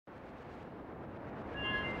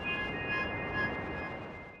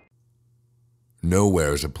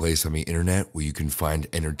Nowhere is a place on the internet where you can find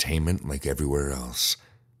entertainment like everywhere else,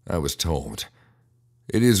 I was told.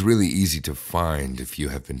 It is really easy to find if you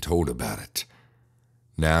have been told about it.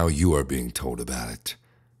 Now you are being told about it.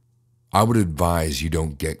 I would advise you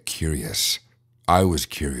don't get curious. I was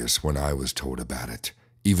curious when I was told about it,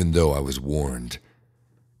 even though I was warned.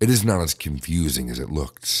 It is not as confusing as it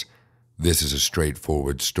looks. This is a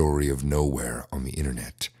straightforward story of nowhere on the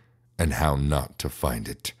internet, and how not to find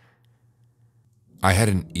it. I had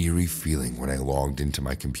an eerie feeling when I logged into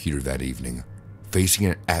my computer that evening, facing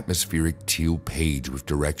an atmospheric teal page with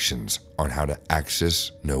directions on how to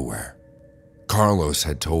access nowhere. Carlos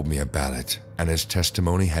had told me about it, and his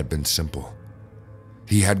testimony had been simple.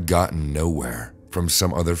 He had gotten nowhere from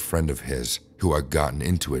some other friend of his who had gotten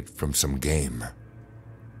into it from some game.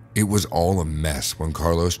 It was all a mess when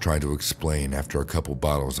Carlos tried to explain after a couple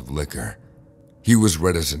bottles of liquor. He was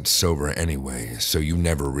reticent sober anyway, so you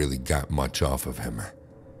never really got much off of him.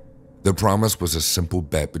 The promise was a simple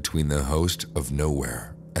bet between the host of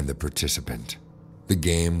Nowhere and the participant. The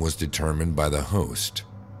game was determined by the host,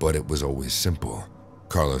 but it was always simple,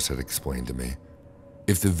 Carlos had explained to me.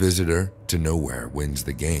 If the visitor to Nowhere wins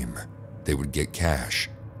the game, they would get cash,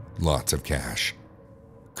 lots of cash.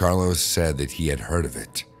 Carlos said that he had heard of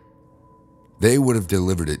it. They would have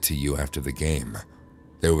delivered it to you after the game.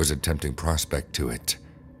 There was a tempting prospect to it.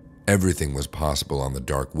 Everything was possible on the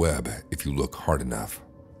dark web if you look hard enough.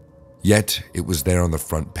 Yet, it was there on the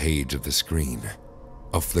front page of the screen,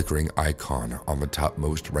 a flickering icon on the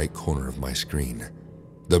topmost right corner of my screen,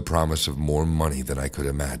 the promise of more money than I could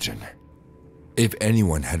imagine. If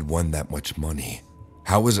anyone had won that much money,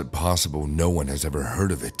 how is it possible no one has ever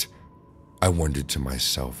heard of it? I wondered to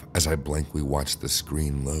myself as I blankly watched the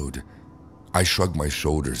screen load. I shrugged my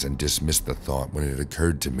shoulders and dismissed the thought when it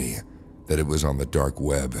occurred to me that it was on the dark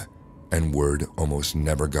web, and word almost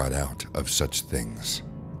never got out of such things.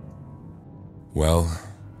 Well,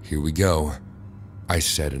 here we go, I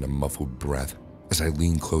said in a muffled breath as I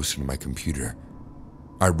leaned closer to my computer.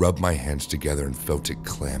 I rubbed my hands together and felt it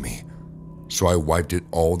clammy, so I wiped it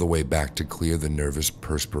all the way back to clear the nervous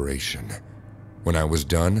perspiration. When I was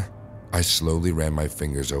done, I slowly ran my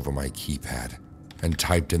fingers over my keypad and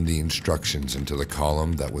typed in the instructions into the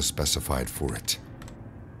column that was specified for it.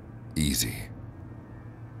 Easy.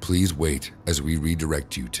 Please wait as we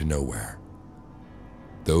redirect you to Nowhere.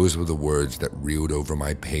 Those were the words that reeled over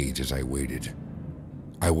my page as I waited.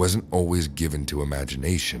 I wasn't always given to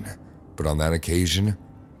imagination, but on that occasion,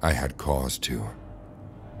 I had cause to.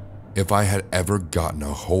 If I had ever gotten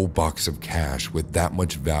a whole box of cash with that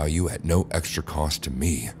much value at no extra cost to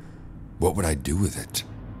me, what would I do with it?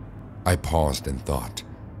 I paused and thought.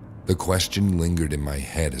 The question lingered in my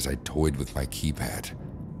head as I toyed with my keypad.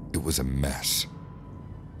 It was a mess.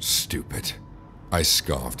 Stupid, I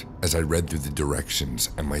scoffed as I read through the directions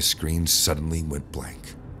and my screen suddenly went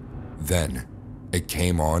blank. Then, it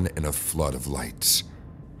came on in a flood of lights.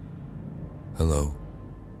 Hello?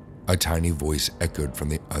 A tiny voice echoed from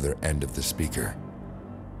the other end of the speaker.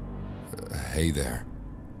 Hey there,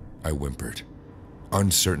 I whimpered,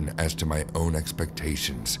 uncertain as to my own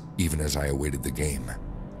expectations even as I awaited the game.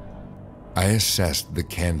 I assessed the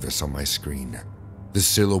canvas on my screen, the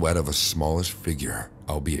silhouette of a smallish figure,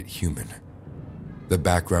 albeit human. The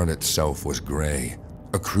background itself was gray,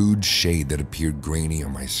 a crude shade that appeared grainy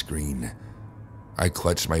on my screen. I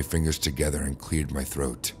clutched my fingers together and cleared my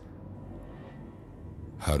throat.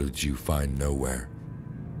 How did you find Nowhere?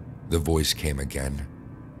 The voice came again,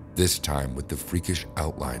 this time with the freakish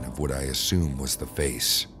outline of what I assume was the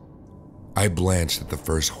face. I blanched at the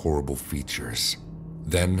first horrible features.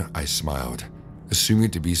 Then I smiled, assuming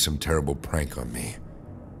it to be some terrible prank on me.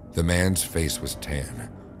 The man's face was tan,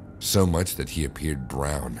 so much that he appeared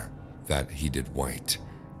brown, that he did white,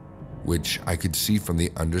 which I could see from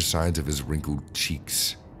the undersides of his wrinkled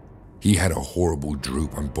cheeks. He had a horrible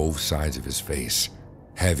droop on both sides of his face,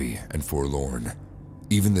 heavy and forlorn.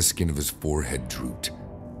 Even the skin of his forehead drooped,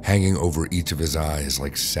 hanging over each of his eyes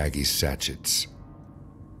like saggy sachets.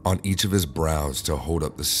 On each of his brows to hold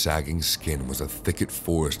up the sagging skin was a thicket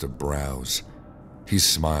forest of brows. He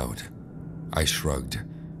smiled. I shrugged.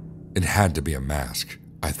 It had to be a mask,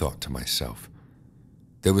 I thought to myself.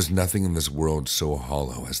 There was nothing in this world so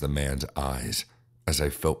hollow as the man's eyes, as I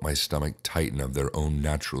felt my stomach tighten of their own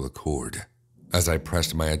natural accord, as I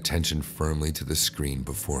pressed my attention firmly to the screen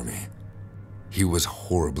before me. He was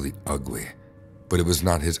horribly ugly, but it was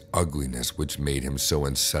not his ugliness which made him so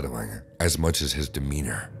unsettling as much as his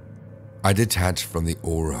demeanor. I detached from the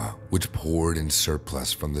aura which poured in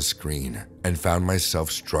surplus from the screen and found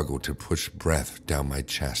myself struggle to push breath down my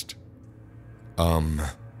chest.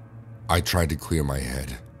 I tried to clear my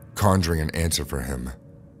head, conjuring an answer for him.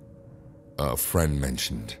 A friend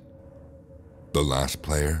mentioned. The last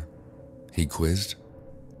player? He quizzed.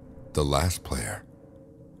 The last player,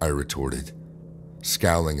 I retorted,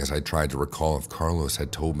 scowling as I tried to recall if Carlos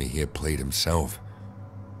had told me he had played himself.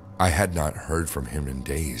 I had not heard from him in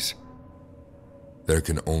days. There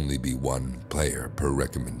can only be one player per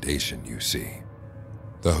recommendation, you see,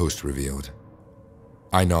 the host revealed.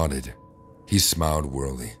 I nodded. He smiled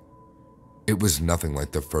wearily. It was nothing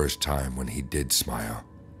like the first time when he did smile.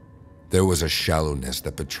 There was a shallowness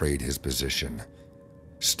that betrayed his position.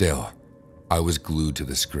 Still, I was glued to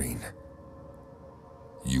the screen.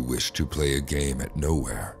 You wish to play a game at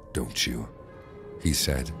Nowhere, don't you? He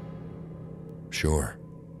said. Sure.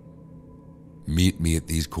 Meet me at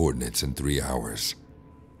these coordinates in 3 hours,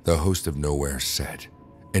 the host of Nowhere said,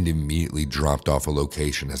 and immediately dropped off a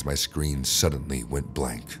location as my screen suddenly went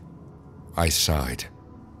blank. I sighed.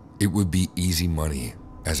 It would be easy money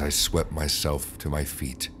as I swept myself to my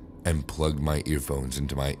feet and plugged my earphones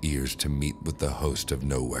into my ears to meet with the host of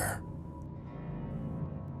Nowhere.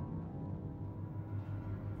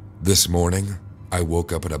 This morning, I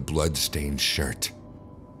woke up in a blood-stained shirt.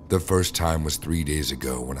 The first time was 3 days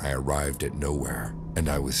ago when I arrived at Nowhere and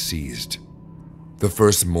I was seized. The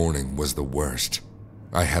first morning was the worst.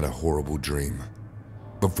 I had a horrible dream.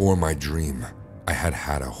 Before my dream, I had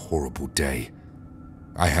had a horrible day.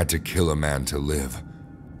 I had to kill a man to live.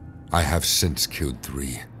 I have since killed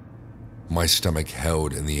 3. My stomach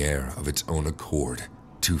held in the air of its own accord,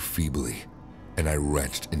 too feebly, and I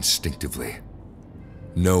retched instinctively.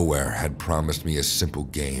 Nowhere had promised me a simple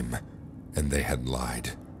game, and they had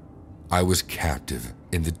lied. I was captive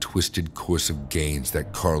in the twisted course of gains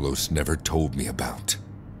that Carlos never told me about.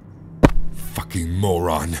 Fucking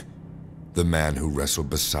moron, the man who wrestled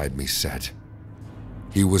beside me said.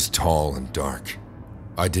 He was tall and dark.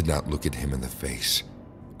 I did not look at him in the face.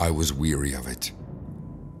 I was weary of it.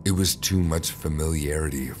 It was too much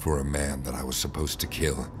familiarity for a man that I was supposed to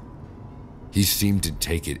kill. He seemed to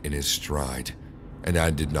take it in his stride, and I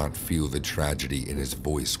did not feel the tragedy in his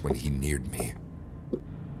voice when he neared me.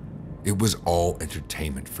 It was all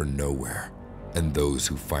entertainment for Nowhere and those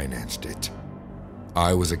who financed it.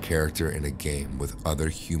 I was a character in a game with other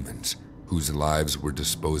humans whose lives were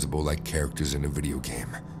disposable like characters in a video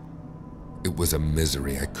game. It was a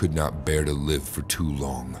misery I could not bear to live for too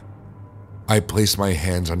long. I placed my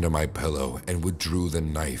hands under my pillow and withdrew the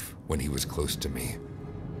knife when he was close to me.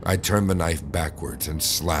 I turned the knife backwards and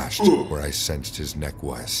slashed where I sensed his neck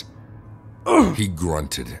was. He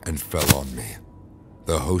grunted and fell on me.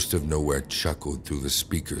 The host of Nowhere chuckled through the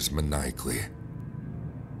speakers maniacally.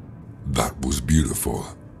 That was beautiful.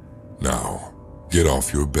 Now, get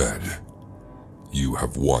off your bed. You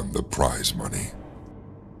have won the prize money.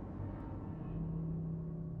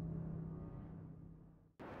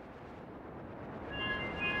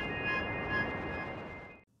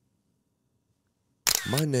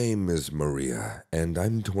 My name is Maria, and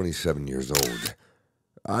I'm 27 years old.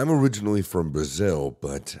 I'm originally from Brazil,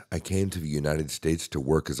 but I came to the United States to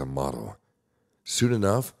work as a model. Soon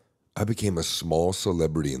enough, I became a small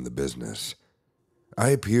celebrity in the business. I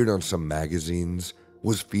appeared on some magazines,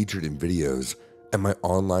 was featured in videos, and my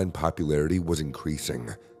online popularity was increasing.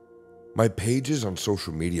 My pages on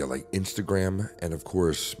social media like Instagram and of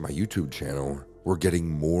course my YouTube channel were getting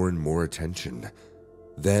more and more attention.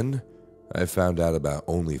 Then, I found out about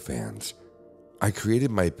OnlyFans. I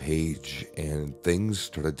created my page and things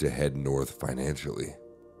started to head north financially.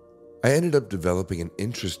 I ended up developing an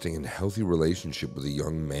interesting and healthy relationship with a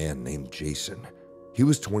young man named Jason. He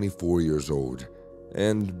was 24 years old,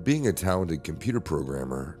 and being a talented computer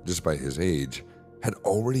programmer, despite his age, had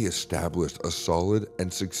already established a solid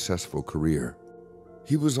and successful career.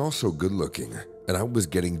 He was also good looking, and I was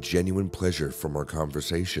getting genuine pleasure from our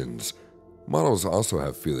conversations. Models also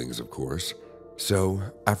have feelings, of course. So,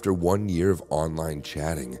 after 1 year of online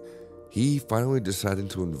chatting, he finally decided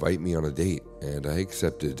to invite me on a date, and I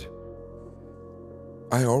accepted.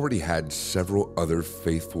 I already had several other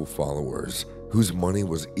faithful followers whose money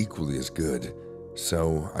was equally as good,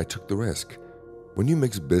 so I took the risk. When you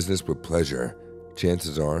mix business with pleasure,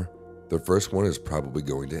 chances are the first one is probably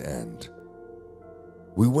going to end.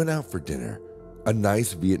 We went out for dinner, a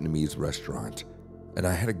nice Vietnamese restaurant, and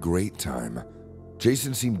I had a great time.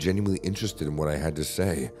 Jason seemed genuinely interested in what I had to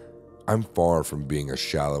say. I'm far from being a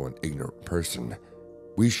shallow and ignorant person.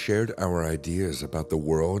 We shared our ideas about the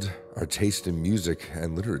world, our taste in music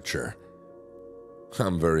and literature.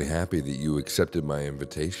 I'm very happy that you accepted my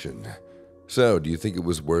invitation. So, do you think it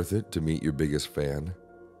was worth it to meet your biggest fan?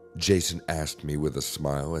 Jason asked me with a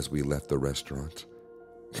smile as we left the restaurant.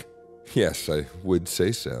 Yes, I would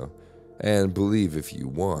say so. And believe if you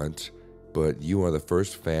want, but you are the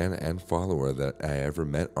first fan and follower that I ever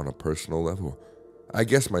met on a personal level. I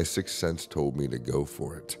guess my sixth sense told me to go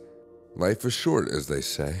for it. Life is short, as they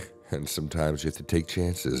say, and sometimes you have to take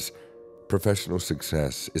chances. Professional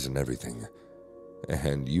success isn't everything,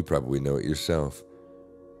 and you probably know it yourself.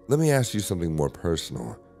 Let me ask you something more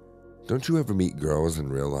personal. Don't you ever meet girls in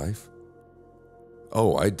real life?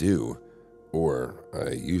 Oh, I do. Or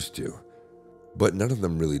I used to. But none of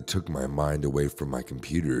them really took my mind away from my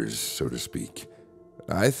computers, so to speak.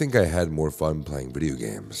 I think I had more fun playing video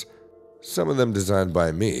games. Some of them designed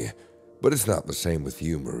by me, but it's not the same with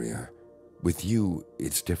you, Maria. With you,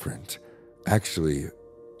 it's different. Actually,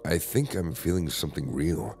 I think I'm feeling something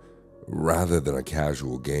real, rather than a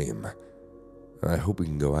casual game. I hope we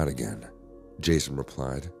can go out again, Jason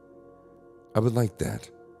replied. I would like that.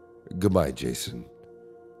 Goodbye, Jason.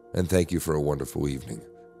 And thank you for a wonderful evening,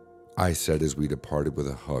 I said as we departed with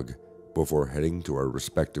a hug before heading to our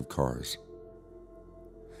respective cars.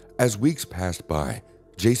 As weeks passed by,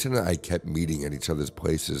 Jason and I kept meeting at each other's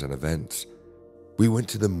places and events. We went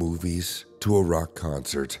to the movies, to a rock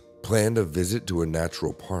concert, planned a visit to a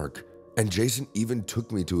natural park, and Jason even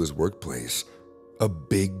took me to his workplace, a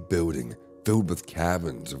big building filled with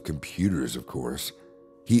cabins of computers, of course.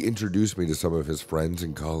 He introduced me to some of his friends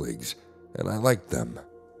and colleagues, and I liked them.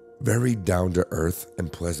 Very down-to-earth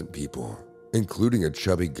and pleasant people, including a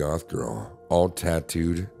chubby goth girl, all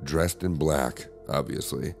tattooed, dressed in black,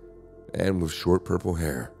 obviously, and with short purple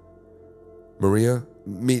hair. Maria,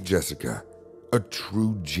 meet Jessica, a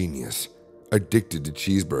true genius, addicted to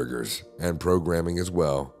cheeseburgers and programming as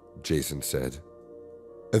well, Jason said.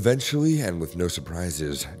 Eventually, and with no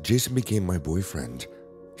surprises, Jason became my boyfriend.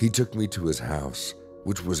 He took me to his house,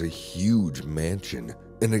 which was a huge mansion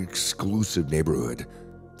in an exclusive neighborhood.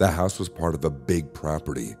 The house was part of a big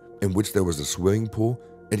property in which there was a swimming pool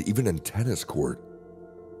and even a tennis court.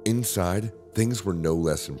 Inside, things were no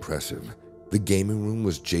less impressive. The gaming room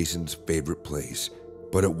was Jason's favorite place,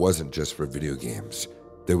 but it wasn't just for video games.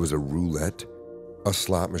 There was a roulette, a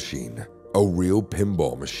slot machine, a real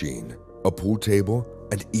pinball machine, a pool table,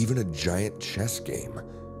 and even a giant chess game.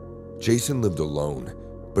 Jason lived alone,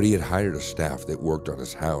 but he had hired a staff that worked on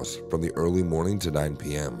his house from the early morning to 9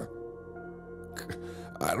 p.m.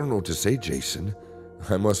 I don't know what to say, Jason.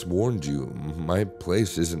 I must warn you, my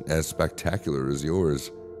place isn't as spectacular as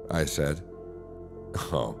yours, I said.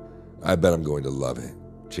 Oh, I bet I'm going to love it,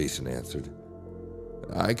 Jason answered.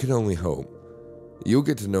 I can only hope. You'll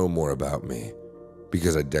get to know more about me,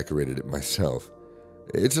 because I decorated it myself.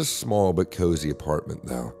 It's a small but cozy apartment,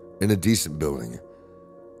 though, in a decent building.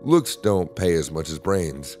 Looks don't pay as much as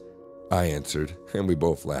brains, I answered, and we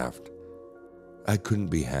both laughed. I couldn't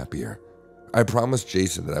be happier. I promised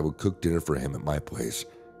Jason that I would cook dinner for him at my place.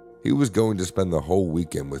 He was going to spend the whole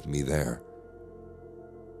weekend with me there.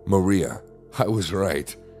 Maria, I was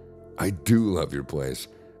right. I do love your place.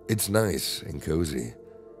 It's nice and cozy.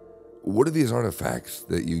 What are these artifacts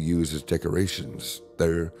that you use as decorations?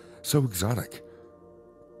 They're so exotic.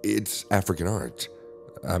 It's African art.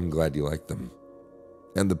 I'm glad you like them.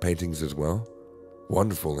 And the paintings as well?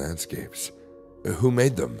 Wonderful landscapes. Who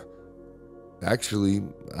made them? Actually,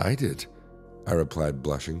 I did, I replied,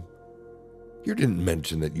 blushing. You didn't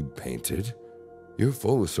mention that you painted. You're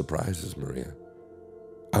full of surprises, Maria.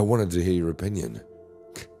 I wanted to hear your opinion.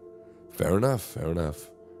 Fair enough.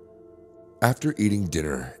 After eating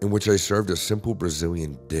dinner, in which I served a simple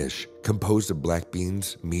Brazilian dish composed of black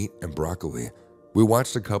beans, meat, and broccoli, we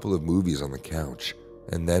watched a couple of movies on the couch,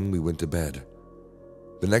 and then we went to bed.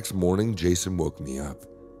 The next morning, Jason woke me up.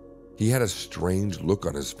 He had a strange look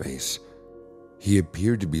on his face. He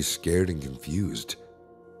appeared to be scared and confused.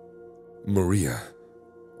 Maria,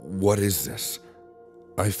 what is this?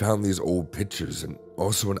 I found these old pictures and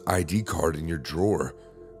also an ID card in your drawer.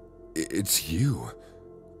 It's you.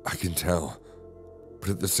 I can tell. But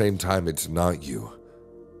at the same time, it's not you.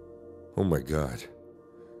 Oh my God.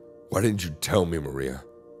 Why didn't you tell me, Maria?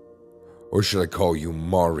 Or should I call you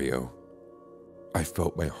Mario? I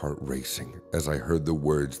felt my heart racing as I heard the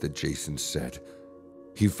words that Jason said.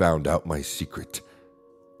 He found out my secret.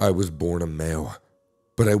 I was born a male,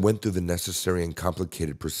 but I went through the necessary and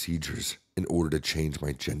complicated procedures in order to change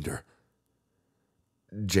my gender.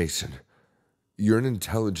 Jason, you're an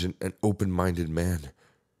intelligent and open-minded man.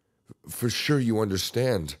 For sure you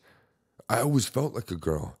understand. I always felt like a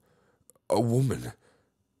girl, a woman,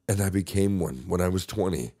 and I became one when I was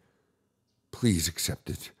 20. Please accept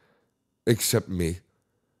it. Accept me,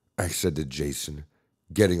 I said to Jason,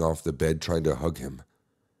 getting off the bed trying to hug him.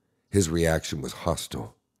 His reaction was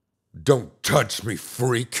hostile. Don't touch me,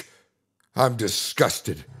 freak! I'm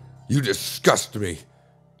disgusted. You disgust me.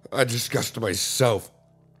 I disgust myself.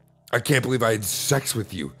 I can't believe I had sex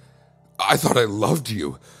with you. I thought I loved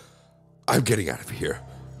you. I'm getting out of here.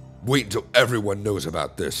 Wait until everyone knows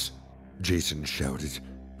about this, Jason shouted.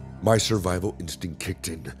 My survival instinct kicked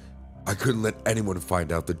in. I couldn't let anyone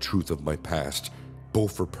find out the truth of my past,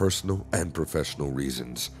 both for personal and professional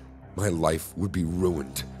reasons. My life would be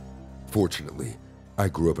ruined. Fortunately, I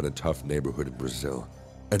grew up in a tough neighborhood in Brazil,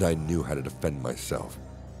 and I knew how to defend myself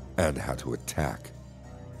and how to attack.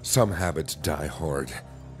 Some habits die hard,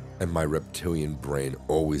 and my reptilian brain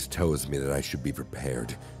always tells me that I should be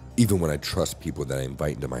prepared, even when I trust people that I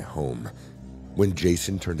invite into my home. When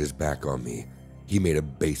Jason turned his back on me, he made a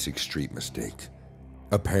basic street mistake.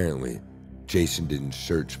 Apparently, Jason didn't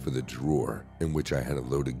search for the drawer in which I had a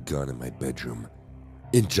loaded gun in my bedroom.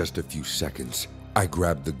 In just a few seconds, I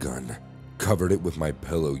grabbed the gun, covered it with my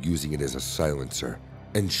pillow using it as a silencer,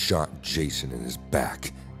 and shot Jason in his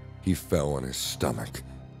back. He fell on his stomach.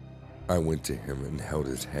 I went to him and held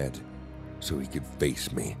his head so he could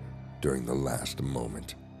face me during the last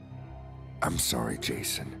moment. I'm sorry,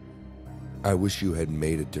 Jason. I wish you had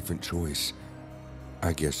made a different choice.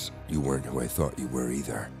 I guess you weren't who I thought you were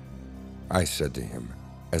either, I said to him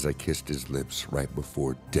as I kissed his lips right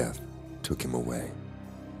before death took him away.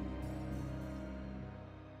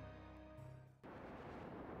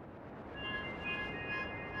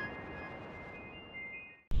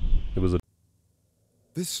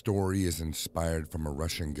 This story is inspired from a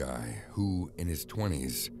Russian guy who, in his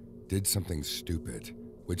 20s, did something stupid,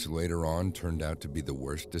 which later on turned out to be the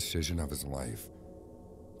worst decision of his life.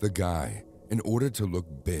 The guy, in order to look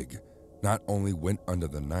big, not only went under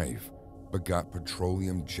the knife, but got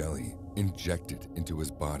petroleum jelly injected into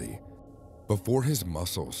his body. Before his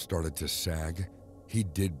muscles started to sag, he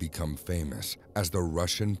did become famous as the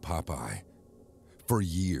Russian Popeye. For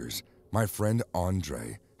years, my friend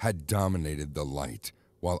Andre had dominated the light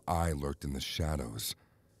while I lurked in the shadows.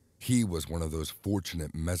 He was one of those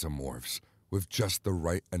fortunate mesomorphs with just the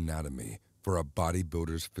right anatomy for a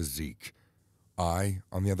bodybuilder's physique. I,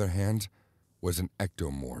 on the other hand, was an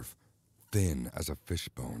ectomorph, thin as a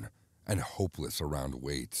fishbone and hopeless around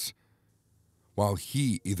weights. While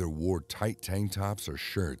he either wore tight tank tops or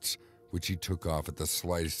shirts, which he took off at the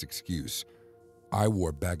slightest excuse, I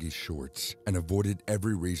wore baggy shorts and avoided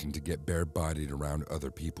every reason to get bare-bodied around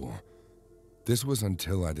other people. This was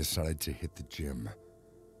until I decided to hit the gym.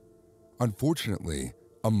 Unfortunately,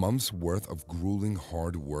 a month's worth of grueling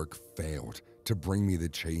hard work failed to bring me the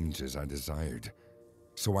changes I desired.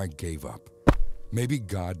 So I gave up. Maybe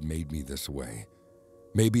God made me this way.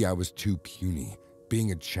 Maybe I was too puny,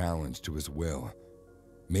 being a challenge to his will.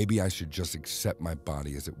 Maybe I should just accept my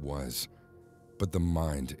body as it was. But the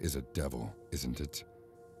mind is a devil, isn't it?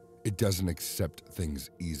 It doesn't accept things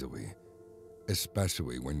easily,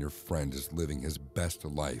 especially when your friend is living his best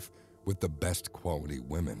life with the best quality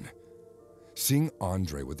women. Seeing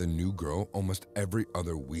Andre with a new girl almost every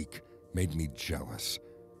other week made me jealous.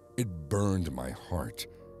 It burned my heart,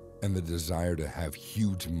 and the desire to have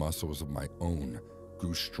huge muscles of my own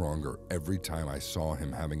grew stronger every time I saw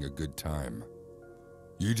him having a good time.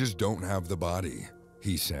 You just don't have the body,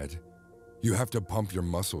 he said. You have to pump your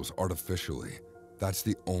muscles artificially. That's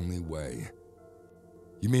the only way.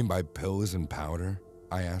 You mean by pills and powder?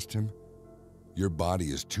 I asked him. Your body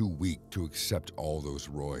is too weak to accept all those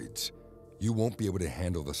roids. You won't be able to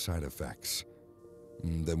handle the side effects.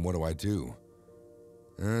 Then what do I do?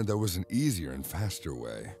 There was an easier and faster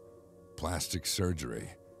way. Plastic surgery.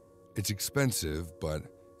 It's expensive, but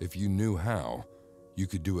if you knew how, you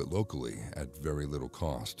could do it locally at very little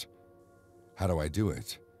cost. How do I do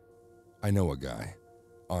it? I know a guy,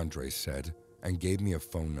 Andre said, and gave me a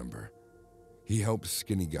phone number. He helps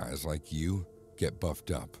skinny guys like you get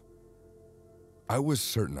buffed up. I was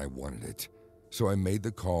certain I wanted it, so I made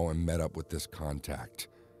the call and met up with this contact.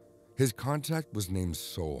 His contact was named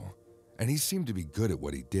Soul, and he seemed to be good at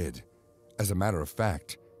what he did. As a matter of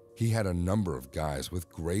fact, he had a number of guys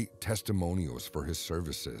with great testimonials for his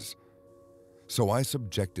services. So I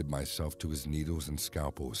subjected myself to his needles and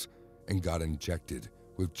scalpels and got injected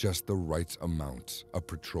with just the right amount of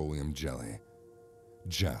petroleum jelly.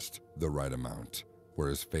 Just the right amount were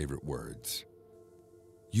his favorite words.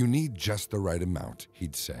 You need just the right amount,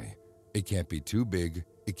 he'd say. It can't be too big,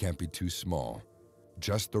 it can't be too small.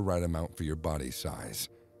 Just the right amount for your body size.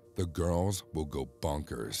 The girls will go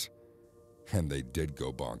bonkers. And they did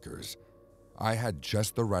go bonkers. I had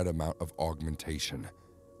just the right amount of augmentation.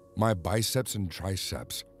 My biceps and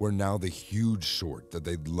triceps were now the huge sort that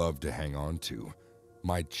they'd love to hang on to.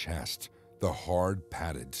 My chest, the hard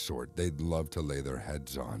padded sort they'd love to lay their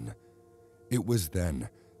heads on. It was then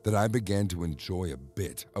that I began to enjoy a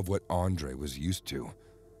bit of what Andre was used to.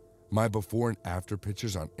 My before and after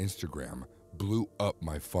pictures on Instagram blew up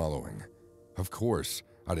my following. Of course,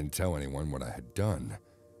 I didn't tell anyone what I had done.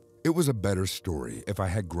 It was a better story if I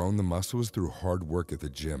had grown the muscles through hard work at the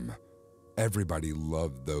gym. Everybody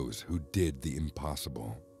loved those who did the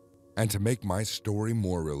impossible. And to make my story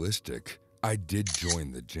more realistic, I did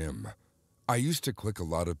join the gym. I used to click a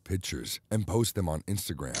lot of pictures and post them on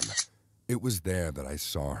Instagram. It was there that I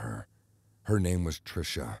saw her. Her name was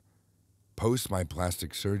Trisha. Post my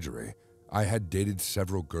plastic surgery, I had dated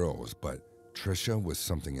several girls, but Trisha was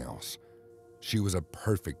something else. She was a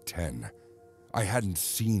perfect 10. I hadn't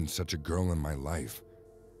seen such a girl in my life.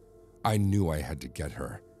 I knew I had to get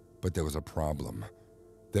her, but there was a problem.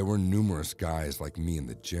 There were numerous guys like me in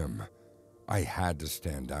the gym. I had to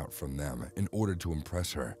stand out from them in order to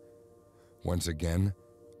impress her. Once again,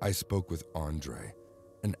 I spoke with Andre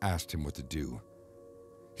and asked him what to do.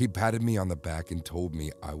 He patted me on the back and told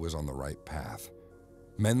me I was on the right path.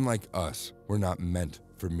 Men like us were not meant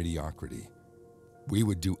for mediocrity. We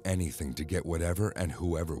would do anything to get whatever and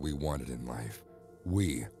whoever we wanted in life.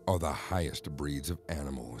 We are the highest breeds of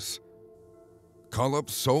animals. "Call up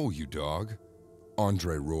Soul, you dog,"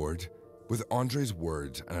 Andre roared. With Andre's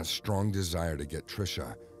words and a strong desire to get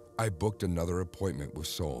Trisha, I booked another appointment with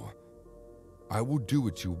Soul. "I will do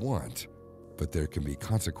what you want, but there can be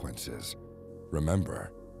consequences.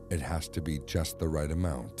 Remember, it has to be just the right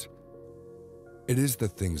amount." It is the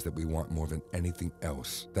things that we want more than anything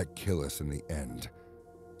else that kill us in the end.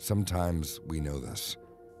 Sometimes we know this,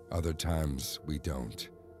 other times we don't,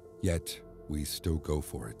 yet we still go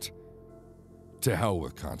for it. To hell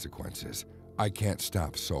with consequences. I can't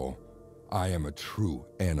stop, Soul. I am a true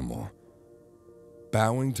animal.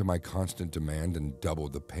 Bowing to my constant demand and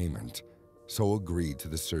doubled the payment, Soul agreed to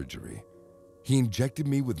the surgery. He injected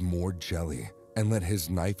me with more jelly and let his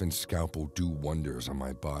knife and scalpel do wonders on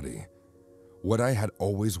my body. What I had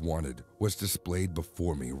always wanted was displayed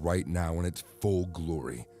before me right now in its full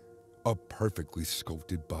glory. A perfectly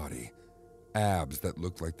sculpted body, abs that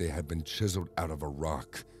looked like they had been chiseled out of a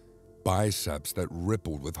rock, biceps that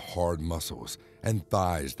rippled with hard muscles, and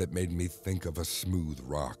thighs that made me think of a smooth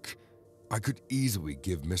rock. I could easily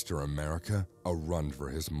give Mr. America a run for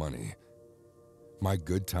his money. My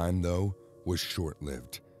good time, though, was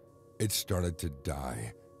short-lived. It started to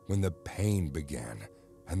die when the pain began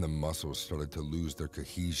and the muscles started to lose their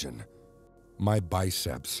cohesion. My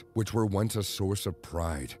biceps, which were once a source of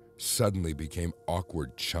pride, suddenly became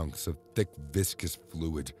awkward chunks of thick, viscous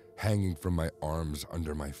fluid hanging from my arms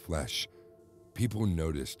under my flesh. People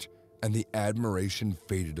noticed, and the admiration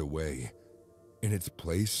faded away. In its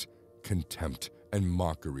place, contempt and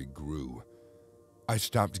mockery grew. I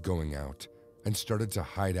stopped going out and started to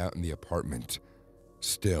hide out in the apartment.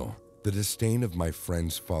 Still, the disdain of my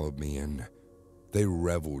friends followed me in. They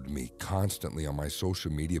reveled me constantly on my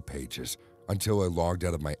social media pages until I logged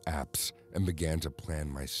out of my apps and began to plan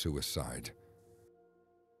my suicide.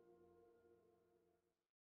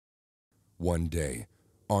 One day,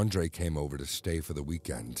 Andre came over to stay for the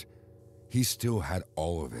weekend. He still had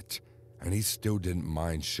all of it, and he still didn't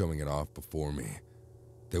mind showing it off before me.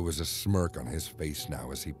 There was a smirk on his face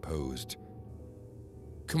now as he posed.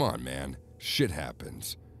 "Come on, man. Shit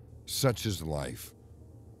happens. Such is life.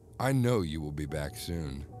 I know you will be back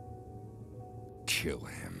soon." "Kill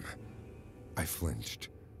him." I flinched.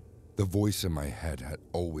 The voice in my head had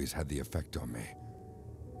always had the effect on me.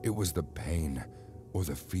 It was the pain or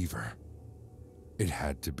the fever. It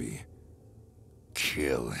had to be.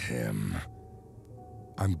 "Kill him."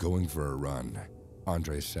 "I'm going for a run,"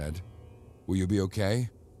 Andre said. "Will you be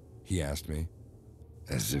okay?" he asked me.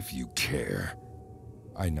 "As if you care."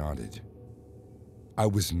 I nodded. I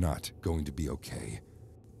was not going to be okay.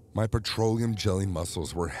 My petroleum jelly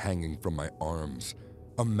muscles were hanging from my arms,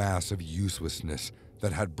 a mass of uselessness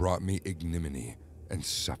that had brought me ignominy and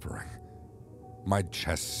suffering. My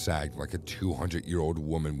chest sagged like a 200-year-old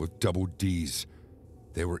woman with double Ds.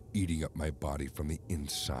 They were eating up my body from the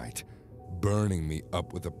inside, burning me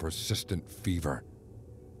up with a persistent fever.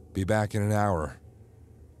 "Be back in an hour,"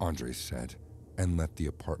 Andre said, and left the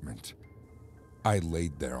apartment. I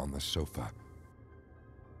laid there on the sofa.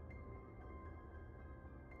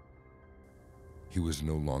 He was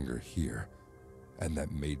no longer here, and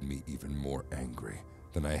that made me even more angry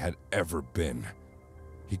than I had ever been.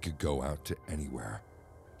 He could go out to anywhere.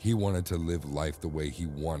 He wanted to live life the way he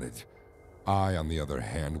wanted. I, on the other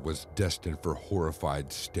hand, was destined for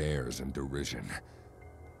horrified stares and derision.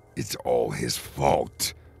 "It's all his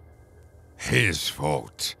fault. His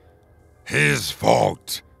fault. His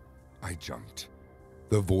fault." I jumped.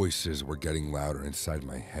 The voices were getting louder inside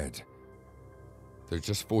my head. "They're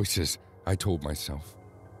just voices," I told myself.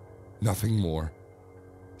 "Nothing more.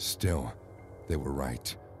 Still, they were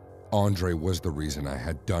right. Andre was the reason I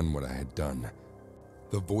had done what I had done.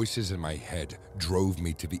 The voices in my head drove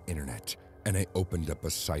me to the internet, and I opened up a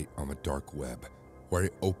site on the dark web where I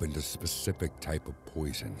opened a specific type of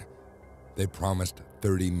poison. They promised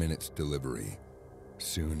 30 minutes delivery.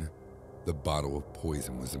 Soon, the bottle of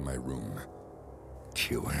poison was in my room.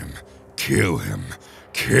 Kill him, kill him,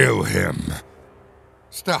 kill him.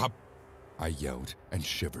 Stop, I yelled and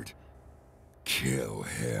shivered. Kill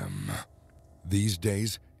him. These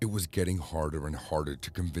days, it was getting harder and harder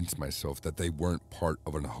to convince myself that they weren't part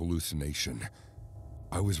of an hallucination.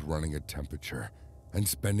 I was running a temperature and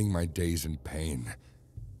spending my days in pain.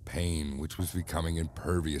 Pain which was becoming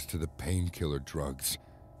impervious to the painkiller drugs.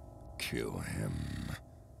 Kill him.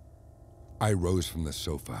 I rose from the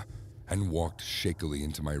sofa and walked shakily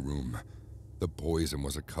into my room. The poison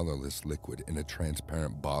was a colorless liquid in a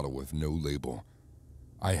transparent bottle with no label.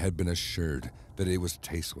 I had been assured that it was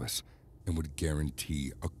tasteless and would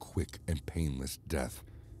guarantee a quick and painless death.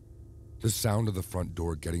 The sound of the front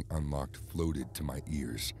door getting unlocked floated to my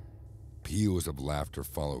ears. Peals of laughter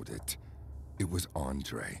followed it. It was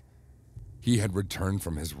Andre. He had returned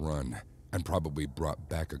from his run and probably brought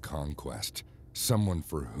back a conquest, someone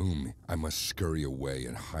for whom I must scurry away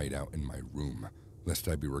and hide out in my room, lest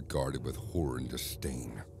I be regarded with horror and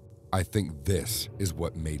disdain. I think this is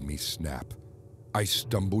what made me snap. I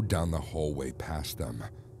stumbled down the hallway past them.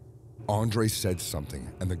 Andre said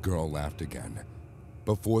something and the girl laughed again.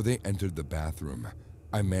 Before they entered the bathroom,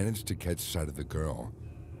 I managed to catch sight of the girl,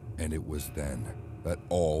 and it was then that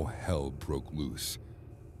all hell broke loose.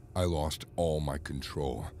 I lost all my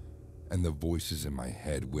control, and the voices in my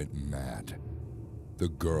head went mad. The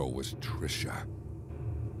girl was Trisha.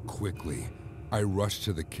 Quickly, I rushed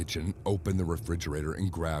to the kitchen, opened the refrigerator,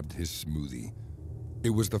 and grabbed his smoothie. It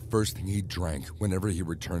was the first thing he drank whenever he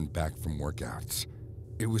returned back from workouts.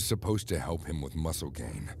 It was supposed to help him with muscle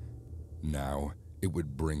gain. Now, it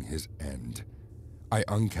would bring his end. I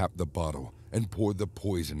uncapped the bottle and poured the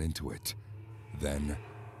poison into it. Then,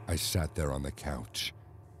 I sat there on the couch.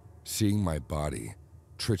 Seeing my body,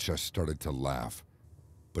 Trisha started to laugh,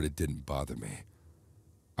 but it didn't bother me.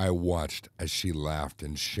 I watched as she laughed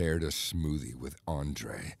and shared a smoothie with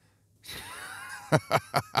Andre.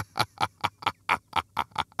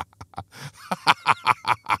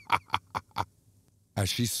 As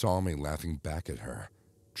she saw me laughing back at her,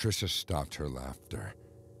 Trisha stopped her laughter.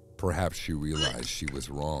 Perhaps she realized she was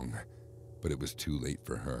wrong, but it was too late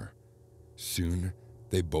for her. Soon,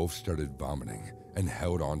 they both started vomiting and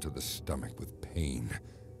held onto the stomach with pain.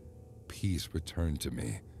 Peace returned to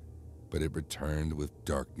me, but it returned with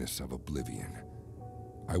darkness of oblivion.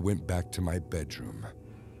 I went back to my bedroom.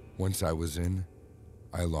 Once I was in,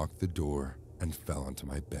 I locked the door and fell onto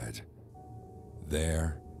my bed.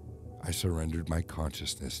 There, I surrendered my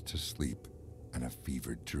consciousness to sleep and a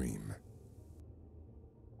fevered dream.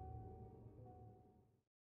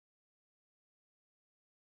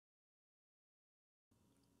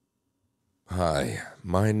 Hi,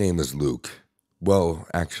 my name is Luke. Well,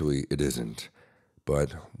 actually, it isn't.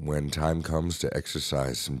 But when time comes to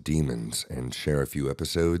exorcise some demons and share a few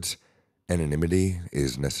episodes, anonymity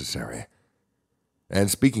is necessary. And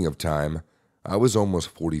speaking of time, I was almost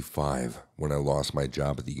 45 when I lost my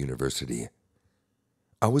job at the university.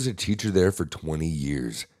 I was a teacher there for 20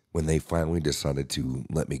 years when they finally decided to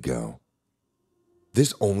let me go.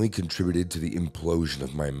 This only contributed to the implosion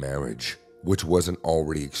of my marriage, which wasn't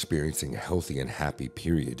already experiencing a healthy and happy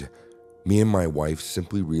period. Me and my wife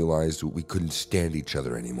simply realized we couldn't stand each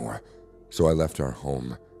other anymore, so I left our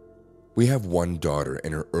home. We have one daughter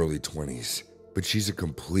in her early 20s, but she's a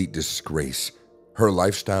complete disgrace. Her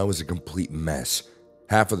lifestyle is a complete mess.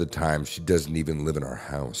 Half of the time, she doesn't even live in our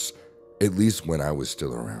house, at least when I was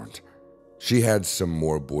still around. She had some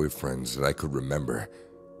more boyfriends that I could remember,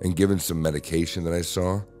 and given some medication that I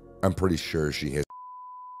saw, I'm pretty sure she has.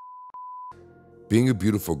 Being a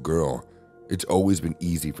beautiful girl, it's always been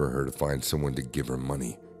easy for her to find someone to give her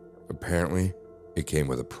money. Apparently, it came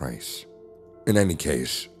with a price. In any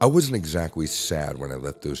case, I wasn't exactly sad when I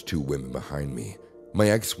left those two women behind me. My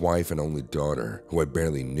ex-wife and only daughter, who I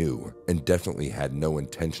barely knew, and definitely had no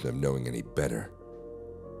intention of knowing any better.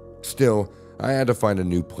 Still, I had to find a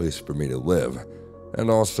new place for me to live, and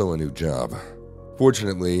also a new job.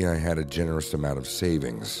 Fortunately, I had a generous amount of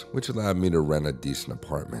savings, which allowed me to rent a decent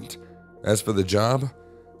apartment. As for the job,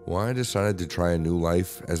 well, I decided to try a new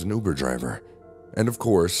life as an Uber driver. And of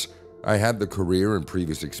course, I had the career and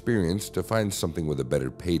previous experience to find something with a better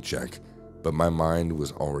paycheck, but my mind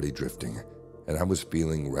was already drifting, and I was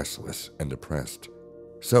feeling restless and depressed.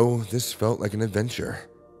 So this felt like an adventure,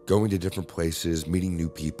 going to different places, meeting new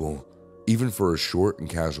people. even for a short and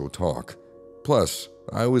casual talk. Plus,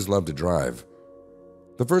 I always loved to drive.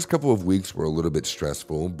 The first couple of weeks were a little bit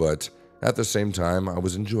stressful, but at the same time, I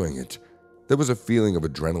was enjoying it. There was a feeling of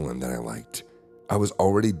adrenaline that I liked. I was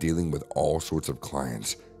already dealing with all sorts of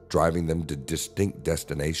clients, driving them to distinct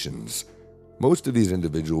destinations. Most of these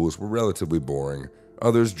individuals were relatively boring,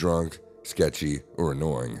 others drunk, sketchy, or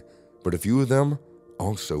annoying, but a few of them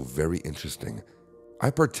also very interesting.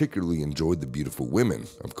 I particularly enjoyed the beautiful women,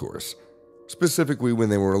 of course, specifically when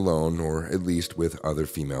they were alone or at least with other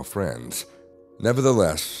female friends.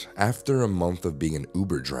 Nevertheless, after a month of being an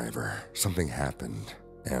Uber driver, something happened,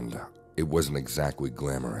 and it wasn't exactly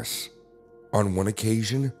glamorous. On one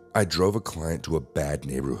occasion, I drove a client to a bad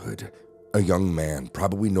neighborhood. A young man,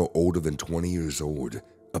 probably no older than 20 years old,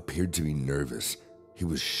 appeared to be nervous. He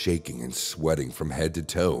was shaking and sweating from head to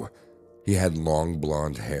toe. He had long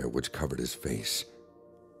blonde hair which covered his face.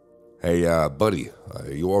 "Hey, buddy,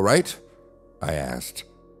 you all right?" I asked,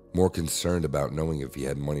 more concerned about knowing if he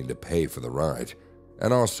had money to pay for the ride,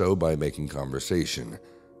 and also by making conversation.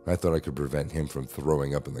 I thought I could prevent him from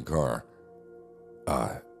throwing up in the car.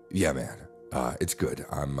 Yeah, man, it's good.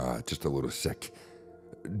 I'm just a little sick.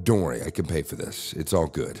 Don't worry, I can pay for this. It's all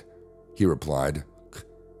good," he replied,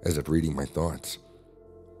 as if reading my thoughts.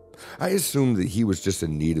 I assumed that he was just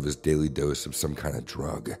in need of his daily dose of some kind of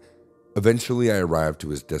drug. Eventually, I arrived to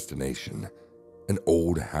his destination, an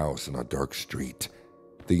old house on a dark street.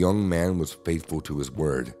 The young man was faithful to his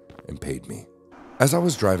word and paid me. As I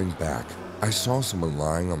was driving back, I saw someone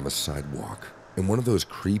lying on the sidewalk in one of those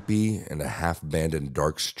creepy and half-abandoned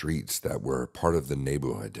dark streets that were part of the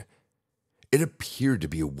neighborhood. It appeared to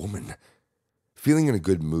be a woman. Feeling in a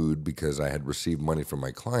good mood because I had received money from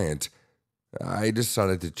my client, I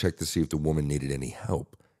decided to check to see if the woman needed any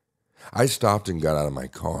help. I stopped and got out of my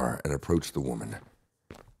car and approached the woman,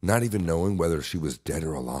 not even knowing whether she was dead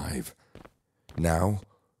or alive. Now,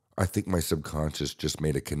 I think my subconscious just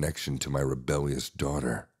made a connection to my rebellious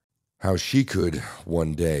daughter. How she could,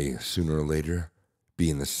 one day, sooner or later, be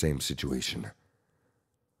in the same situation.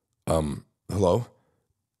 Hello?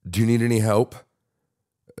 Do you need any help?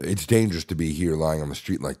 It's dangerous to be here lying on the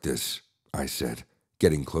street like this, I said,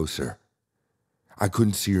 getting closer. I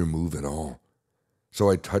couldn't see her move at all, so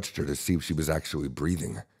I touched her to see if she was actually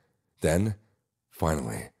breathing. Then,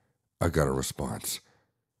 finally, I got a response.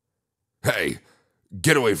 "Hey,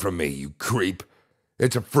 get away from me, you creep.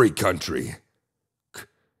 It's a free country."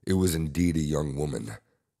 It was indeed a young woman,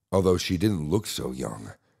 although she didn't look so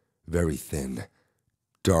young. Very thin,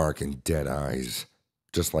 dark and dead eyes,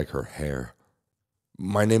 just like her hair.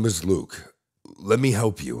 "My name is Luke. Let me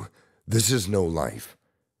help you. This is no life."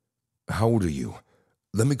 "How old are you?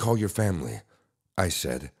 Let me call your family," I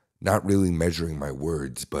said, not really measuring my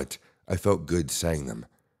words, but I felt good saying them.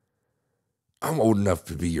 "I'm old enough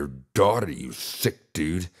to be your daughter, you sick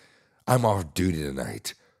dude. I'm off duty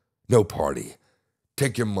tonight. No party.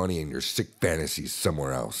 Take your money and your sick fantasies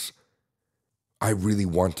somewhere else." "I really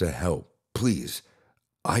want to help. Please,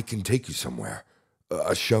 I can take you somewhere.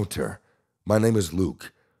 A shelter. My name is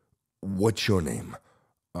Luke. What's your name?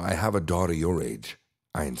 I have a daughter your age,"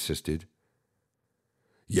 I insisted.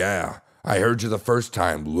 "Yeah, I heard you the first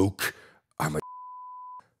time, Luke.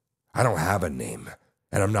 I don't have a name,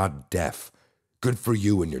 and I'm not deaf. Good for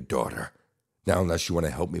you and your daughter. Now, unless you want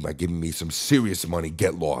to help me by giving me some serious money,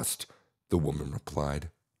 get lost," the woman replied.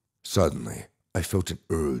 Suddenly, I felt an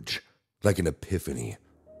urge, like an epiphany.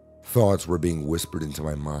 Thoughts were being whispered into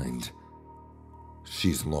my mind.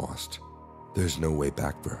 She's lost. There's no way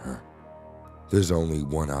back for her. There's only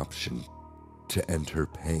one option: to end her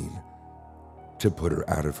pain, to put her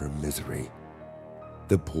out of her misery.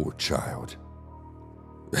 The poor child.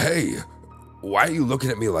 "Hey, why are you looking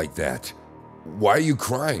at me like that? Why are you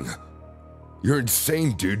crying? You're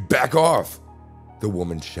insane, dude. Back off!" the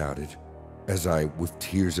woman shouted, as I, with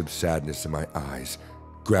tears of sadness in my eyes,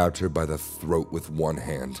 grabbed her by the throat with one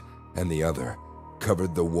hand and the other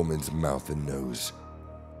covered the woman's mouth and nose.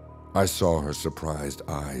 I saw her surprised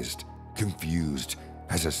eyes, confused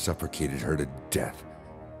as I suffocated her to death.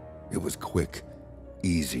 It was quick,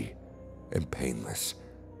 easy, and painless.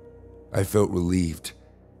 I felt relieved,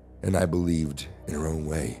 and I believed, in her own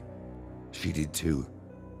way, she did too.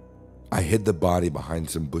 I hid the body behind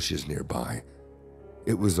some bushes nearby.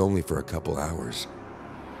 It was only for a couple hours.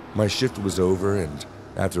 My shift was over, and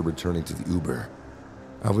after returning to the Uber,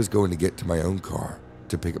 I was going to get to my own car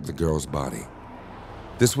to pick up the girl's body.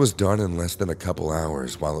 This was done in less than a couple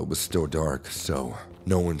hours while it was still dark, so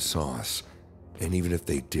no one saw us. And even if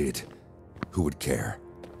they did, who would care?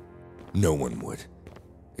 No one would,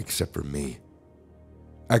 except for me.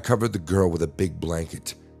 I covered the girl with a big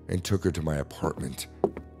blanket and took her to my apartment.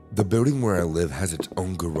 The building where I live has its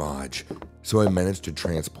own garage, so I managed to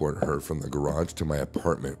transport her from the garage to my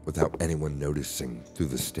apartment without anyone noticing through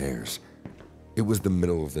the stairs. It was the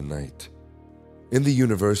middle of the night. In the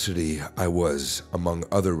university, I was, among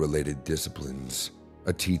other related disciplines,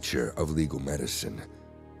 a teacher of legal medicine,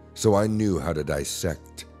 so I knew how to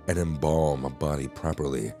dissect and embalm a body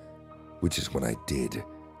properly, which is what I did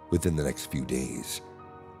within the next few days.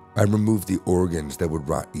 I removed the organs that would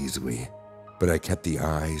rot easily, but I kept the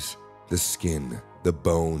eyes, the skin, the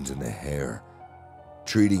bones, and the hair,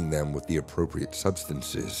 treating them with the appropriate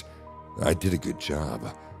substances. I did a good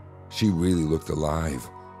job. She really looked alive,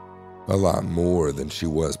 a lot more than she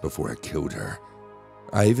was before I killed her.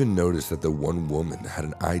 I even noticed that the one woman had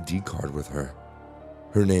an ID card with her.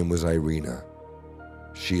 Her name was Irina.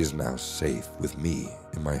 She is now safe with me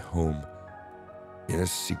in my home, in a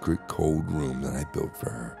secret cold room that I built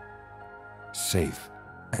for her. Safe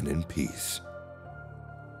and in peace.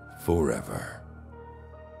 Forever.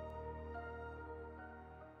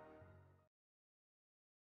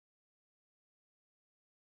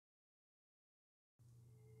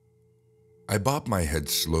 I bobbed my head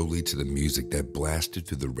slowly to the music that blasted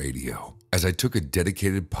through the radio as I took a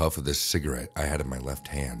dedicated puff of the cigarette I had in my left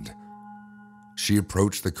hand. She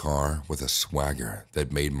approached the car with a swagger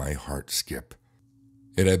that made my heart skip.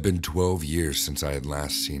 It had been 12 years since I had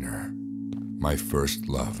last seen her. My first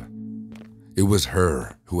love. It was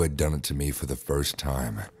her who had done it to me for the first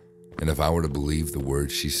time, and if I were to believe the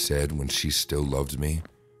words she said when she still loved me,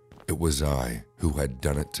 it was I who had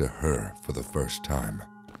done it to her for the first time.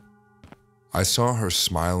 I saw her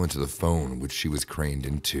smile into the phone which she was craned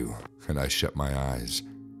into, and I shut my eyes.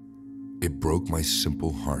 It broke my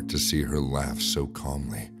simple heart to see her laugh so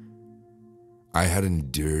calmly. I had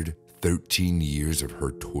endured 13 years of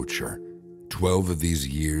her torture. 12 of these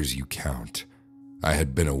years you count. I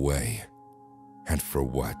had been away. And for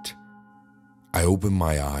what? I opened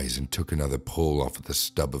my eyes and took another pull off of the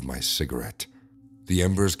stub of my cigarette. The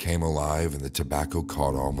embers came alive and the tobacco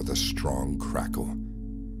caught on with a strong crackle.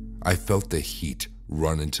 I felt the heat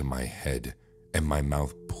run into my head and my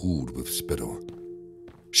mouth pooled with spittle.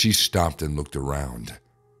 She stopped and looked around.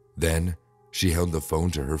 Then she held the phone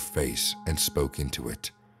to her face and spoke into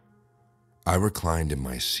it. I reclined in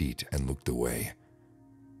my seat and looked away.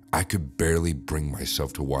 I could barely bring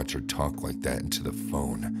myself to watch her talk like that into the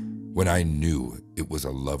phone when I knew it was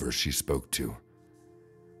a lover she spoke to.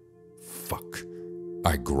 Fuck,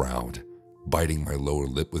 I growled, biting my lower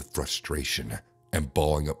lip with frustration and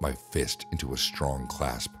balling up my fist into a strong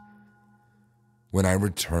clasp. When I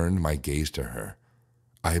returned my gaze to her,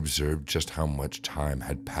 I observed just how much time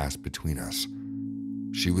had passed between us.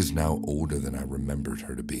 She was now older than I remembered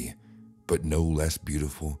her to be, but no less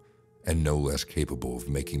beautiful and no less capable of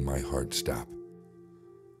making my heart stop.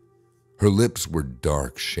 Her lips were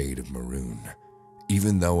dark shade of maroon,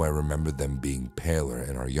 even though I remembered them being paler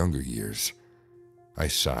in our younger years. I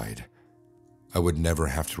sighed. I would never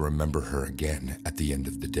have to remember her again at the end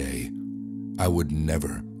of the day. I would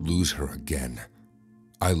never lose her again.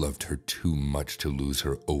 I loved her too much to lose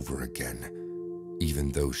her over again,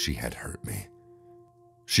 even though she had hurt me.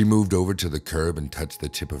 She moved over to the curb and touched the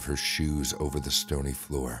tip of her shoes over the stony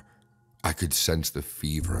floor. I could sense the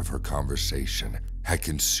fever of her conversation had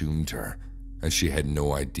consumed her, and she had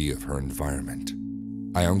no idea of her environment.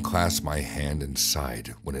 I unclasped my hand and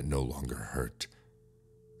sighed when it no longer hurt.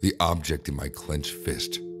 The object in my clenched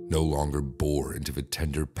fist no longer bore into the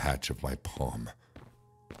tender patch of my palm.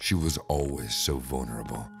 She was always so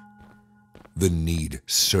vulnerable. The need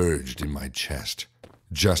surged in my chest,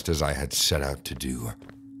 just as I had set out to do.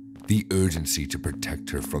 The urgency to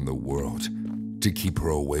protect her from the world, to keep her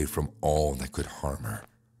away from all that could harm her.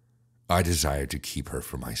 I desired to keep her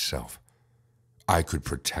for myself. I could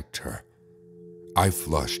protect her. I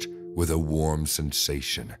flushed with a warm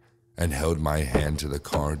sensation and held my hand to the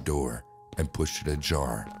car door and pushed it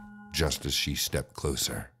ajar just as she stepped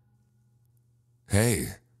closer.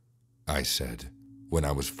 "Hey," I said when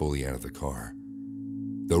I was fully out of the car.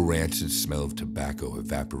 The rancid smell of tobacco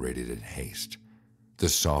evaporated in haste. The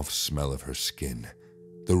soft smell of her skin,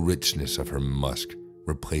 the richness of her musk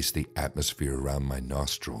replaced the atmosphere around my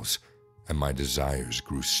nostrils, and my desires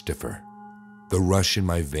grew stiffer. The rush in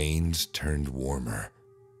my veins turned warmer.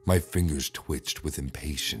 My fingers twitched with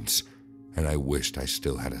impatience, and I wished I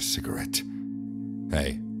still had a cigarette.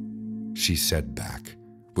 "Hey," she said back.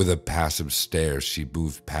 With a passive stare, she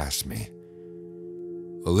moved past me.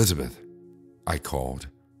 "Elizabeth," I called,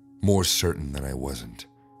 more certain than I wasn't.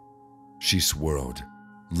 She swirled,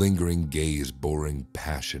 lingering gaze boring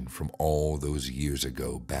passion from all those years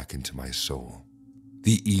ago back into my soul.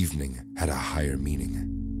 The evening had a higher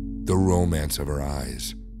meaning. The romance of her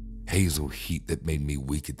eyes, hazel heat that made me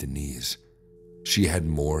weak at the knees. She had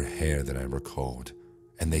more hair than I recalled,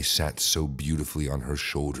 and they sat so beautifully on her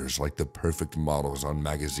shoulders like the perfect models on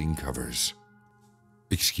magazine covers.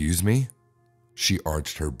 "Excuse me?" She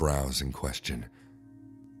arched her brows in question.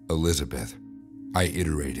 "Elizabeth," I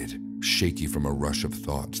iterated, shaky from a rush of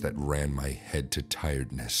thoughts that ran my head to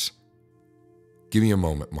tiredness. "Give me a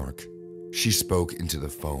moment, Mark." She spoke into the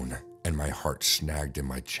phone, and my heart snagged in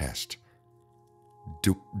my chest.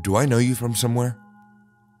 Do I know you from somewhere?"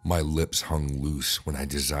 My lips hung loose when I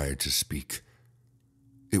desired to speak.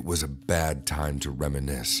 It was a bad time to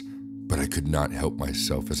reminisce, but I could not help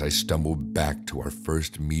myself as I stumbled back to our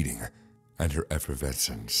first meeting and her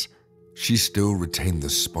effervescence. She still retained the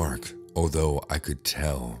spark, although I could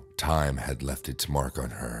tell time had left its mark on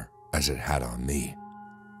her, as it had on me.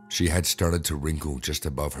 She had started to wrinkle just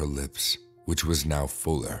above her lips, which was now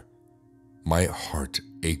fuller. My heart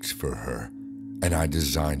ached for her, and I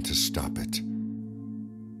designed to stop it.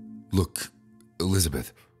 "Look,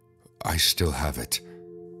 Elizabeth, I still have it,"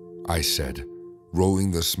 I said,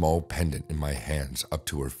 rolling the small pendant in my hands up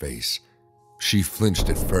to her face. She flinched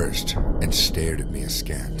at first and stared at me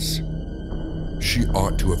askance. She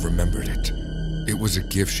ought to have remembered it. It was a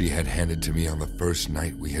gift she had handed to me on the first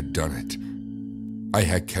night we had done it. I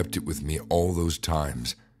had kept it with me all those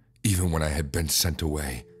times, even when I had been sent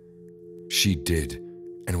away. She did,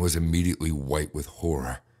 and was immediately white with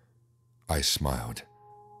horror. I smiled.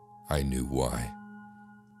 I knew why.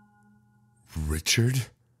 "Richard?"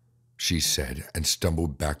 she said, and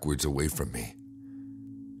stumbled backwards away from me.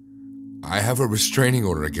 "I have a restraining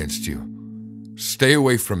order against you. Stay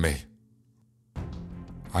away from me."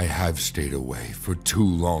 I have stayed away for too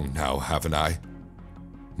long now, haven't I?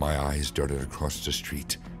 My eyes darted across the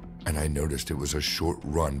street, and I noticed it was a short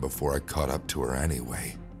run before I caught up to her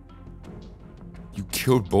anyway. "You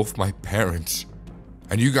killed both my parents,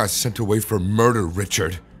 and you got sent away for murder,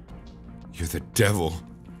 Richard. You're the devil,"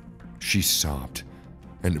 she sobbed,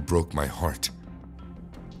 and it broke my heart.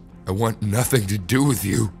 "I want nothing to do with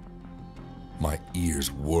you." My ears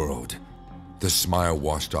whirled. The smile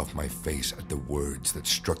washed off my face at the words that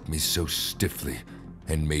struck me so stiffly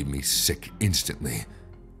and made me sick instantly.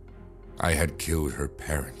 I had killed her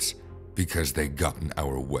parents because they got in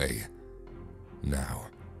our way. Now,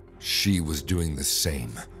 she was doing the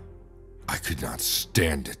same. I could not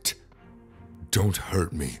stand it. "Don't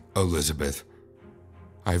hurt me, Elizabeth.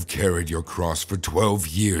 I've carried your cross for 12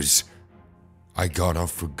 years. I got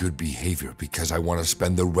off for good behavior because I want to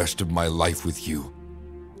spend the rest of my life with you,"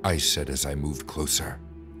 I said as I moved closer.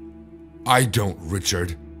 "I don't,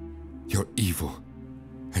 Richard. You're evil,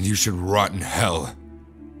 and you should rot in hell,"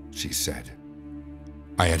 she said.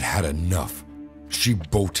 I had had enough. She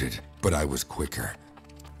bolted, but I was quicker.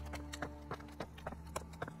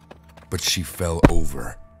 But she fell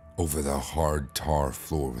over the hard tar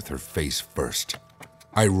floor with her face first.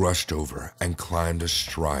 I rushed over and climbed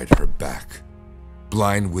astride her back,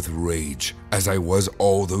 blind with rage as I was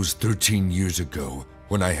all those 13 years ago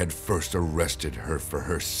when I had first arrested her for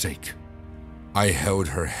her sake. I held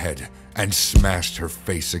her head and smashed her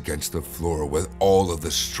face against the floor with all of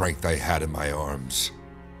the strength I had in my arms.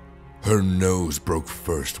 Her nose broke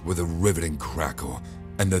first with a riveting crackle,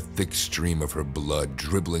 and the thick stream of her blood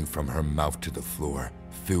dribbling from her mouth to the floor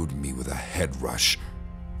filled me with a head rush.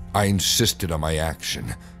 I insisted on my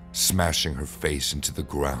action, smashing her face into the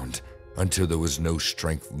ground until there was no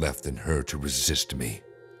strength left in her to resist me.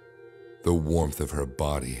 The warmth of her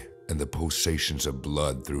body and the pulsations of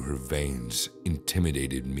blood through her veins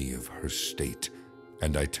intimidated me of her state,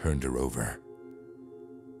 and I turned her over.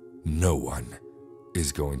 "No one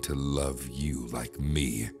is going to love you like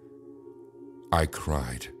me," I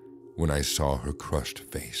cried when I saw her crushed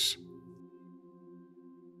face.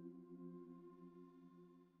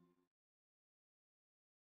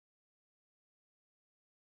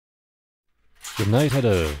 The night had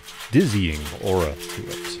a dizzying aura to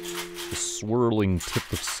it. The swirling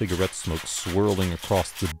tip of cigarette smoke swirling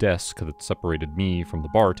across the desk that separated me from the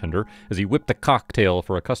bartender as he whipped a cocktail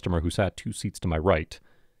for a customer who sat 2 seats to my right.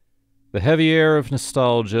 The heavy air of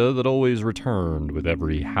nostalgia that always returned with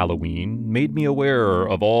every Halloween made me aware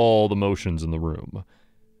of all the motions in the room.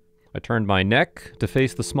 I turned my neck to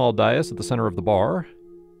face the small dais at the center of the bar,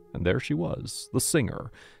 and there she was, the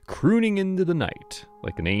singer, crooning into the night,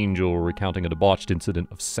 like an angel recounting a debauched incident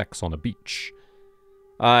of sex on a beach.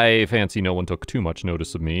 I fancy no one took too much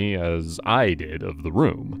notice of me, as I did of the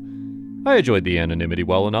room. I enjoyed the anonymity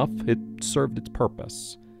well enough. It served its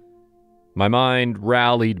purpose. My mind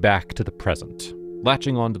rallied back to the present,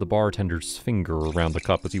 latching onto the bartender's finger around the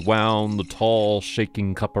cup as he wound the tall,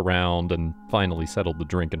 shaking cup around and finally settled the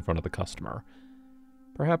drink in front of the customer.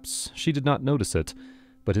 Perhaps she did not notice it,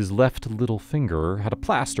 but his left little finger had a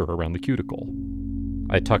plaster around the cuticle.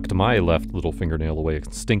 I tucked my left little fingernail away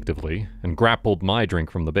instinctively and grappled my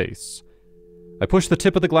drink from the base. I pushed the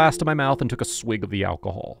tip of the glass to my mouth and took a swig of the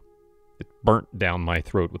alcohol. It burnt down my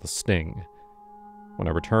throat with a sting. When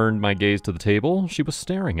I returned my gaze to the table, she was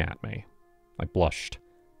staring at me. I blushed.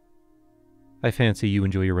 "I fancy you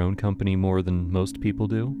enjoy your own company more than most people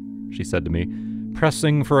do," she said to me,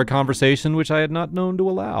 pressing for a conversation which I had not known to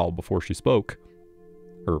allow before she spoke.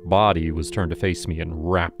 Her body was turned to face me in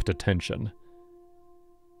rapt attention.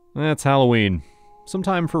 "That's Halloween. Some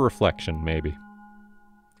time for reflection, maybe,"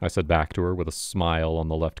 I said back to her with a smile on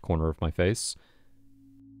the left corner of my face.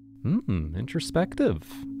 Introspective.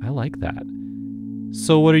 I like that.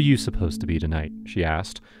 "So what are you supposed to be tonight?" she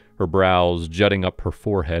asked, her brows jutting up her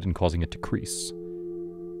forehead and causing it to crease.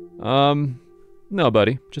 No,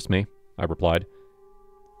 buddy, just me," I replied.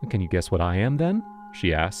 "Can you guess what I am, then?"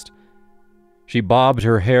 she asked. She bobbed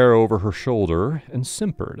her hair over her shoulder and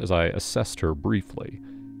simpered as I assessed her briefly.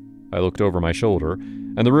 I looked over my shoulder,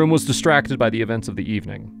 and the room was distracted by the events of the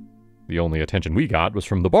evening. The only attention we got was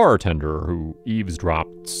from the bartender, who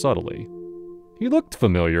eavesdropped subtly. He looked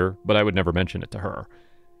familiar, but I would never mention it to her.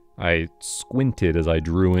 I squinted as I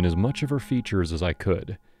drew in as much of her features as I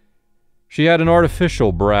could. She had an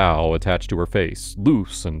artificial brow attached to her face,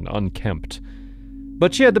 loose and unkempt.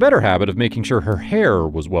 But she had the better habit of making sure her hair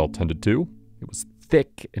was well tended to. It was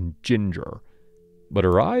thick and ginger. But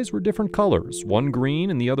her eyes were different colors, one green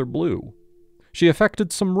and the other blue. She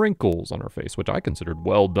affected some wrinkles on her face, which I considered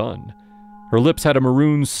well done. Her lips had a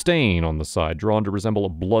maroon stain on the side, drawn to resemble a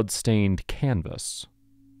blood-stained canvas.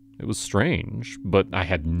 It was strange, but I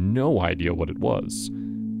had no idea what it was.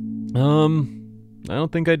 I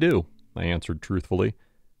don't think I do," I answered truthfully.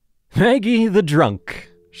 "Maggie the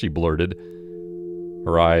drunk," she blurted.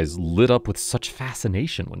 Her eyes lit up with such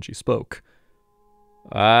fascination when she spoke.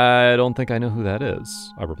 "I don't think I know who that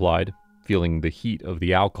is," I replied, feeling the heat of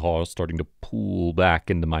the alcohol starting to pool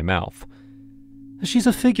back into my mouth. "She's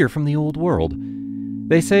a figure from the old world.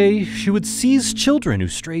 They say she would seize children who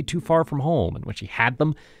strayed too far from home, and when she had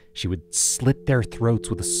them, she would slit their throats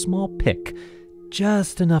with a small pick,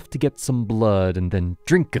 just enough to get some blood, and then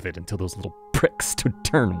drink of it until those little pricks would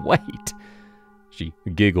turn white." She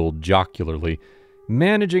giggled jocularly,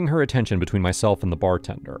 managing her attention between myself and the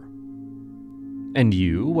bartender. "And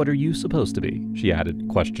you, what are you supposed to be?" she added,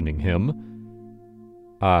 questioning him.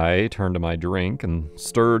 I turned to my drink and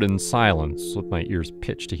stirred in silence, with my ears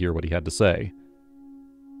pitched to hear what he had to say.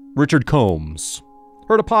 "Richard Combs.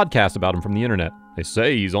 Heard a podcast about him from the internet. They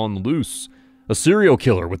say he's on the loose. A serial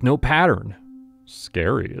killer with no pattern.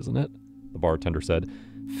 Scary, isn't it?" the bartender said,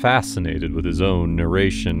 fascinated with his own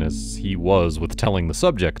narration as he was with telling the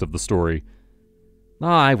subject of the story.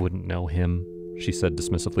 "I wouldn't know him," she said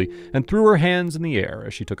dismissively, and threw her hands in the air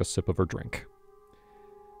as she took a sip of her drink.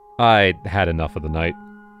 I'd had enough of the night,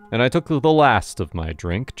 and I took the last of my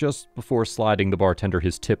drink just before sliding the bartender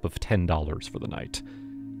his tip of $10 for the night.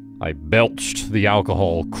 I belched the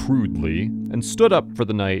alcohol crudely and stood up for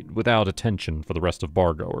the night without attention for the rest of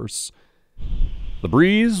bargoers. The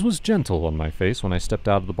breeze was gentle on my face when I stepped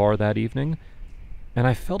out of the bar that evening, and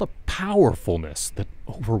I felt a powerfulness that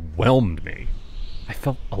overwhelmed me. I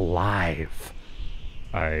felt alive.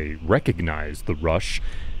 I recognized the rush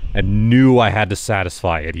and knew I had to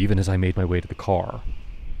satisfy it even as I made my way to the car.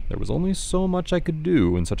 There was only so much I could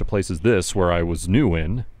do in such a place as this where I was new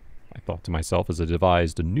in, I thought to myself as I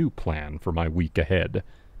devised a new plan for my week ahead.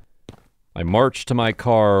 I marched to my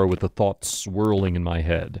car with the thoughts swirling in my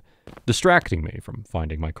head, distracting me from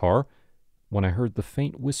finding my car, when I heard the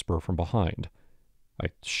faint whisper from behind. I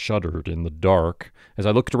shuddered in the dark as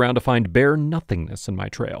I looked around to find bare nothingness in my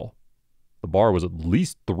trail. The bar was at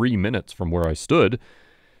least 3 minutes from where I stood.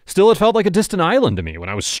 Still, it felt like a distant island to me when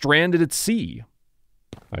I was stranded at sea.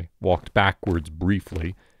 I walked backwards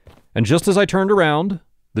briefly, and just as I turned around,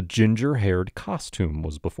 the ginger-haired costume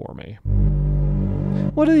was before me.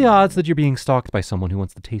 "What are the odds that you're being stalked by someone who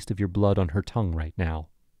wants the taste of your blood on her tongue right now?"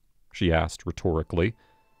 she asked rhetorically.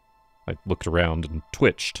 I looked around and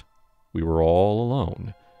twitched. We were all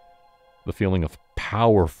alone. The feeling of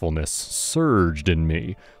powerfulness surged in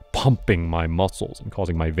me, pumping my muscles and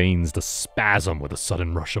causing my veins to spasm with a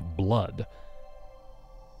sudden rush of blood.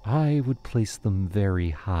 "I would place them very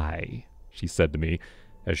high," she said to me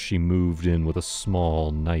as she moved in with a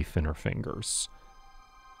small knife in her fingers.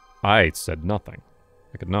 I said nothing.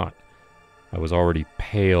 I could not. I was already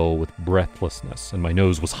pale with breathlessness, and my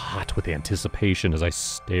nose was hot with anticipation as I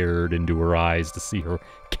stared into her eyes to see her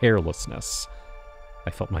carelessness. I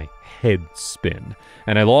felt my head spin,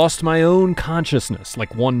 and I lost my own consciousness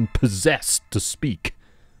like one possessed to speak.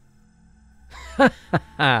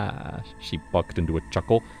 ha! She bucked into a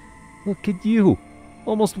chuckle. Look at you,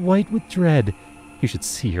 almost white with dread. You should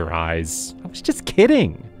see your eyes. I was just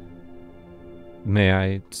kidding. May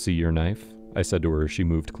I see your knife? I said to her as she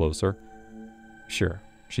moved closer. Sure,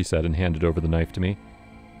 she said and handed over the knife to me.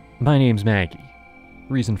 My name's Maggie.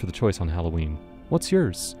 Reason for the choice on Halloween. What's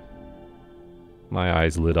yours? My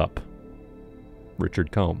eyes lit up.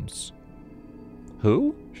 Richard Combs.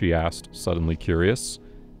 Who? She asked, suddenly curious.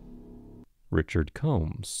 Richard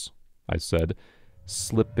Combs, I said,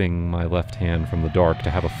 slipping my left hand from the dark to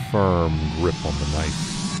have a firm grip on the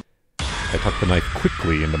knife. I tucked the knife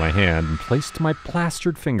quickly into my hand and placed my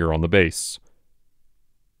plastered finger on the base.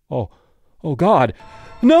 Oh God,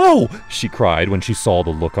 no! She cried when she saw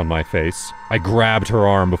the look on my face. I grabbed her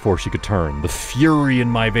arm before she could turn. The fury in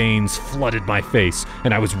my veins flooded my face,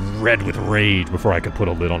 and I was red with rage before I could put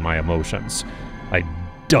a lid on my emotions. I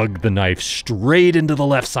dug the knife straight into the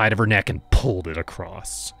left side of her neck and pulled it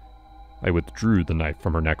across. I withdrew the knife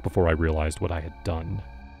from her neck before I realized what I had done.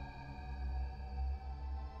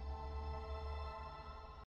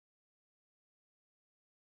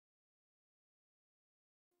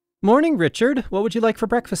 Morning, Richard. What would you like for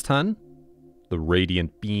breakfast, hon? The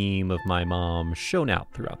radiant beam of my mom shone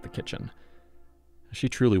out throughout the kitchen. She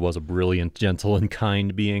truly was a brilliant, gentle, and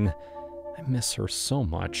kind being. I miss her so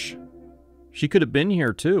much. She could have been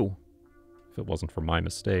here, too, if it wasn't for my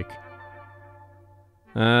mistake.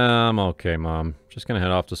 I'm okay, Mom. Just gonna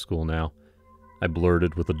head off to school now. I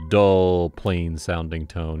blurted with a dull, plain-sounding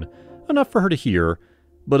tone, enough for her to hear,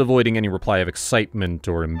 but avoiding any reply of excitement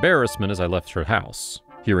or embarrassment as I left her house,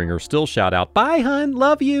 hearing her still shout out, "Bye, hun,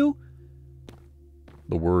 love you!"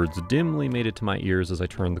 The words dimly made it to my ears as I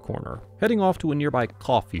turned the corner, heading off to a nearby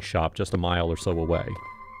coffee shop just a mile or so away.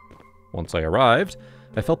 Once I arrived,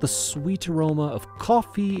 I felt the sweet aroma of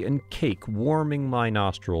coffee and cake warming my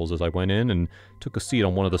nostrils as I went in and took a seat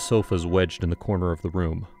on one of the sofas wedged in the corner of the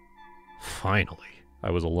room. Finally,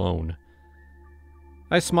 I was alone.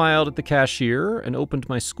 I smiled at the cashier and opened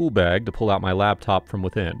my school bag to pull out my laptop from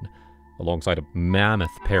within, alongside a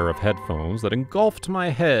mammoth pair of headphones that engulfed my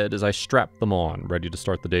head as I strapped them on, ready to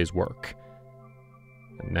start the day's work.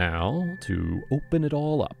 And now, to open it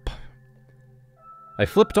all up. I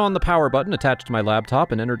flipped on the power button attached to my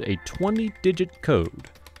laptop and entered a 20-digit code.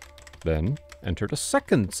 Then, entered a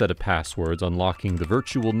second set of passwords unlocking the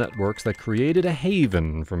virtual networks that created a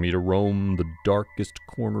haven for me to roam the darkest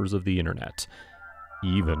corners of the internet,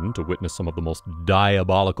 even to witness some of the most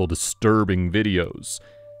diabolical, disturbing videos.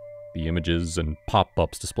 The images and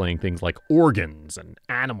pop-ups displaying things like organs and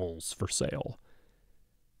animals for sale.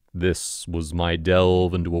 This was my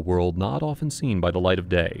delve into a world not often seen by the light of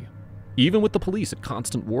day. Even with the police at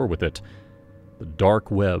constant war with it, the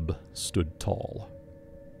dark web stood tall.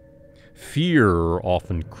 Fear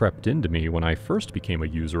often crept into me when I first became a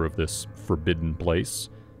user of this forbidden place.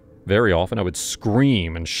 Very often I would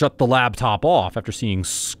scream and shut the laptop off after seeing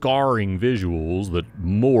scarring visuals that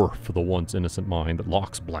morph the once innocent mind that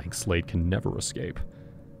Locke's blank slate can never escape.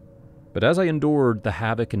 But as I endured the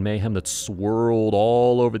havoc and mayhem that swirled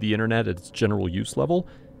all over the internet at its general use level,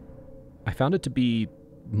 I found it to be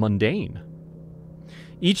mundane.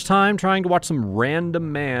 Each time trying to watch some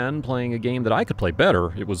random man playing a game that I could play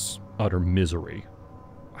better, it was utter misery.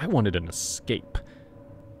 I wanted an escape.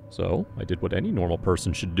 So I did what any normal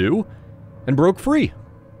person should do, and broke free.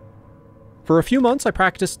 For a few months I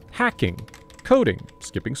practiced hacking, coding,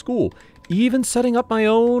 skipping school, even setting up my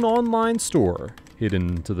own online store,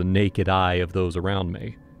 hidden to the naked eye of those around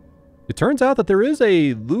me. It turns out that there is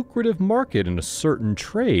a lucrative market in a certain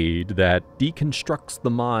trade that deconstructs the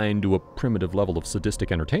mind to a primitive level of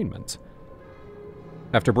sadistic entertainment.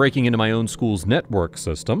 After breaking into my own school's network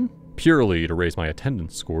system, purely to raise my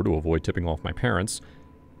attendance score to avoid tipping off my parents,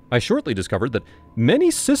 I shortly discovered that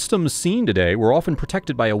many systems seen today were often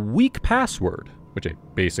protected by a weak password, which a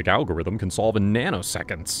basic algorithm can solve in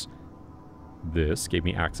nanoseconds. This gave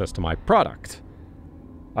me access to my product.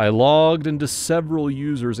 I logged into several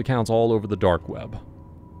users' accounts all over the dark web.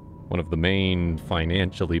 One of the main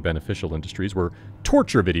financially beneficial industries were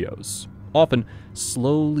torture videos, often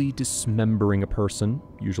slowly dismembering a person,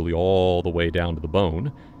 usually all the way down to the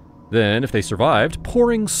bone. Then, if they survived,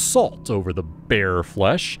 pouring salt over the bare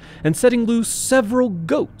flesh and setting loose several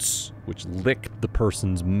goats, which licked the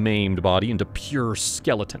person's maimed body into pure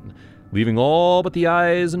skeleton, leaving all but the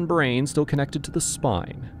eyes and brain still connected to the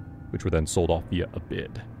spine, which were then sold off via a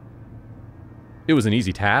bid. It was an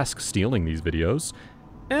easy task stealing these videos,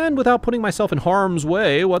 and without putting myself in harm's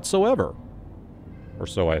way whatsoever. Or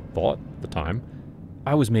so I had thought at the time.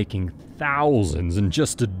 I was making thousands in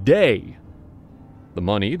just a day. The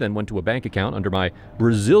money then went to a bank account under my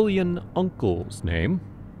Brazilian uncle's name,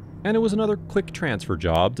 and it was another quick transfer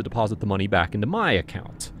job to deposit the money back into my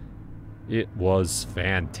account. It was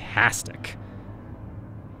fantastic.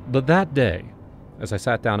 But that day, as I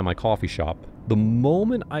sat down in my coffee shop, the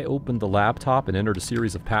moment I opened the laptop and entered a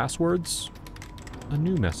series of passwords, a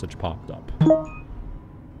new message popped up.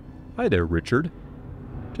 Hi there, Richard.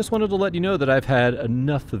 Just wanted to let you know that I've had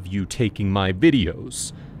enough of you taking my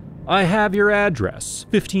videos. I have your address,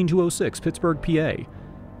 15206 Pittsburgh, PA,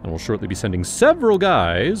 and will shortly be sending several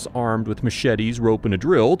guys armed with machetes, rope, and a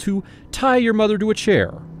drill to tie your mother to a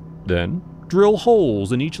chair. Then drill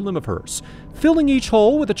holes in each limb of hers, filling each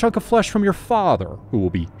hole with a chunk of flesh from your father, who will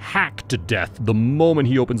be hacked to death the moment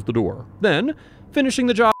he opens the door. Then finishing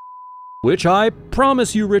the job, which I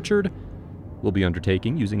promise you, Richard, will be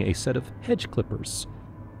undertaking using a set of hedge clippers.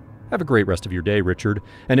 Have a great rest of your day, Richard,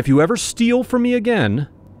 and if you ever steal from me again,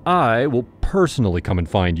 I will personally come and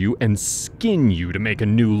find you and skin you to make a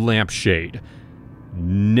new lampshade.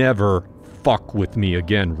 Never fuck with me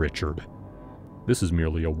again, Richard. This is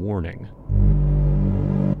merely a warning.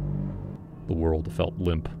 The world felt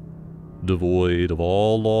limp, devoid of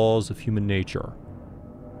all laws of human nature.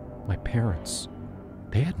 My parents,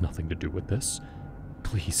 they had nothing to do with this.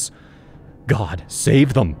 Please, God,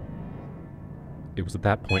 save them. It was at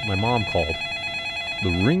that point my mom called.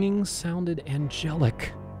 The ringing sounded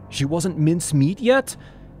angelic. She wasn't mincemeat yet?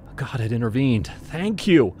 God had intervened. Thank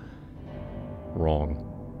you. Wrong.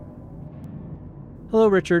 Hello,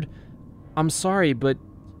 Richard. I'm sorry, but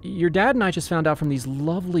your dad and I just found out from these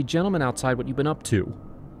lovely gentlemen outside what you've been up to.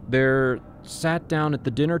 They're sat down at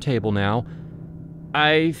the dinner table now.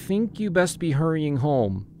 I think you best be hurrying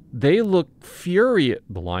home. They look furious.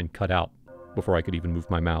 The line cut out before I could even move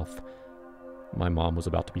my mouth. My mom was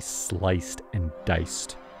about to be sliced and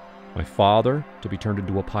diced. My father to be turned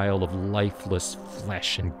into a pile of lifeless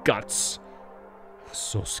flesh and guts. I was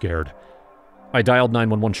so scared. I dialed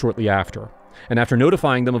 911 shortly after, and after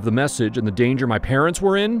notifying them of the message and the danger my parents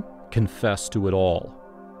were in, confessed to it all.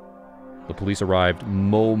 The police arrived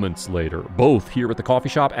moments later, both here at the coffee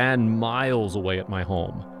shop and miles away at my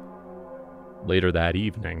home. Later that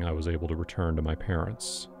evening, I was able to return to my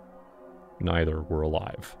parents. Neither were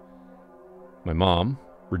alive. My mom,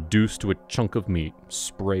 reduced to a chunk of meat,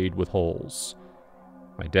 sprayed with holes.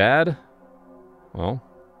 My dad, well,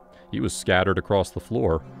 he was scattered across the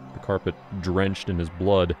floor, the carpet drenched in his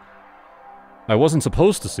blood. I wasn't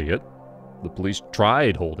supposed to see it. The police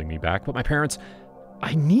tried holding me back, but my parents,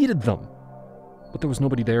 I needed them. But there was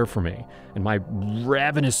nobody there for me, and my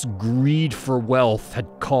ravenous greed for wealth had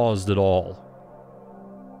caused it all.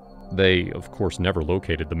 They, of course, never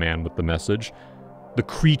located the man with the message. The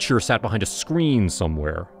creature sat behind a screen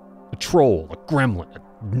somewhere. A troll, a gremlin,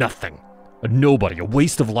 a nothing. A nobody, a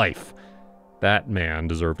waste of life. That man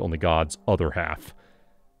deserved only God's other half.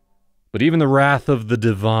 But even the wrath of the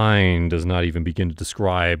divine does not even begin to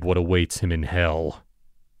describe what awaits him in hell.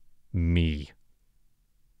 Me.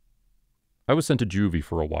 I was sent to juvie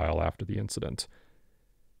for a while after the incident.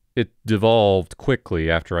 It devolved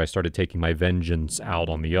quickly after I started taking my vengeance out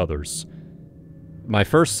on the others. My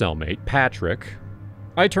first cellmate, Patrick,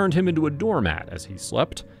 I turned him into a doormat as he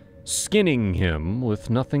slept, skinning him with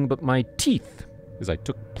nothing but my teeth, as I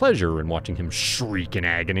took pleasure in watching him shriek in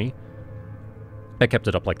agony. I kept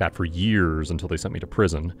it up like that for years until they sent me to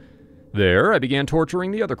prison. There, I began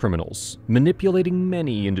torturing the other criminals, manipulating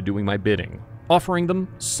many into doing my bidding, offering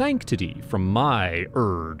them sanctity from my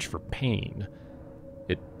urge for pain.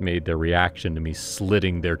 It made their reaction to me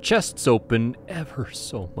slitting their chests open ever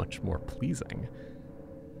so much more pleasing.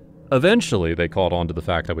 Eventually, they caught on to the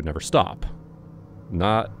fact I would never stop.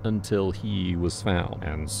 Not until he was found,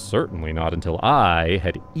 and certainly not until I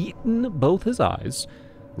had eaten both his eyes,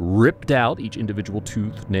 ripped out each individual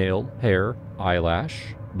tooth, nail, hair,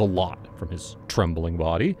 eyelash, the lot from his trembling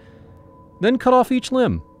body, then cut off each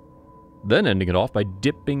limb, then ending it off by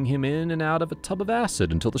dipping him in and out of a tub of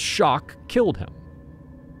acid until the shock killed him.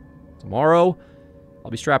 Tomorrow,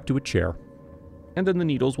 I'll be strapped to a chair, and then the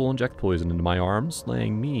needles will inject poison into my arms,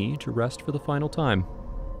 laying me to rest for the final time.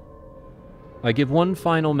 I give one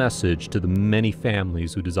final message to the many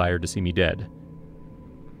families who desire to see me dead.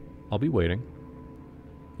 I'll be waiting.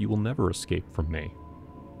 You will never escape from me.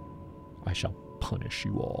 I shall punish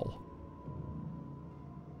you all.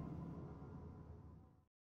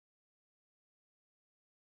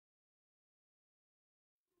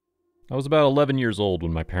 I was about 11 years old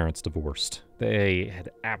when my parents divorced. They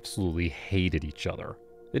had absolutely hated each other.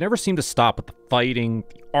 They never seemed to stop at the fighting,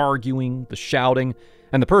 the arguing, the shouting,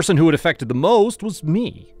 and the person who it affected the most was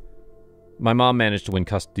me. My mom managed to win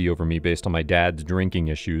custody over me based on my dad's drinking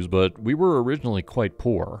issues, but we were originally quite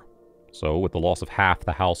poor. So, with the loss of half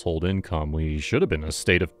the household income, we should have been in a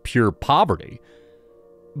state of pure poverty.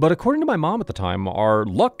 But according to my mom at the time, our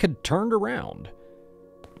luck had turned around.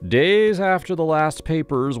 Days after the last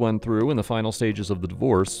papers went through in the final stages of the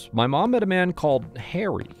divorce, my mom met a man called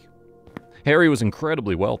Harry. Harry was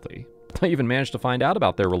incredibly wealthy. I even managed to find out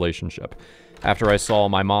about their relationship after I saw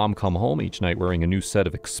my mom come home each night wearing a new set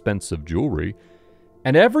of expensive jewelry.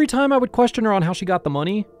 And every time I would question her on how she got the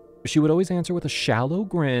money, she would always answer with a shallow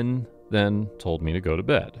grin, then told me to go to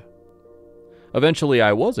bed. Eventually,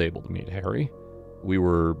 I was able to meet Harry. We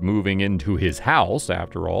were moving into his house,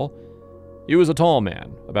 after all. He was a tall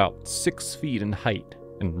man, about 6 feet in height,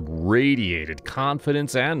 and radiated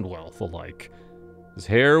confidence and wealth alike. His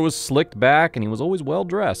hair was slicked back, and he was always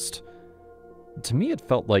well-dressed. To me, it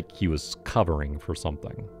felt like he was covering for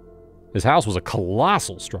something. His house was a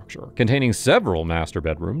colossal structure, containing several master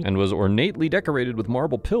bedrooms, and was ornately decorated with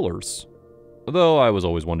marble pillars. Though I was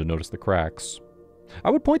always one to notice the cracks.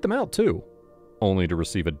 I would point them out, too, only to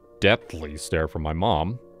receive a deathly stare from my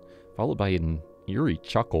mom, followed by an eerie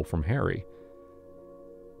chuckle from Harry.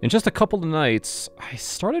 In just a couple of nights, I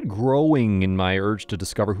started growing in my urge to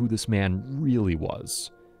discover who this man really was.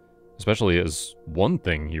 Especially as one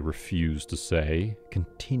thing he refused to say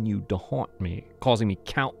continued to haunt me, causing me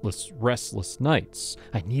countless restless nights.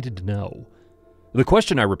 I needed to know. The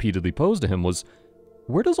question I repeatedly posed to him was,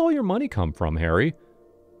 "Where does all your money come from, Harry?"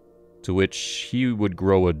 To which he would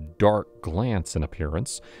grow a dark glance in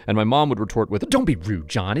appearance, and my mom would retort with, "Don't be rude,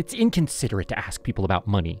 John. It's inconsiderate to ask people about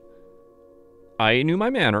money." I knew my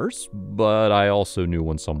manners, but I also knew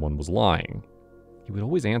when someone was lying. He would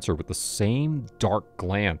always answer with the same dark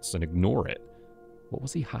glance and ignore it. What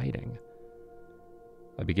was he hiding?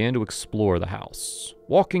 I began to explore the house,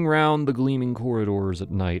 walking round the gleaming corridors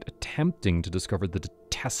at night, attempting to discover the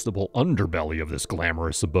detestable underbelly of this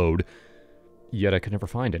glamorous abode. Yet I could never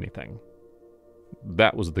find anything.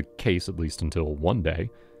 That was the case at least until one day,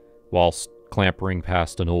 whilst clambering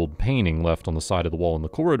past an old painting left on the side of the wall in the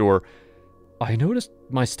corridor, I noticed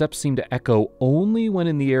my steps seemed to echo only when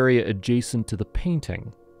in the area adjacent to the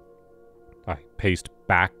painting. I paced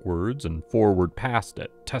backwards and forward past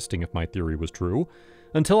it, testing if my theory was true,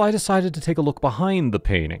 until I decided to take a look behind the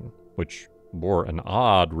painting, which bore an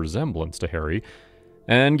odd resemblance to Harry,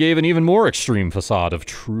 and gave an even more extreme facade of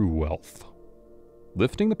true wealth.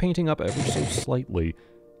 Lifting the painting up ever so slightly,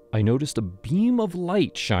 I noticed a beam of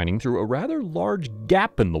light shining through a rather large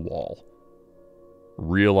gap in the wall.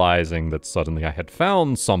 Realizing that suddenly I had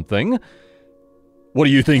found something, "What do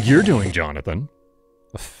you think you're doing, Jonathan?"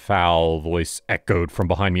 A foul voice echoed from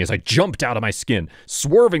behind me as I jumped out of my skin,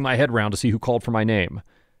 swerving my head round to see who called for my name.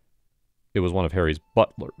 It was one of Harry's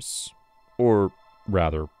butlers, or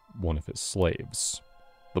rather, one of his slaves.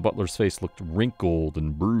 The butler's face looked wrinkled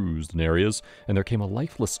and bruised in areas, and there came a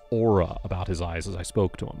lifeless aura about his eyes as I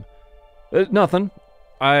spoke to him. Nothing.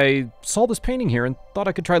 I saw this painting here and thought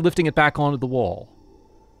I could try lifting it back onto the wall."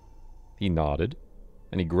 He nodded,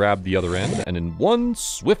 and he grabbed the other end, and in one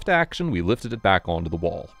swift action, we lifted it back onto the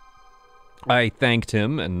wall. I thanked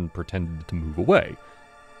him and pretended to move away,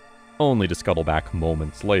 only to scuttle back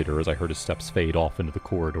moments later as I heard his steps fade off into the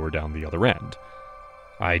corridor down the other end.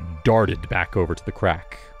 I darted back over to the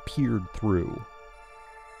crack, peered through.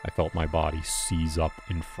 I felt my body seize up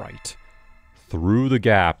in fright. Through the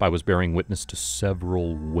gap, I was bearing witness to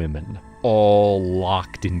several women, all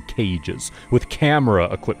locked in cages, with camera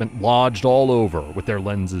equipment lodged all over, with their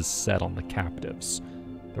lenses set on the captives.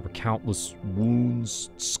 There were countless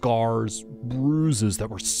wounds, scars, bruises that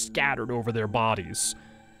were scattered over their bodies.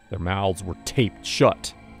 Their mouths were taped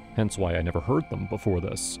shut, hence why I never heard them before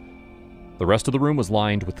this. The rest of the room was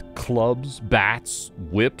lined with clubs, bats,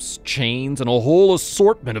 whips, chains, and a whole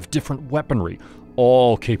assortment of different weaponry,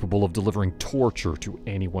 all capable of delivering torture to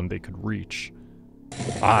anyone they could reach.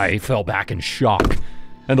 I fell back in shock,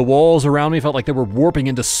 and the walls around me felt like they were warping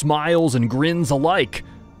into smiles and grins alike.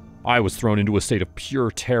 I was thrown into a state of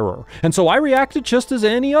pure terror, and so I reacted just as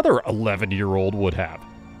any other 11-year-old would have,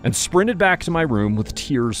 and sprinted back to my room with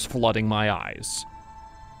tears flooding my eyes.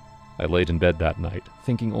 I laid in bed that night,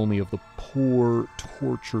 thinking only of the poor,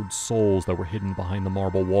 tortured souls that were hidden behind the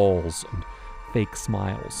marble walls and fake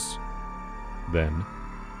smiles. Then,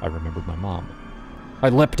 I remembered my mom. I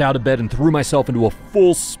leapt out of bed and threw myself into a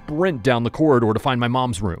full sprint down the corridor to find my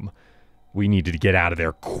mom's room. We needed to get out of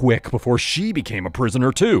there quick before she became a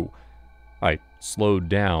prisoner too. I slowed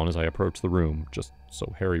down as I approached the room, just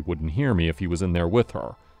so Harry wouldn't hear me if he was in there with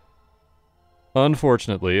her.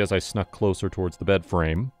 Unfortunately, as I snuck closer towards the bed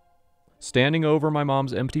frame, standing over my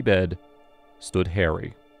mom's empty bed, stood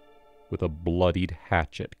Harry. with a bloodied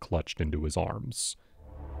hatchet clutched into his arms.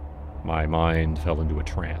 My mind fell into a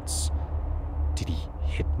trance. Did he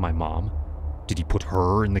hit my mom? Did he put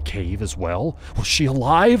her in the cave as well? Was she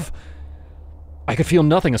alive? I could feel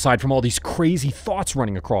nothing aside from all these crazy thoughts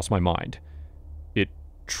running across my mind. It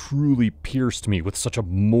truly pierced me with such a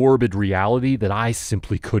morbid reality that I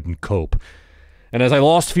simply couldn't cope. And as I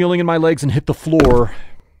lost feeling in my legs and hit the floor,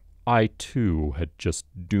 I too had just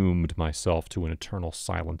doomed myself to an eternal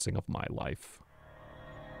silencing of my life.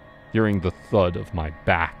 Hearing the thud of my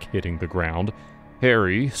back hitting the ground,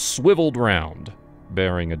 Harry swiveled round,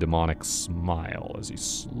 bearing a demonic smile as he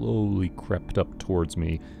slowly crept up towards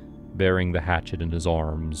me, bearing the hatchet in his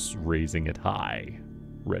arms, raising it high,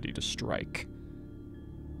 ready to strike.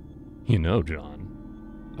 You know,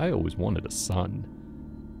 John, I always wanted a son.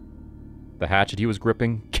 The hatchet he was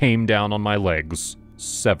gripping came down on my legs,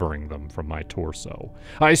 severing them from my torso.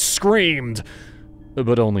 I screamed,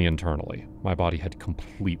 but only internally. My body had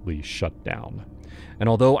completely shut down. And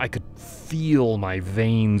although I could feel my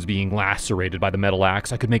veins being lacerated by the metal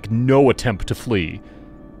axe, I could make no attempt to flee.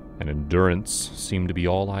 And endurance seemed to be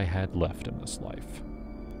all I had left in this life.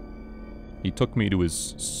 He took me to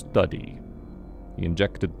his study. He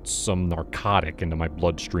injected some narcotic into my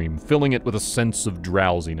bloodstream, filling it with a sense of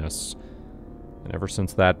drowsiness. And ever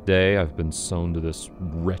since that day, I've been sewn to this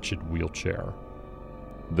wretched wheelchair.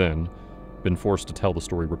 Then, been forced to tell the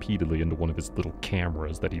story repeatedly into one of his little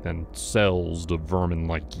cameras that he then sells to vermin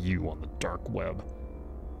like you on the dark web.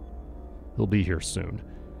 He'll be here soon.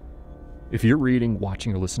 If you're reading,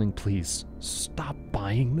 watching, or listening, please stop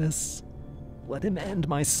buying this. Let him end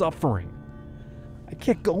my suffering. I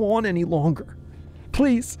can't go on any longer.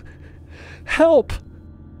 Please, help!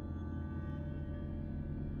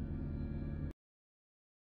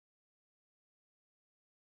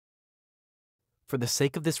 For the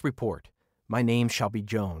sake of this report, my name shall be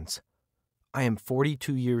Jones. I am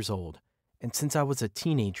 42 years old, and since I was a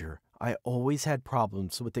teenager, I always had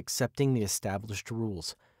problems with accepting the established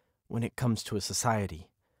rules when it comes to a society.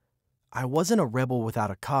 I wasn't a rebel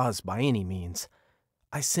without a cause by any means.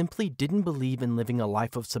 I simply didn't believe in living a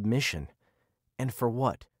life of submission. And for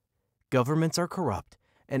what? Governments are corrupt,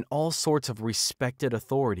 and all sorts of respected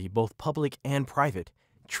authority, both public and private,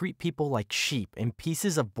 treat people like sheep and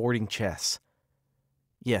pieces of boarding chess.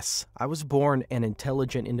 Yes, I was born an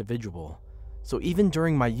intelligent individual, so even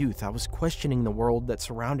during my youth I was questioning the world that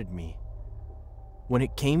surrounded me. When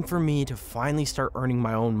it came for me to finally start earning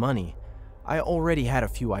my own money, I already had a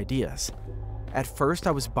few ideas. At first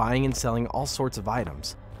I was buying and selling all sorts of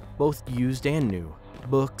items, both used and new,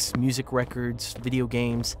 books, music records, video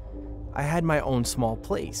games. I had my own small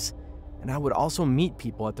place, and I would also meet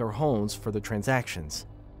people at their homes for the transactions.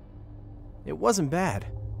 It wasn't bad.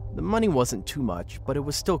 The money wasn't too much, but it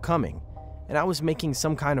was still coming, and I was making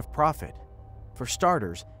some kind of profit. For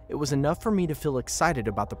starters, it was enough for me to feel excited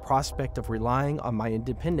about the prospect of relying on my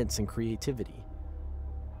independence and creativity.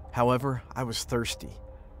 However, I was thirsty.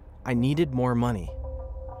 I needed more money.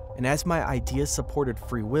 And as my ideas supported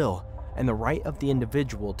free will and the right of the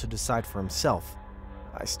individual to decide for himself,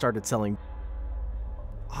 I started selling.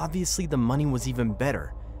 Obviously, the money was even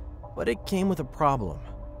better, but it came with a problem.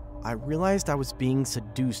 I realized I was being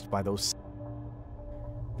seduced by those,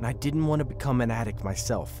 and I didn't want to become an addict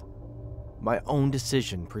myself. My own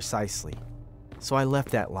decision, precisely. So I left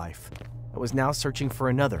that life. I was now searching for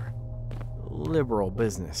another, liberal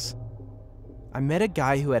business. I met a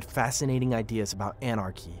guy who had fascinating ideas about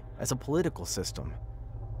anarchy as a political system.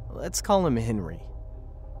 Let's call him Henry.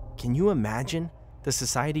 Can you imagine the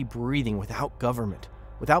society breathing without government,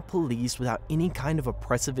 without police, without any kind of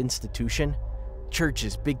oppressive institution?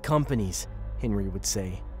 Churches, big companies, Henry would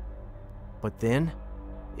say. But then,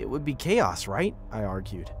 it would be chaos, right? I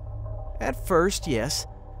argued. At first, yes.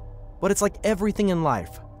 But it's like everything in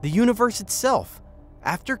life, the universe itself.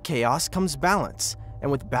 After chaos comes balance,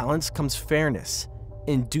 and with balance comes fairness.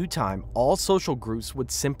 In due time, all social groups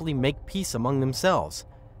would simply make peace among themselves.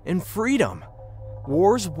 And freedom!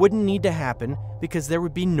 Wars wouldn't need to happen because there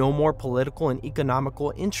would be no more political and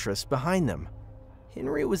economical interests behind them.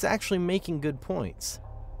 Henry was actually making good points.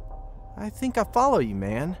 I think I follow you,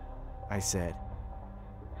 man, I said.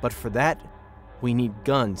 But for that, we need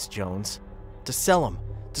guns, Jones. To sell them,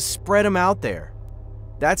 to spread them out there.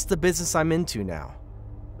 That's the business I'm into now.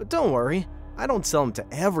 But don't worry, I don't sell them to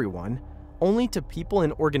everyone, only to people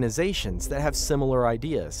and organizations that have similar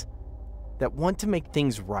ideas, that want to make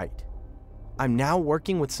things right. I'm now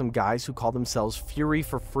working with some guys who call themselves Fury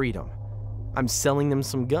for Freedom. I'm selling them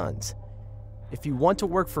some guns. If you want to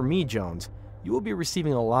work for me, Jones, you will be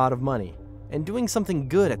receiving a lot of money and doing something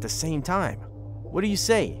good at the same time. What do you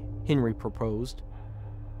say? Henry proposed.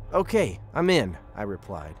 Okay, I'm in, I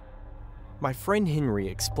replied. My friend Henry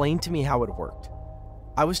explained to me how it worked.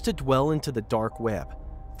 I was to dwell into the dark web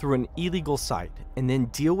through an illegal site and then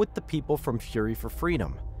deal with the people from Fury for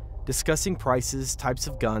Freedom, discussing prices, types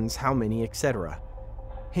of guns, how many, etc.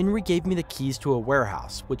 Henry gave me the keys to a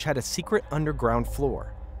warehouse which had a secret underground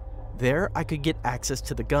floor. There I could get access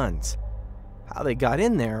to the guns. How they got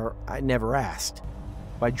in there, I never asked.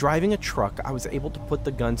 By driving a truck, I was able to put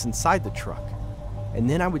the guns inside the truck, and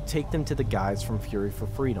then I would take them to the guys from Fury for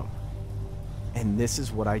Freedom. And this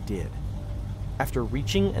is what I did. After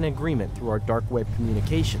reaching an agreement through our dark web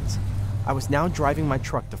communications, I was now driving my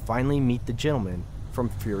truck to finally meet the gentleman from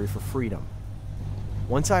Fury for Freedom.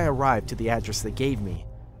 Once I arrived to the address they gave me,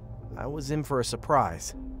 I was in for a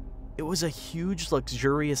surprise. It was a huge,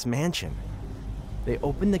 luxurious mansion. They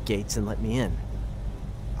opened the gates and let me in.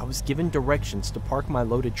 I was given directions to park my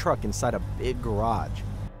loaded truck inside a big garage,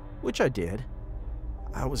 which I did.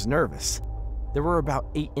 I was nervous. There were about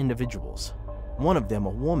 8 individuals. One of them, a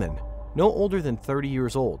woman, no older than 30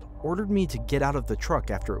 years old, ordered me to get out of the truck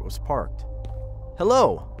after it was parked.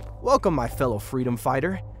 "Hello, welcome my fellow freedom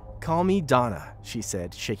fighter. Call me Donna," she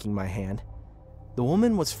said, shaking my hand. The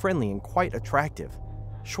woman was friendly and quite attractive,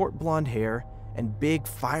 short blonde hair and big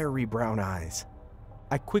fiery brown eyes.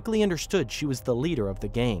 I quickly understood she was the leader of the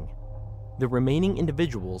gang. The remaining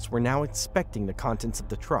individuals were now inspecting the contents of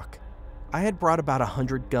the truck. I had brought about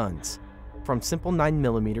 100 guns, from simple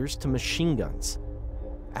 9mm to machine guns.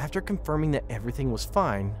 After confirming that everything was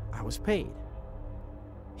fine, I was paid.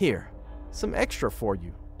 "Here, some extra for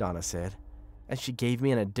you," Donna said, and she gave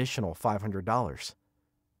me an additional $500.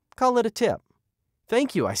 "Call it a tip."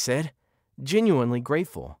 "Thank you," I said, genuinely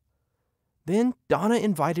grateful. Then Donna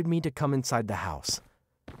invited me to come inside the house.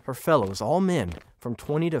 Her fellows, all men from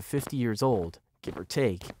 20 to 50 years old, give or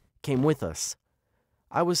take, came with us.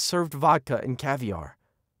 I was served vodka and caviar.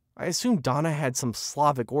 I assumed Donna had some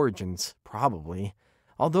Slavic origins, probably,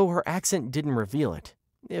 although her accent didn't reveal it,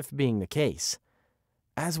 if being the case.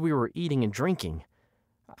 As we were eating and drinking,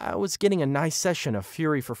 I was getting a nice session of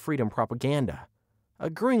Fury for Freedom propaganda,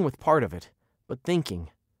 agreeing with part of it, but thinking,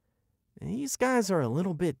 these guys are a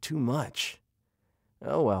little bit too much.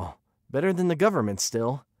 Oh well, better than the government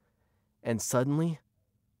still. And suddenly,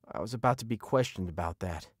 I was about to be questioned about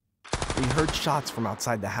that. We heard shots from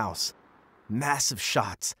outside the house. Massive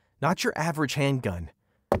shots, not your average handgun.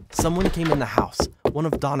 Someone came in the house, one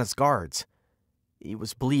of Donna's guards. He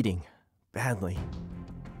was bleeding, badly.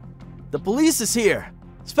 "The police is here!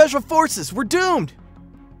 Special forces, we're doomed!"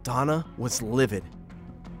 Donna was livid.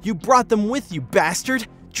 "You brought them with you, bastard!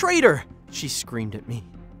 Traitor!" she screamed at me.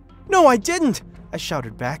 "No, I didn't!" I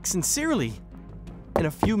shouted back, sincerely. In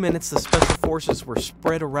a few minutes, the special forces were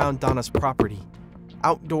spread around Donna's property,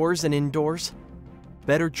 outdoors and indoors.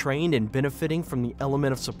 Better trained and benefiting from the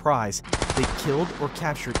element of surprise, they killed or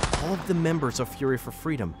captured all of the members of Fury for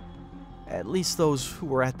Freedom, at least those who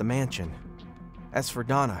were at the mansion. As for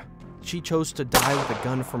Donna, she chose to die with a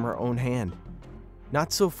gun from her own hand,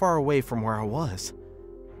 not so far away from where I was.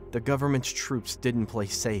 The government's troops didn't play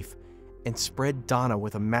safe and spread Donna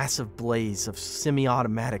with a massive blaze of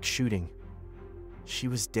semi-automatic shooting. She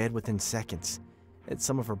was dead within seconds, and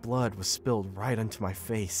some of her blood was spilled right onto my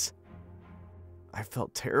face. I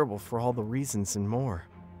felt terrible for all the reasons and more.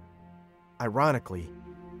 Ironically,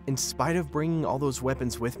 in spite of bringing all those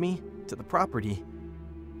weapons with me to the property,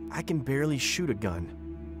 I can barely shoot a gun.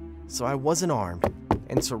 So I wasn't armed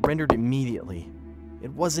and surrendered immediately.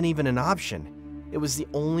 It wasn't even an option. It was the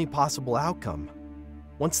only possible outcome.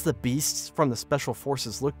 Once the beasts from the special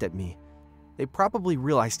forces looked at me, they probably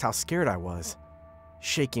realized how scared I was.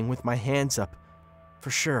 Shaking with my hands up. For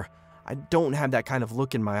sure, I don't have that kind of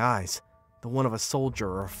look in my eyes, the one of a soldier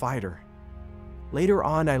or a fighter. Later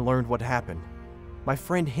on, I learned what happened. My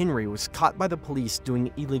friend Henry was caught by the police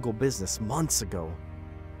doing illegal business months ago.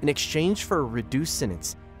 In exchange for a reduced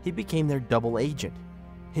sentence, he became their double agent.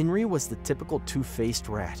 Henry was the typical two-faced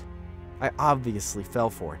rat. I obviously fell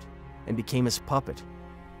for it and became his puppet.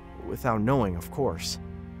 Without knowing, of course.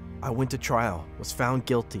 I went to trial, was found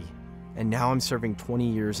guilty, and now I'm serving 20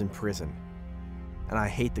 years in prison. And I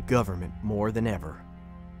hate the government more than ever.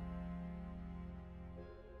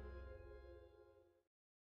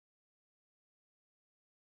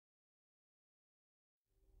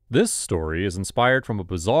 This story is inspired from a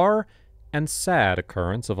bizarre and sad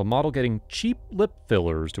occurrence of a model getting cheap lip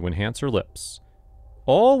fillers to enhance her lips.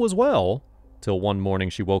 All was well, till one morning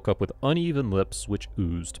she woke up with uneven lips which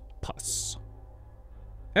oozed pus.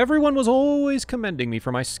 Everyone was always commending me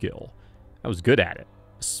for my skill. I was good at it,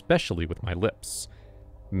 especially with my lips.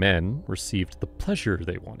 Men received the pleasure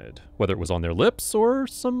they wanted, whether it was on their lips or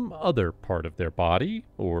some other part of their body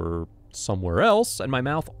or somewhere else, and my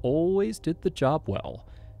mouth always did the job well.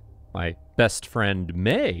 My best friend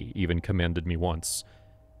May even commended me once.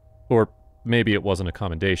 Or maybe it wasn't a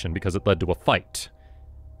commendation because it led to a fight.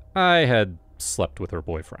 I had slept with her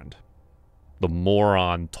boyfriend. The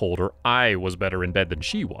moron told her I was better in bed than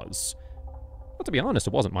she was. But to be honest,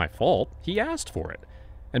 it wasn't my fault. He asked for it.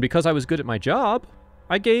 And because I was good at my job,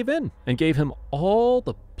 I gave in and gave him all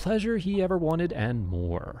the pleasure he ever wanted and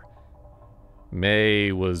more.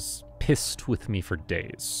 May was pissed with me for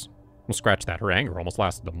days. Well, scratch that, her anger almost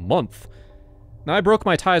lasted a month. Now, I broke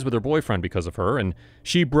my ties with her boyfriend because of her, and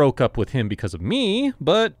she broke up with him because of me,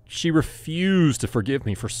 but she refused to forgive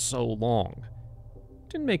me for so long. It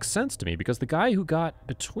didn't make sense to me because the guy who got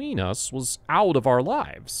between us was out of our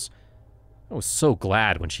lives. I was so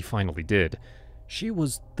glad when she finally did. She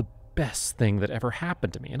was the best thing that ever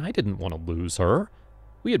happened to me, and I didn't want to lose her.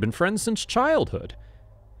 We had been friends since childhood.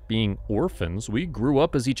 Being orphans, we grew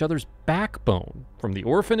up as each other's backbone from the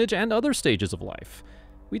orphanage and other stages of life.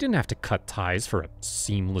 We didn't have to cut ties for a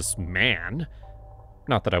seamless man.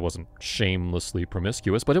 Not that I wasn't shamelessly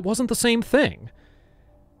promiscuous, but it wasn't the same thing.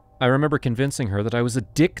 I remember convincing her that I was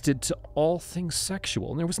addicted to all things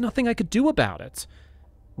sexual, and there was nothing I could do about it.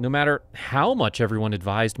 No matter how much everyone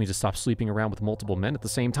advised me to stop sleeping around with multiple men at the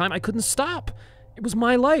same time, I couldn't stop. It was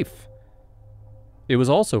my life. It was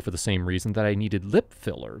also for the same reason that I needed lip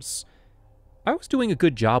fillers. I was doing a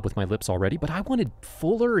good job with my lips already, but I wanted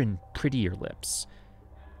fuller and prettier lips.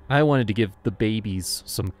 I wanted to give the babies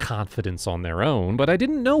some confidence on their own, but I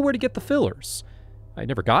didn't know where to get the fillers. I'd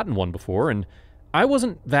never gotten one before, and I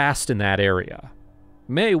wasn't vast in that area.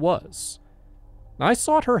 May was. I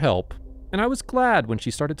sought her help, and I was glad when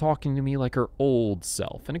she started talking to me like her old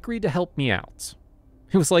self and agreed to help me out.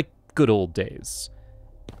 It was like good old days.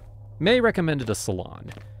 May recommended a salon.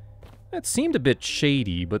 It seemed a bit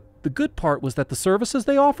shady, but the good part was that the services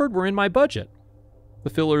they offered were in my budget. The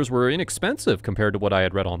fillers were inexpensive compared to what I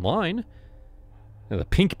had read online. And the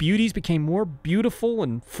pink beauties became more beautiful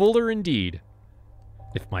and fuller indeed.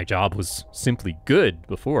 If my job was simply good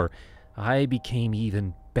before, I became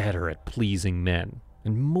even better at pleasing men,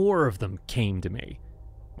 and more of them came to me.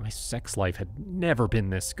 My sex life had never been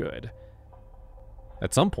this good.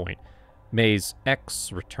 At some point, May's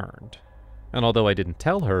ex returned, and although I didn't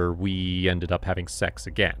tell her, we ended up having sex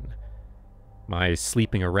again. My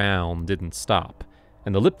sleeping around didn't stop,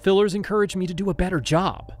 and the lip fillers encouraged me to do a better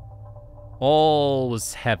job. All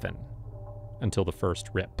was heaven, until the first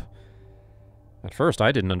rip. At first,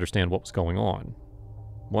 I didn't understand what was going on.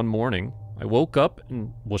 One morning, I woke up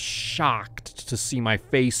and was shocked to see my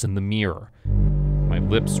face in the mirror. My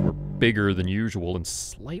lips were bigger than usual and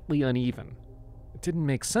slightly uneven. It didn't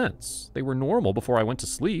make sense. They were normal before I went to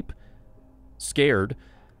sleep. Scared,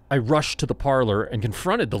 I rushed to the parlor and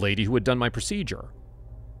confronted the lady who had done my procedure.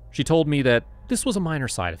 She told me that this was a minor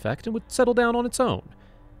side effect and would settle down on its own.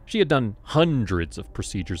 She had done hundreds of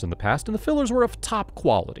procedures in the past, and the fillers were of top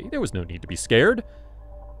quality. There was no need to be scared.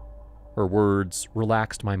 Her words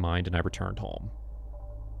relaxed my mind, and I returned home.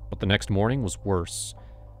 But the next morning was worse.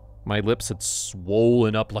 My lips had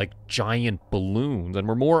swollen up like giant balloons and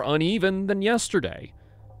were more uneven than yesterday.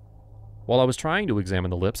 While I was trying to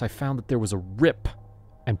examine the lips, I found that there was a rip,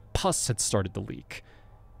 and pus had started to leak.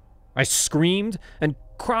 I screamed and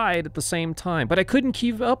cried at the same time, but I couldn't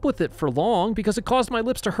keep up with it for long because it caused my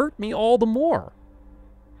lips to hurt me all the more.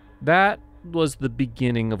 That was the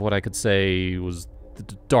beginning of what I could say was the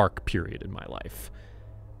dark period in my life.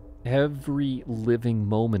 Every living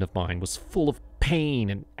moment of mine was full of pain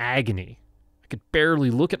and agony. I could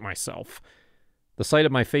barely look at myself. The sight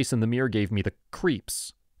of my face in the mirror gave me the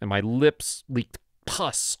creeps, and my lips leaked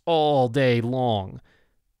pus all day long.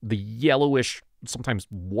 The yellowish, sometimes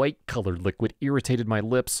white-colored liquid irritated my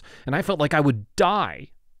lips, and I felt like I would die.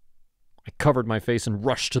 I covered my face and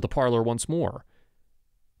rushed to the parlor once more.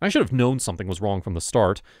 I should have known something was wrong from the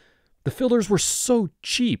start. The fillers were so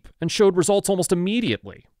cheap and showed results almost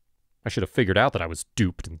immediately. I should have figured out that I was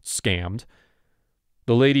duped and scammed.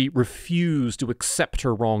 The lady refused to accept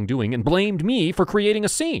her wrongdoing and blamed me for creating a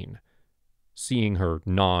scene. Seeing her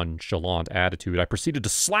nonchalant attitude, I proceeded to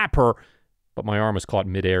slap her, but my arm was caught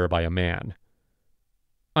midair by a man.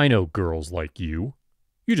 I know girls like you.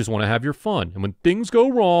 You just want to have your fun, and when things go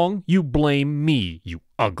wrong, you blame me, you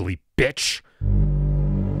ugly bitch.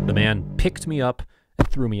 The man picked me up and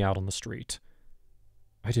threw me out on the street.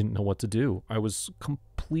 I didn't know what to do. I was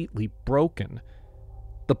completely broken.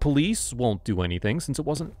 The police won't do anything since it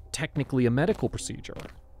wasn't technically a medical procedure.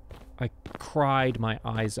 I cried my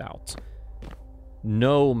eyes out.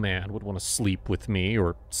 No man would want to sleep with me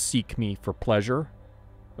or seek me for pleasure.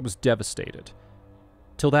 I was devastated.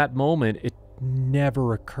 Till that moment, it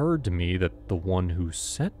never occurred to me that the one who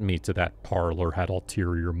sent me to that parlor had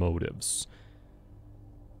ulterior motives.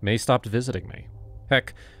 May stopped visiting me.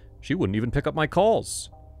 Heck, she wouldn't even pick up my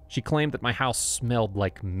calls. She claimed that my house smelled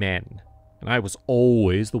like men, and I was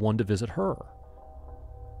always the one to visit her.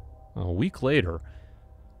 A week later,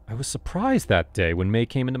 I was surprised that day when May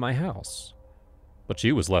came into my house. But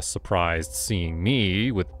she was less surprised seeing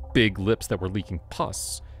me with big lips that were leaking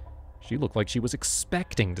pus. She looked like she was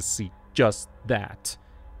expecting to see just that.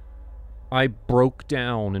 I broke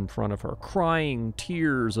down in front of her, crying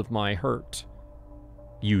tears of my hurt.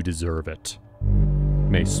 "You deserve it,"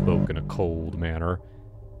 May spoke in a cold manner.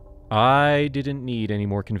 I didn't need any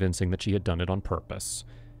more convincing that she had done it on purpose.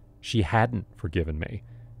 She hadn't forgiven me.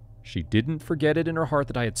 She didn't forget it in her heart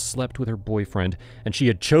that I had slept with her boyfriend, and she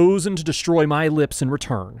had chosen to destroy my lips in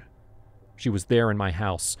return. She was there in my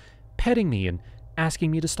house, petting me and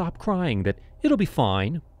asking me to stop crying, that it'll be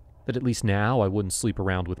fine, that at least now I wouldn't sleep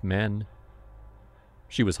around with men.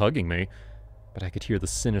 She was hugging me, but I could hear the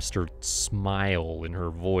sinister smile in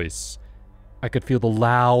her voice. I could feel the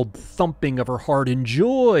loud thumping of her heart in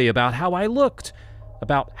joy about how I looked,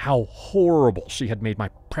 about how horrible she had made my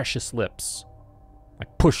precious lips. I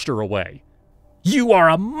pushed her away. "You are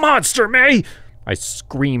a monster, May!" I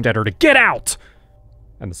screamed at her to get out.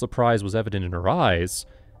 And the surprise was evident in her eyes,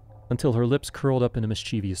 until her lips curled up in a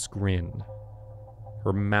mischievous grin.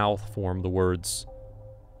 Her mouth formed the words,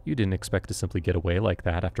 "You didn't expect to simply get away like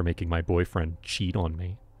that after making my boyfriend cheat on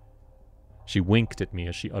me." She winked at me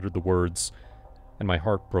as she uttered the words, and my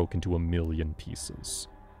heart broke into a million pieces.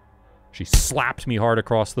 She slapped me hard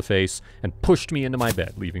across the face and pushed me into my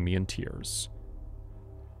bed, leaving me in tears.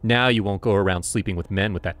 "Now you won't go around sleeping with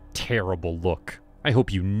men with that terrible look. I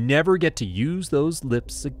hope you never get to use those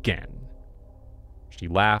lips again." She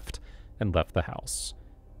laughed and left the house.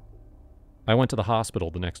 I went to the hospital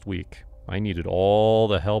the next week. I needed all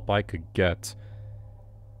the help I could get.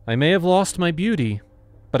 I may have lost my beauty,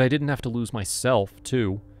 but I didn't have to lose myself,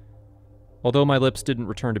 too. Although my lips didn't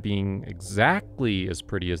return to being exactly as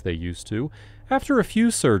pretty as they used to, after a few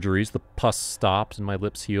surgeries, the pus stopped and my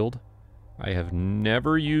lips healed. I have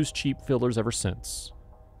never used cheap fillers ever since.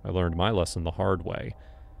 I learned my lesson the hard way.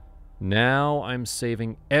 Now I'm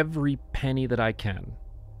saving every penny that I can.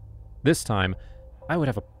 This time, I would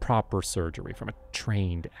have a proper surgery from a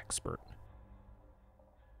trained expert.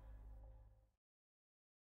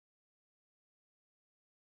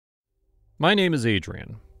 My name is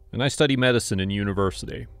Adrian, and I study medicine in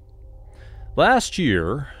university. Last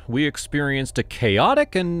year, we experienced a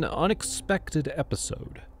chaotic and unexpected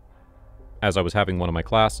episode. As I was having one of my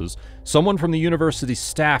classes, someone from the university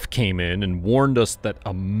staff came in and warned us that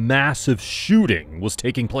a massive shooting was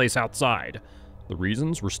taking place outside. The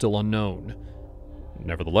reasons were still unknown.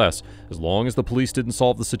 Nevertheless, as long as the police didn't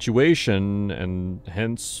solve the situation, and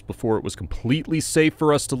hence before it was completely safe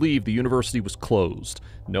for us to leave, the university was closed.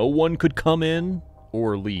 No one could come in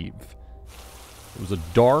or leave. It was a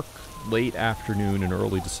dark, late afternoon in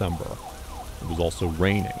early December. It was also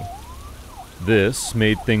raining. This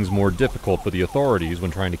made things more difficult for the authorities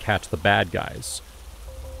when trying to catch the bad guys.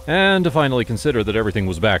 And to finally consider that everything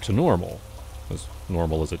was back to normal. As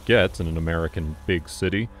normal as it gets in an American big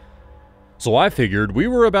city. So I figured we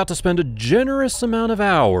were about to spend a generous amount of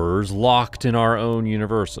hours locked in our own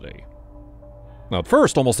university. Now at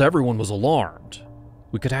first, almost everyone was alarmed.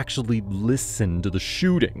 We could actually listen to the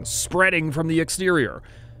shootings spreading from the exterior.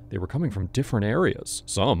 They were coming from different areas,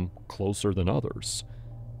 some closer than others.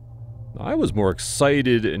 I was more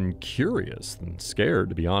excited and curious than scared,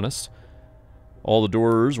 to be honest. All the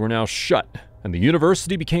doors were now shut, and the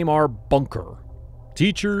university became our bunker.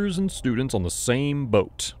 Teachers and students on the same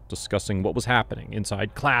boat, discussing what was happening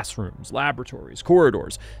inside classrooms, laboratories,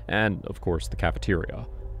 corridors, and, of course, the cafeteria.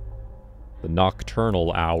 The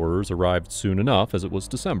nocturnal hours arrived soon enough, as it was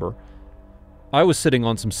December. I was sitting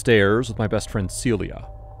on some stairs with my best friend Celia,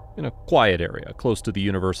 in a quiet area close to the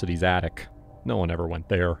university's attic. No one ever went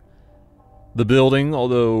there. The building,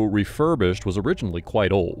 although refurbished, was originally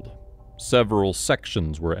quite old. Several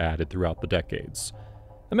sections were added throughout the decades.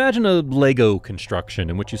 Imagine a Lego construction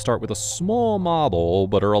in which you start with a small model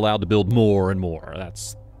but are allowed to build more and more.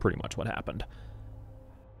 That's pretty much what happened.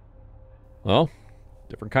 Well,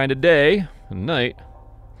 different kind of day and night.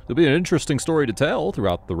 There'll be an interesting story to tell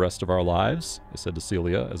throughout the rest of our lives, I said to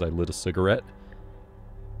Celia as I lit a cigarette.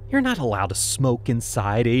 "You're not allowed to smoke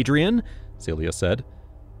inside, Adrian," Celia said.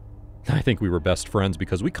 I think we were best friends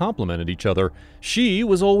because we complimented each other. She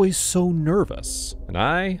was always so nervous, and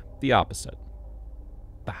I, the opposite.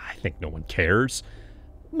 I think no one cares.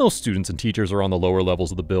 Most students and teachers are on the lower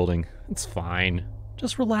levels of the building. It's fine.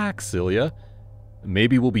 Just relax, Celia.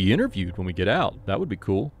 Maybe we'll be interviewed when we get out. That would be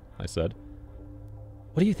cool, I said.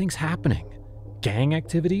 What do you think's happening? Gang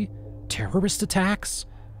activity? Terrorist attacks?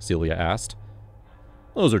 Celia asked.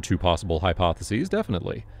 Those are two possible hypotheses,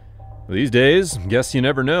 definitely. These days, guess you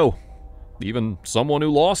never know. Even someone who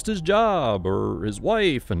lost his job or his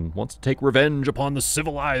wife and wants to take revenge upon the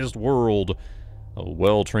civilized world. A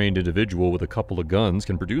well-trained individual with a couple of guns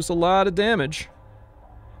can produce a lot of damage.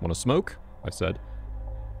 Want to smoke? I said.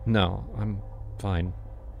 No, I'm fine,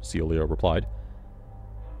 Celia replied.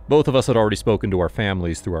 Both of us had already spoken to our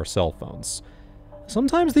families through our cell phones.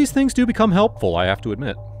 Sometimes these things do become helpful, I have to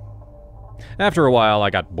admit. After a while, I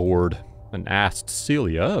got bored and asked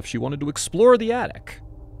Celia if she wanted to explore the attic.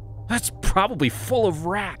 That's probably full of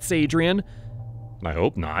rats, Adrian. I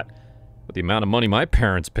hope not, with the amount of money my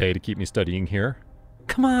parents pay to keep me studying here.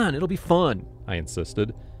 Come on, it'll be fun, I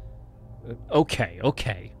insisted.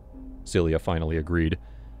 Okay, Celia finally agreed.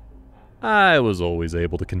 I was always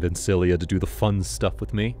able to convince Celia to do the fun stuff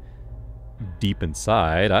with me. Deep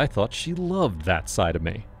inside, I thought she loved that side of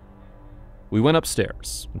me. We went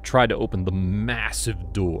upstairs and tried to open the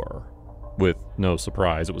massive door. With no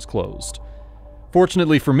surprise, it was closed.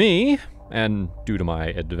 Fortunately for me, and due to my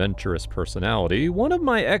adventurous personality, one of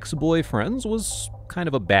my ex-boyfriends was kind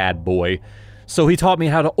of a bad boy, so he taught me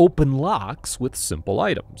how to open locks with simple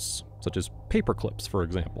items, such as paper clips, for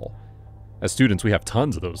example. As students, we have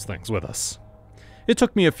tons of those things with us. It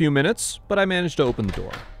took me a few minutes, but I managed to open the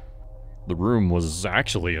door. The room was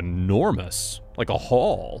actually enormous, like a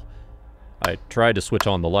hall. I tried to switch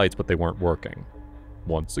on the lights, but they weren't working.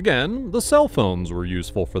 Once again, the cell phones were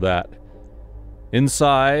useful for that.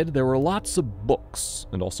 Inside, there were lots of books,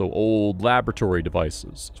 and also old laboratory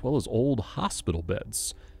devices, as well as old hospital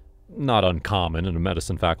beds. Not uncommon in a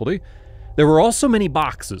medicine faculty. There were also many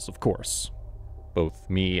boxes, of course. Both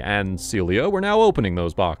me and Celia were now opening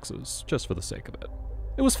those boxes, just for the sake of it.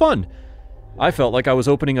 It was fun. I felt like I was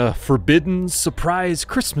opening a forbidden surprise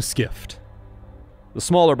Christmas gift. The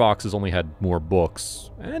smaller boxes only had more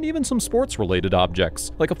books, and even some sports-related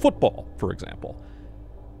objects, like a football, for example.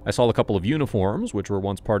 I saw a couple of uniforms, which were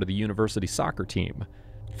once part of the university soccer team,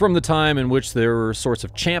 from the time in which there were sorts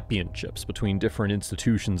of championships between different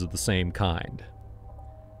institutions of the same kind.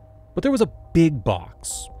 But there was a big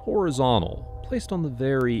box, horizontal, placed on the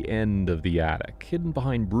very end of the attic, hidden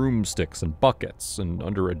behind broomsticks and buckets, and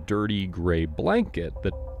under a dirty gray blanket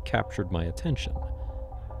that captured my attention.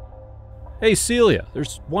 Hey, Celia,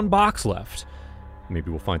 there's one box left. Maybe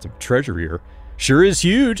we'll find some treasure here. Sure is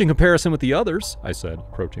huge in comparison with the others, I said,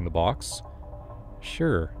 approaching the box.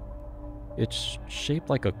 Sure. It's shaped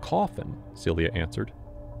like a coffin, Celia answered.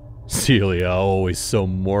 Celia, always so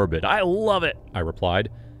morbid. I love it, I replied.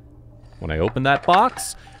 When I opened that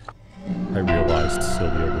box, I realized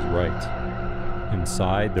Celia was right.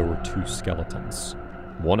 Inside, there were two skeletons.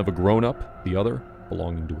 One of a grown-up, the other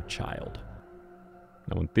belonging to a child.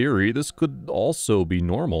 Now, in theory, this could also be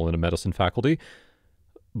normal in a medicine faculty,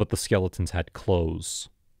 but the skeletons had clothes.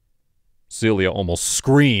 Celia almost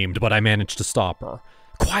screamed, but I managed to stop her.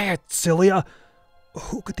 Quiet, Celia!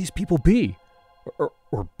 Who could these people be?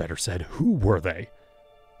 Or better said, who were they?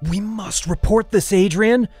 We must report this,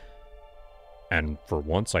 Adrian! And for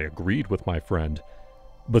once I agreed with my friend.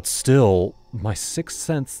 But still, my sixth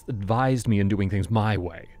sense advised me in doing things my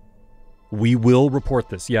way. We will report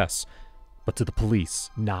this, yes, but to the police,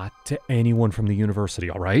 not to anyone from the university,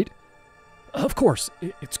 all right? Of course,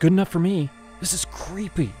 it's good enough for me. This is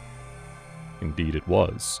creepy. Indeed it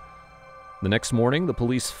was. The next morning, the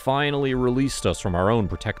police finally released us from our own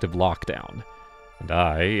protective lockdown, and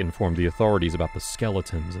I informed the authorities about the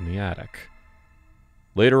skeletons in the attic.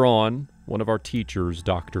 Later on, one of our teachers,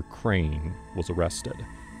 Dr. Crane, was arrested.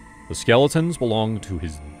 The skeletons belonged to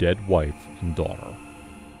his dead wife and daughter.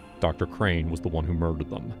 Dr. Crane was the one who murdered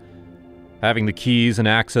them. Having the keys and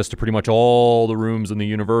access to pretty much all the rooms in the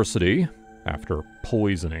university, after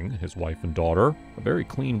poisoning his wife and daughter, a very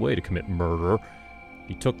clean way to commit murder,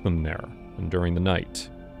 he took them there, and during the night,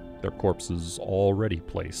 their corpses already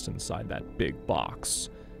placed inside that big box.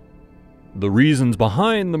 The reasons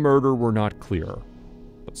behind the murder were not clear,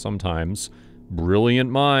 but sometimes brilliant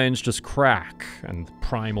minds just crack and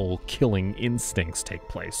primal killing instincts take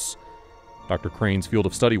place. Dr. Crane's field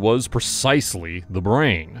of study was precisely the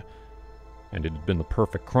brain, and it had been the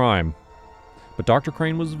perfect crime. But Dr.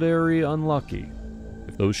 Crane was very unlucky.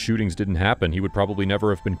 If those shootings didn't happen, he would probably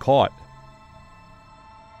never have been caught.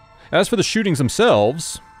 As for the shootings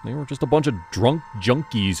themselves, they were just a bunch of drunk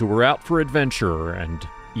junkies who were out for adventure and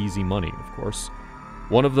easy money, of course.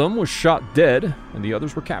 One of them was shot dead, and the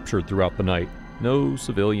others were captured throughout the night. No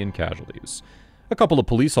civilian casualties. A couple of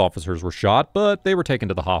police officers were shot, but they were taken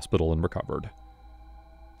to the hospital and recovered.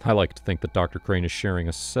 I like to think that Dr. Crane is sharing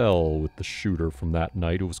a cell with the shooter from that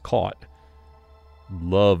night who was caught.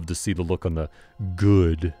 Love to see the look on the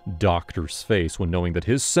good doctor's face when knowing that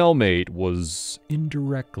his cellmate was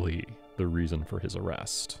indirectly the reason for his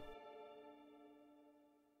arrest.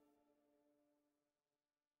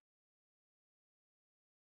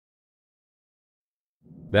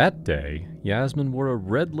 That day, Yasmin wore a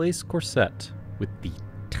red lace corset with the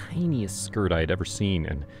tiniest skirt I had ever seen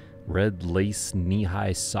and red lace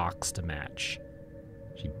knee-high socks to match.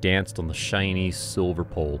 She danced on the shiny silver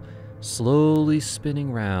pole, slowly spinning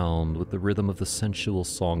round with the rhythm of the sensual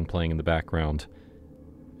song playing in the background.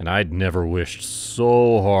 And I'd never wished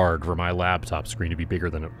so hard for my laptop screen to be bigger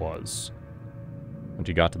than it was. When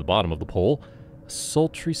she got to the bottom of the pole, a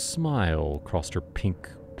sultry smile crossed her pink,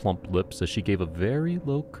 plump lips as she gave a very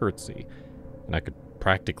low curtsy, and I could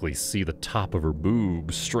practically see the top of her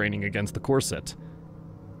boobs straining against the corset.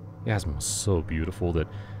 Yasmin was so beautiful that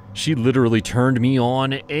she literally turned me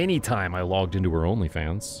on anytime I logged into her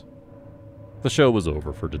OnlyFans. The show was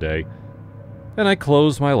over for today, and I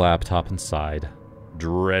closed my laptop and sighed,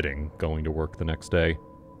 dreading going to work the next day.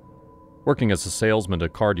 Working as a salesman at a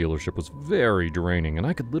car dealership was very draining, and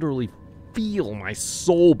I could literally feel my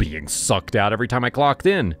soul being sucked out every time I clocked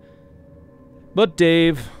in. But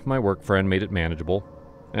Dave, my work friend, made it manageable,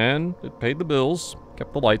 and it paid the bills,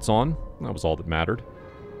 kept the lights on, and that was all that mattered.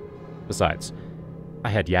 Besides, I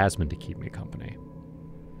had Yasmin to keep me company.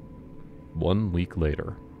 1 week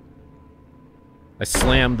later, I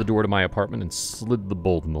slammed the door to my apartment and slid the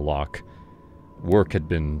bolt in the lock. Work had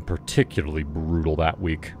been particularly brutal that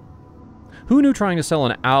week. Who knew trying to sell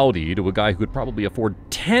an Audi to a guy who could probably afford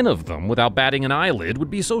 10 of them without batting an eyelid would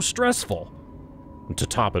be so stressful? And to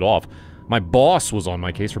top it off, my boss was on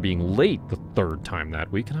my case for being late the third time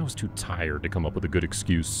that week, and I was too tired to come up with a good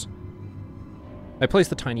excuse. I placed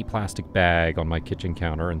the tiny plastic bag on my kitchen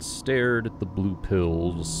counter and stared at the blue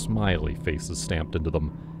pills with smiley faces stamped into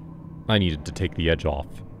them. I needed to take the edge off,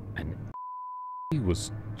 and it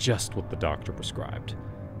was just what the doctor prescribed.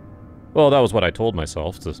 Well, that was what I told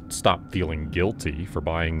myself, to stop feeling guilty for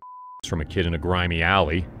buying from a kid in a grimy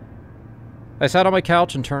alley. I sat on my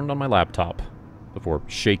couch and turned on my laptop, before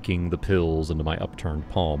shaking the pills into my upturned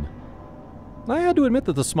palm. I had to admit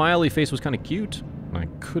that the smiley face was kind of cute, and I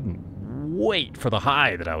couldn't wait for the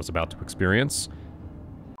high that I was about to experience.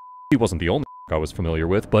 He wasn't the only I was familiar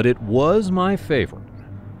with, but it was my favorite.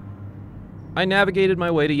 I navigated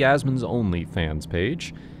my way to Yasmin's OnlyFans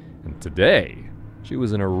page, and today, she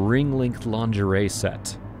was in a ring-linked lingerie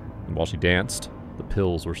set, and while she danced, the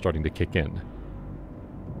pills were starting to kick in.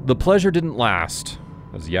 The pleasure didn't last,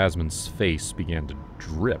 as Yasmin's face began to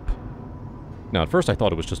drip. Now, at first I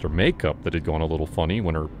thought it was just her makeup that had gone a little funny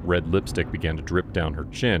when her red lipstick began to drip down her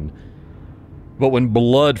chin. But when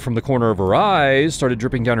blood from the corner of her eyes started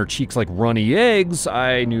dripping down her cheeks like runny eggs,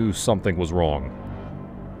 I knew something was wrong.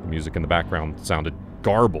 The music in the background sounded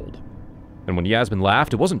garbled. And when Yasmin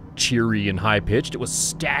laughed, it wasn't cheery and high-pitched, it was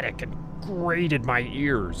static and grated my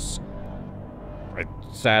ears. I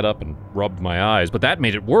sat up and rubbed my eyes, but that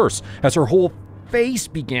made it worse, as her whole face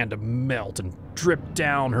began to melt and drip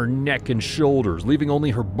down her neck and shoulders, leaving only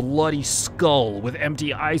her bloody skull with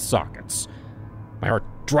empty eye sockets. My heart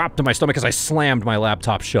dropped to my stomach as I slammed my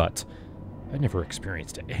laptop shut. I'd never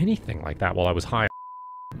experienced anything like that while I was high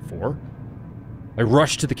before. I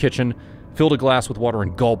rushed to the kitchen, filled a glass with water,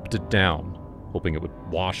 and gulped it down, hoping it would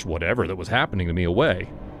wash whatever that was happening to me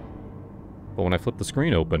away. But when I flipped the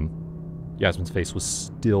screen open, Yasmin's face was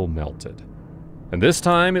still melted. And this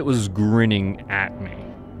time, it was grinning at me.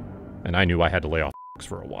 And I knew I had to lay off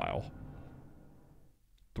for a while.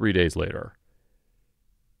 3 days later.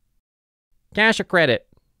 "Cash or credit?"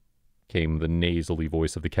 came the nasally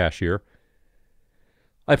voice of the cashier.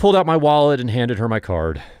 I pulled out my wallet and handed her my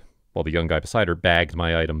card, while the young guy beside her bagged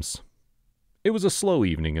my items. It was a slow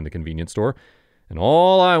evening in the convenience store, and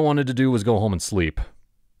all I wanted to do was go home and sleep.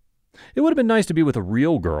 It would have been nice to be with a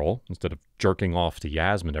real girl, instead of jerking off to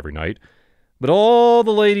Yasmin every night, but all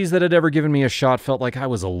the ladies that had ever given me a shot felt like I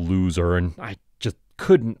was a loser, and I just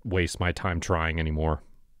couldn't waste my time trying anymore.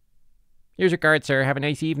 "Here's your card, sir. Have a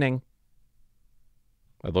nice evening."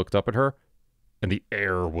 I looked up at her, and the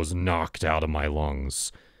air was knocked out of my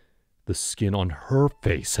lungs. The skin on her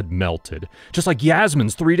face had melted, just like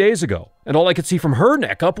Yasmin's 3 days ago, and all I could see from her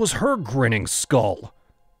neck up was her grinning skull.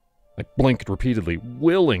 I blinked repeatedly,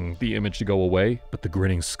 willing the image to go away, but the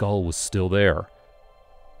grinning skull was still there.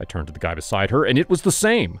 I turned to the guy beside her, and it was the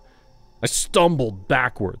same. I stumbled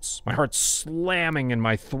backwards, my heart slamming in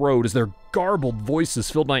my throat as their garbled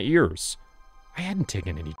voices filled my ears. I hadn't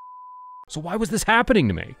taken any so why was this happening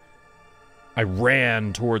to me? I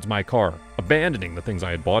ran towards my car, abandoning the things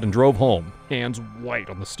I had bought, and drove home, hands white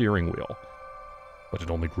on the steering wheel. But it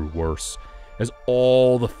only grew worse, as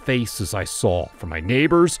all the faces I saw, from my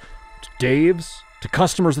neighbors to Dave's to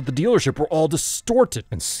customers at the dealership, were all distorted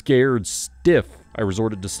and scared stiff. I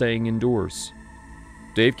resorted to staying indoors.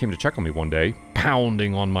 Dave came to check on me one day,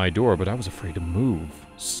 pounding on my door, but I was afraid to move,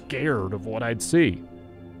 scared of what I'd see.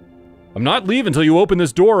 "I'm not leaving until you open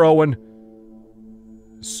this door, Owen."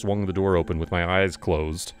 I swung the door open with my eyes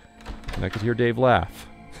closed, and I could hear Dave laugh.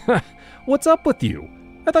 "What's up with you?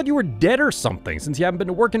 I thought you were dead or something, since you haven't been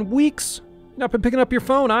to work in weeks. You've not been picking up your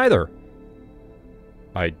phone either."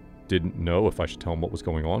 I didn't know if I should tell him what was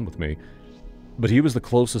going on with me, but he was the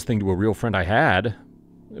closest thing to a real friend I had.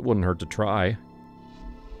 It wouldn't hurt to try.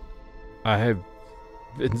 "I've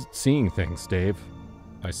been seeing things, Dave,"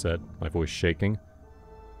 I said, my voice shaking.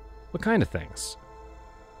 "What kind of things?"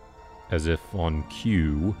 As if on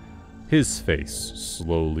cue, his face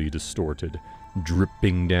slowly distorted,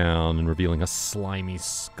 dripping down and revealing a slimy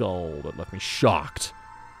skull that left me shocked.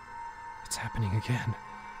 "It's happening again,"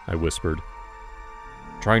 I whispered.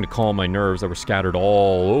 Trying to calm my nerves that were scattered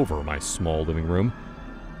all over my small living room,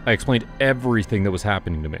 I explained everything that was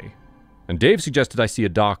happening to me, and Dave suggested I see a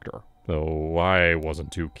doctor, though I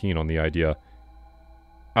wasn't too keen on the idea.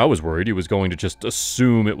 I was worried he was going to just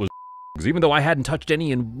assume it was even though I hadn't touched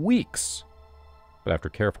any in weeks. But after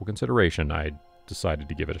careful consideration, I decided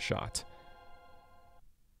to give it a shot.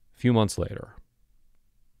 A few months later,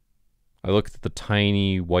 I looked at the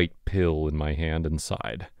tiny white pill in my hand and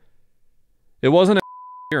sighed. It wasn't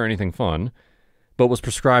or anything fun, but was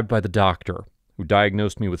prescribed by the doctor, who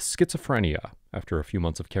diagnosed me with schizophrenia after a few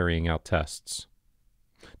months of carrying out tests.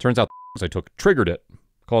 Turns out the I took triggered it,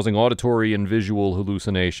 causing auditory and visual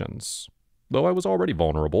hallucinations, though I was already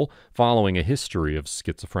vulnerable, following a history of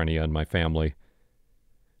schizophrenia in my family.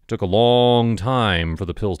 It took a long time for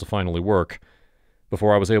the pills to finally work,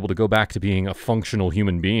 before I was able to go back to being a functional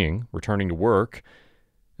human being, returning to work,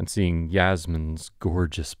 and seeing Yasmin's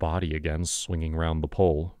gorgeous body again swinging round the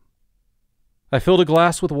pole. I filled a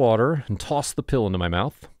glass with water and tossed the pill into my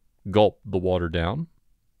mouth, gulped the water down,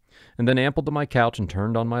 and then ambled to my couch and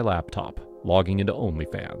turned on my laptop, logging into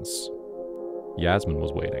OnlyFans. Yasmin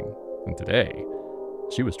was waiting, and today,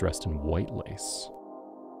 she was dressed in white lace.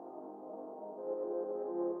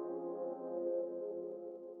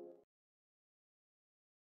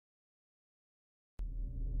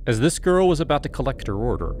 As this girl was about to collect her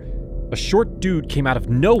order, a short dude came out of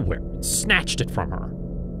nowhere and snatched it from her.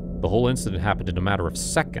 The whole incident happened in a matter of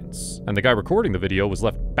seconds, and the guy recording the video was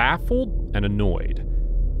left baffled and annoyed.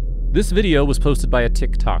 This video was posted by a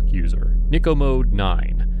TikTok user,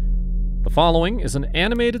 NicoMode9. The following is an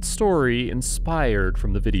animated story inspired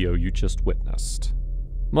from the video you just witnessed.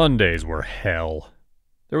 Mondays were hell.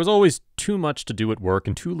 There was always too much to do at work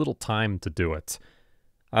and too little time to do it.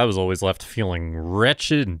 I was always left feeling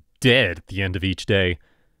wretched and dead at the end of each day.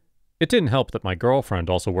 It didn't help that my girlfriend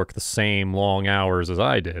also worked the same long hours as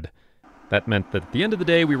I did. That meant that at the end of the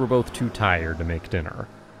day we were both too tired to make dinner.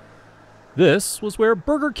 This was where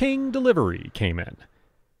Burger King delivery came in.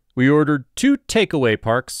 We ordered 2 takeaway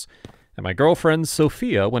parks, and my girlfriend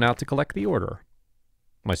Sophia went out to collect the order.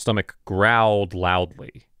 My stomach growled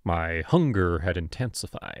loudly. My hunger had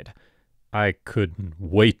intensified. I couldn't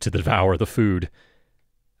wait to devour the food.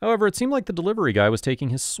 However, it seemed like the delivery guy was taking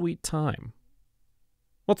his sweet time.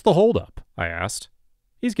 "What's the holdup?" I asked.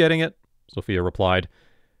 "He's getting it," Sophia replied.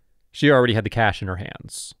 She already had the cash in her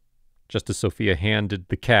hands. Just as Sophia handed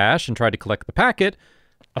the cash and tried to collect the packet,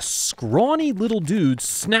 a scrawny little dude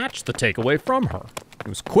snatched the takeaway from her. It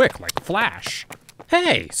was quick, like a flash.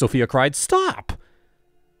 "Hey!" Sophia cried. "Stop!"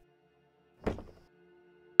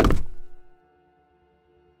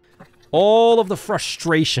 All of the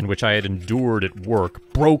frustration which I had endured at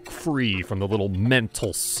work broke free from the little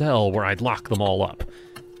mental cell where I'd locked them all up.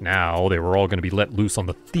 Now they were all going to be let loose on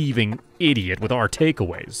the thieving idiot with our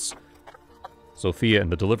takeaways. Sophia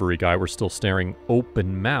and the delivery guy were still staring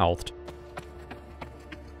open-mouthed.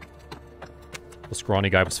 The scrawny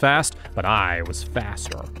guy was fast, but I was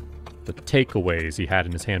faster. The takeaways he had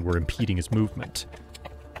in his hand were impeding his movement.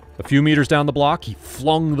 A few meters down the block, he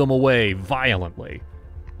flung them away violently.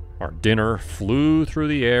 Our dinner flew through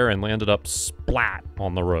the air and landed up splat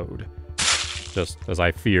on the road. Just as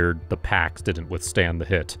I feared, the packs didn't withstand the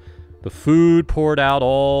hit. The food poured out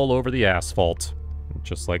all over the asphalt. And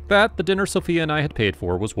just like that, the dinner Sophia and I had paid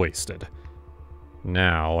for was wasted.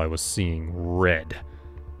 Now I was seeing red.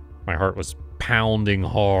 My heart was pounding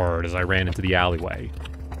hard as I ran into the alleyway.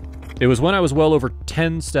 It was when I was well over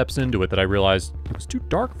 10 steps into it that I realized it was too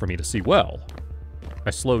dark for me to see well.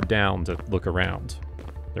 I slowed down to look around.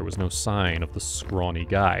 There was no sign of the scrawny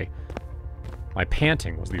guy. My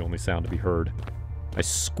panting was the only sound to be heard. I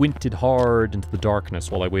squinted hard into the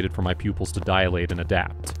darkness while I waited for my pupils to dilate and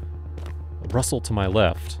adapt. A rustle to my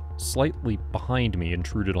left, slightly behind me,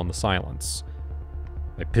 intruded on the silence.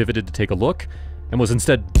 I pivoted to take a look, and was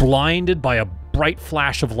instead blinded by a bright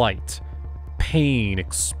flash of light. Pain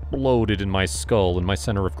exploded in my skull, and my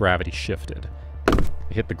center of gravity shifted.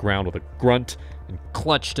 I hit the ground with a grunt, and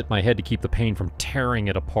clutched at my head to keep the pain from tearing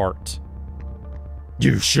it apart.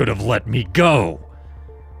 "You should have let me go!"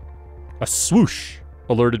 A swoosh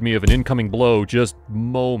alerted me of an incoming blow just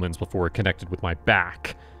moments before it connected with my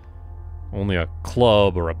back. Only a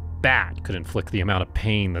club or a bat could inflict the amount of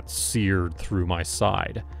pain that seared through my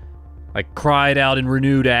side. I cried out in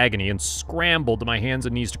renewed agony and scrambled to my hands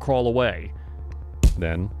and knees to crawl away.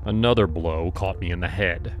 Then another blow caught me in the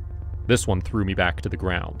head. This one threw me back to the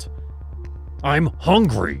ground. "I'm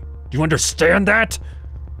hungry! Do you understand that?"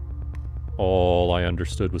 All I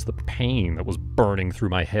understood was the pain that was burning through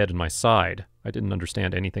my head and my side. I didn't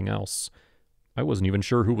understand anything else. I wasn't even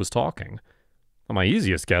sure who was talking. My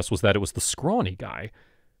easiest guess was that it was the scrawny guy.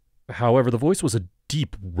 However, the voice was a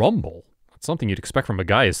deep rumble. Not something you'd expect from a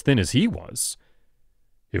guy as thin as he was.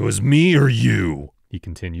 "It was me or you," he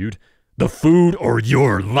continued. "The food or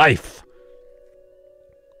your life."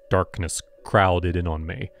 Darkness crowded in on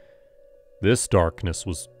me. This darkness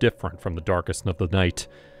was different from the darkest of the night.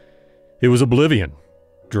 It was oblivion,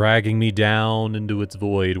 dragging me down into its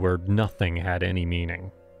void where nothing had any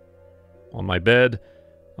meaning. On my bed,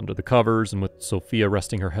 under the covers, and with Sophia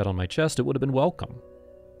resting her head on my chest, it would have been welcome.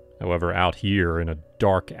 However, out here in a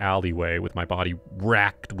dark alleyway with my body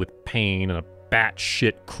racked with pain and a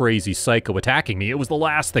batshit crazy psycho attacking me, it was the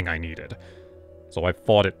last thing I needed. So I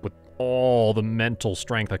fought it with all the mental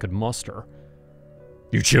strength I could muster.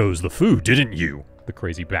 "You chose the food, didn't you?" the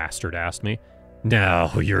crazy bastard asked me.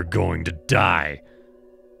 "Now you're going to die."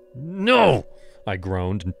 "No!" I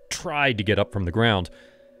groaned and tried to get up from the ground.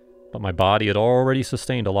 But my body had already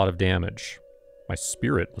sustained a lot of damage. My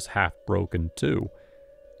spirit was half broken, too.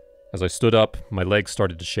 As I stood up, my legs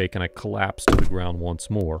started to shake and I collapsed to the ground once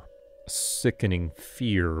more, a sickening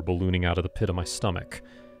fear ballooning out of the pit of my stomach.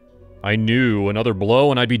 I knew another blow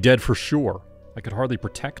and I'd be dead for sure. I could hardly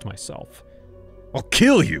protect myself. "I'll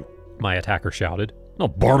kill you!" my attacker shouted. "I'll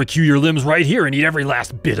barbecue your limbs right here and eat every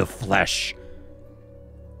last bit of flesh."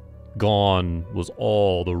 Gone was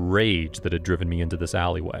all the rage that had driven me into this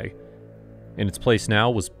alleyway. In its place now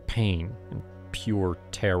was pain and pure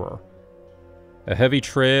terror. A heavy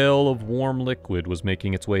trail of warm liquid was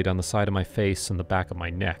making its way down the side of my face and the back of my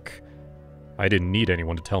neck. I didn't need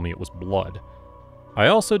anyone to tell me it was blood. I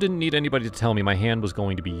also didn't need anybody to tell me my hand was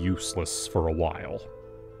going to be useless for a while.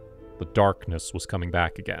 The darkness was coming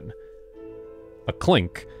back again. A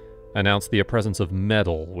clink announced the presence of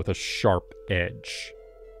metal with a sharp edge.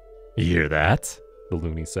 "You hear that?" the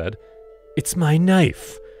loony said. "It's my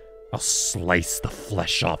knife. I'll slice the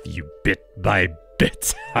flesh off you bit by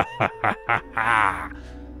bit." Ha ha ha ha ha.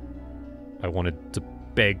 I wanted to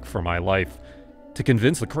beg for my life, to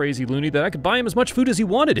convince the crazy loony that I could buy him as much food as he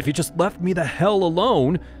wanted if he just left me the hell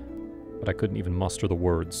alone. But I couldn't even muster the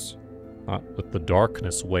words, not with the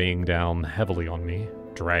darkness weighing down heavily on me,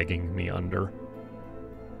 dragging me under.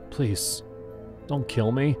 "Please, don't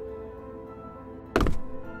kill me."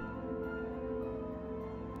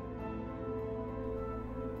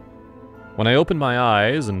 When I opened my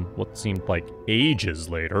eyes, and what seemed like ages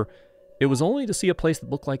later, it was only to see a place that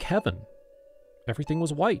looked like heaven. Everything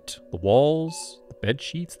was white. The walls, the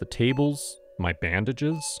bedsheets, the tables, my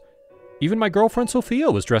bandages. Even my girlfriend Sophia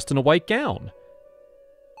was dressed in a white gown.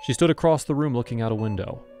 She stood across the room looking out a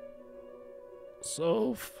window.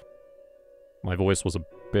 "Soph." My voice was a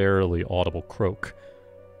barely audible croak.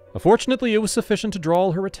 Fortunately, it was sufficient to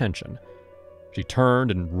draw her attention. She turned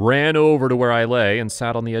and ran over to where I lay and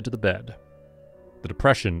sat on the edge of the bed. The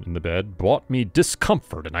depression in the bed brought me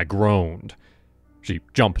discomfort, and I groaned. She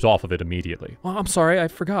jumped off of it immediately. "Oh, I'm sorry, I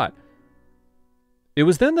forgot." It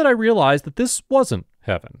was then that I realized that this wasn't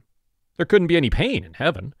heaven. There couldn't be any pain in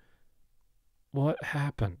heaven. "What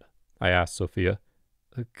happened?" I asked Sophia.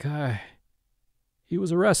 "The guy, he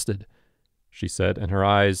was arrested," she said, and her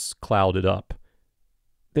eyes clouded up.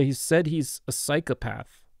 "They said he's a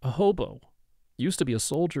psychopath, a hobo. Used to be a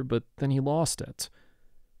soldier, but then he lost it."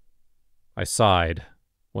 I sighed,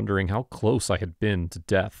 wondering how close I had been to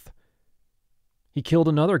death. "He killed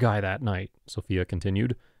another guy that night," Sophia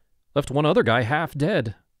continued. "Left one other guy half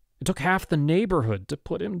dead. It took half the neighborhood to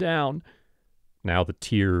put him down. Now the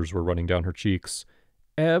tears were running down her cheeks.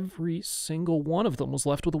 Every single one of them was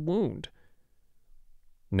left with a wound.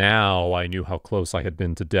 Now I knew how close I had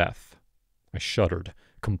been to death. I shuddered,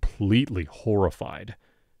 completely horrified.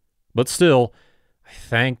 But still, I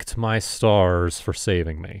thanked my stars for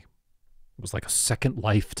saving me. It was like a second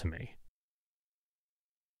life to me.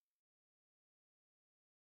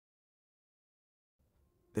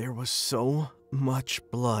 There was so much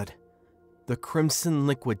blood. The crimson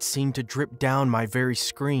liquid seemed to drip down my very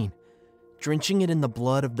screen, drenching it in the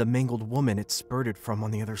blood of the mangled woman it spurted from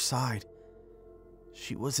on the other side.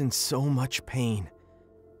 She was in so much pain,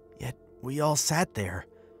 yet we all sat there,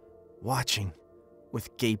 watching,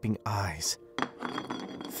 with gaping eyes.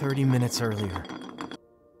 30 minutes earlier.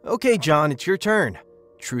 Okay, John, it's your turn.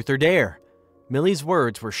 Truth or dare? Millie's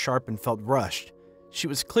words were sharp and felt rushed. She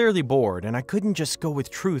was clearly bored, and I couldn't just go with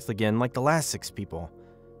truth again like the last 6 people.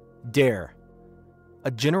 Dare.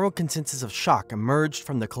 A general consensus of shock emerged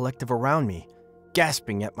from the collective around me,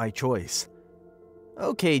 gasping at my choice.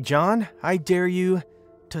 Okay, John, I dare you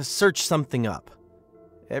to search something up.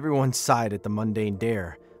 Everyone sighed at the mundane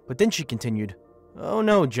dare, but then she continued, Oh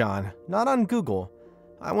no, John, not on Google.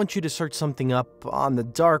 I want you to search something up on the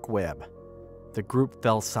dark web. The group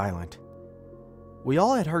fell silent. We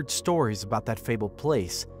all had heard stories about that fabled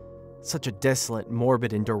place, such a desolate,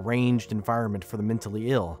 morbid, and deranged environment for the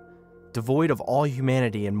mentally ill, devoid of all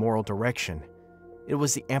humanity and moral direction. It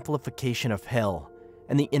was the amplification of hell,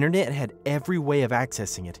 and the internet had every way of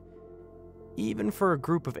accessing it. Even for a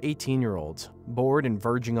group of 18-year-olds, bored and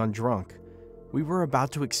verging on drunk, we were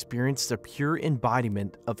about to experience the pure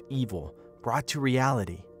embodiment of evil brought to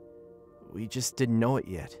reality. We just didn't know it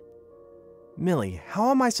yet. Millie, how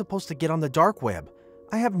am I supposed to get on the dark web?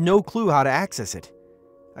 I have no clue how to access it.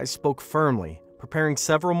 I spoke firmly, preparing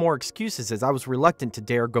several more excuses as I was reluctant to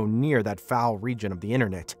dare go near that foul region of the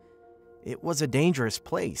internet. It was a dangerous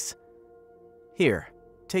place. Here,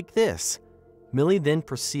 take this. Millie then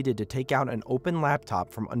proceeded to take out an open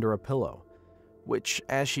laptop from under a pillow, which,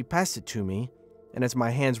 as she passed it to me, and as my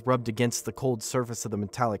hands rubbed against the cold surface of the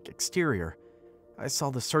metallic exterior, I saw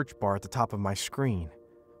the search bar at the top of my screen,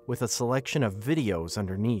 with a selection of videos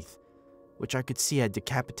underneath, which I could see had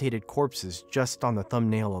decapitated corpses just on the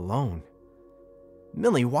thumbnail alone.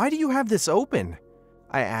 Millie, why do you have this open?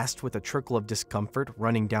 I asked with a trickle of discomfort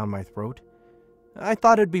running down my throat. I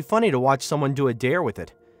thought it'd be funny to watch someone do a dare with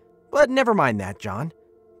it. But never mind that, John.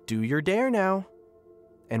 Do your dare now.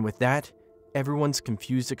 And with that, everyone's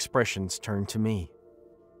confused expressions turned to me.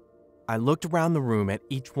 I looked around the room at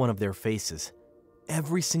each one of their faces.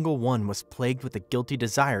 Every single one was plagued with a guilty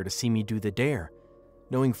desire to see me do the dare,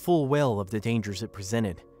 knowing full well of the dangers it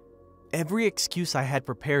presented. Every excuse I had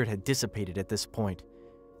prepared had dissipated at this point.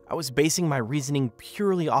 I was basing my reasoning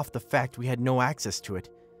purely off the fact we had no access to it.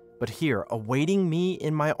 But here, awaiting me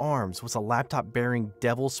in my arms, was a laptop bearing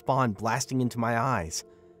devil spawn blasting into my eyes.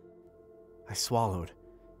 I swallowed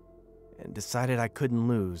and decided I couldn't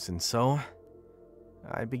lose, and so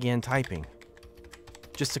I began typing.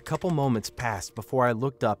 Just a couple moments passed before I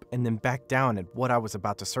looked up and then back down at what I was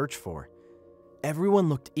about to search for. Everyone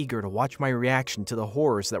looked eager to watch my reaction to the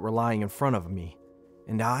horrors that were lying in front of me,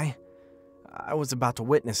 and I was about to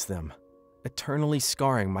witness them, eternally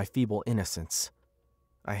scarring my feeble innocence.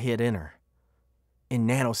 I hit enter. In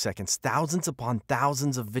nanoseconds, thousands upon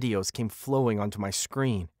thousands of videos came flowing onto my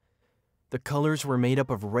screen. The colors were made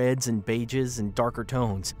up of reds and beiges and darker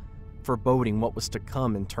tones, foreboding what was to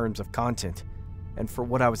come in terms of content, and for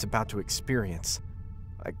what I was about to experience.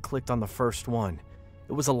 I clicked on the first one.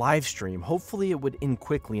 It was a live stream. Hopefully it would end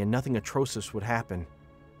quickly and nothing atrocious would happen.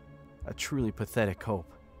 A truly pathetic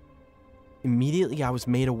hope. Immediately I was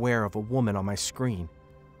made aware of a woman on my screen.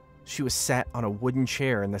 She was sat on a wooden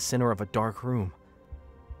chair in the center of a dark room.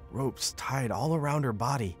 Ropes tied all around her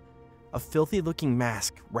body. A filthy-looking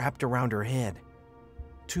mask wrapped around her head.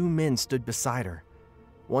 2 men stood beside her.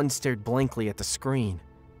 One stared blankly at the screen.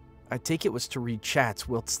 I take it was to read chats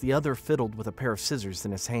whilst the other fiddled with a pair of scissors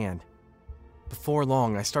in his hand. Before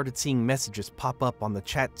long, I started seeing messages pop up on the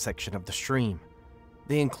chat section of the stream.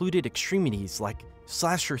 They included extremities like,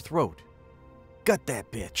 slash her throat, gut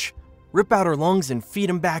that bitch, rip out her lungs and feed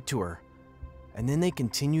them back to her. And then they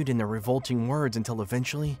continued in their revolting words until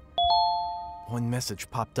eventually, one message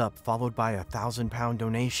popped up followed by a 1,000-pound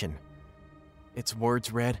donation. Its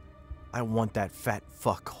words read, I want that fat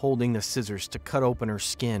fuck holding the scissors to cut open her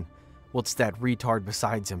skin, whilst that retard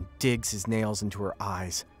beside him digs his nails into her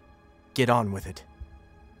eyes. Get on with it.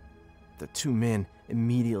 The 2 men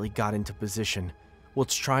immediately got into position,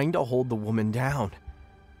 whilst trying to hold the woman down,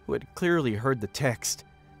 who had clearly heard the text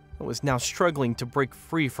and was now struggling to break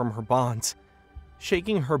free from her bonds.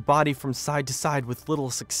 shaking her body from side to side with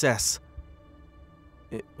little success.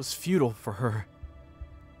 It was futile for her.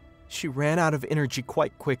 She ran out of energy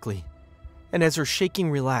quite quickly, and as her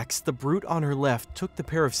shaking relaxed, the brute on her left took the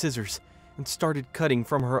pair of scissors and started cutting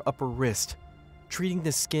from her upper wrist, treating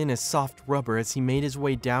the skin as soft rubber as he made his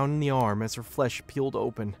way down the arm as her flesh peeled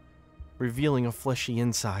open, revealing a fleshy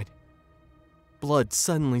inside. Blood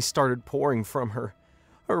suddenly started pouring from her.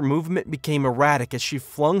 Her movement became erratic as she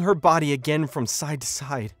flung her body again from side to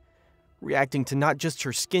side, reacting to not just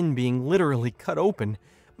her skin being literally cut open,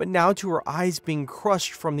 but now to her eyes being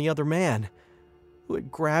crushed from the other man, who had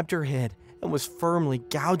grabbed her head and was firmly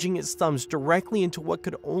gouging his thumbs directly into what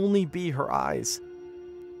could only be her eyes.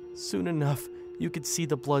 Soon enough, you could see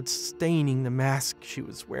the blood staining the mask she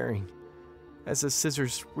was wearing, as the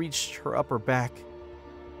scissors reached her upper back,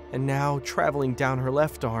 and now traveling down her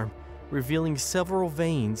left arm, revealing several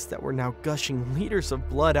veins that were now gushing liters of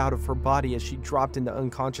blood out of her body as she dropped into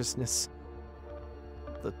unconsciousness.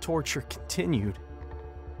 The torture continued.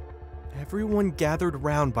 Everyone gathered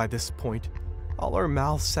around by this point. All our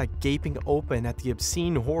mouths sat gaping open at the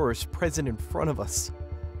obscene horrors present in front of us.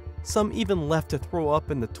 Some even left to throw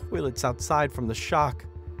up in the toilets outside from the shock.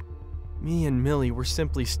 Me and Millie were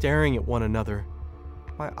simply staring at one another.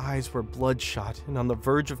 My eyes were bloodshot and on the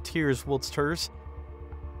verge of tears, whilst hers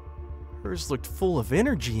looked full of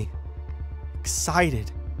energy,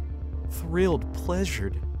 excited, thrilled,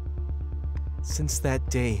 pleasured. Since that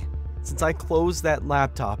day, since I closed that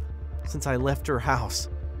laptop, since I left her house,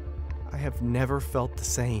 I have never felt the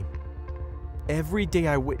same. Every day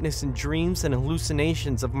I witness in dreams and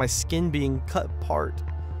hallucinations of my skin being cut apart,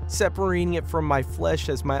 separating it from my flesh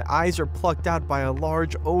as my eyes are plucked out by a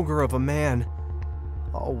large ogre of a man.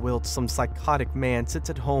 All whilst some psychotic man sits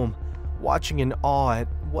at home, watching in awe at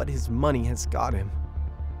what his money has got him.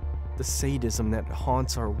 The sadism that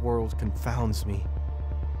haunts our world confounds me.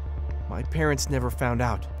 My parents never found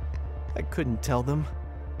out. I couldn't tell them.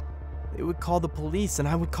 They would call the police and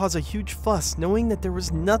I would cause a huge fuss, knowing that there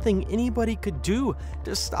was nothing anybody could do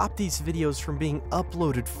to stop these videos from being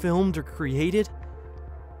uploaded, filmed, or created.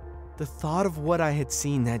 The thought of what I had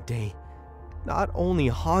seen that day not only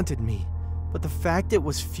haunted me, but the fact it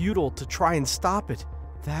was futile to try and stop it,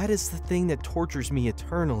 that is the thing that tortures me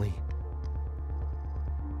eternally.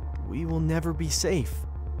 We will never be safe.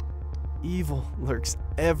 Evil lurks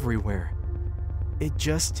everywhere. It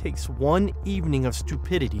just takes one evening of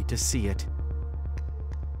stupidity to see it.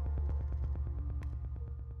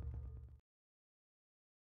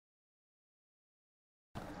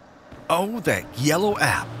 Oh, that yellow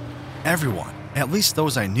app. Everyone, at least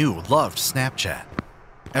those I knew, loved Snapchat.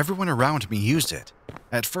 Everyone around me used it.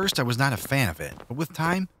 At first, I was not a fan of it, but with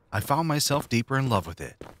time, I found myself deeper in love with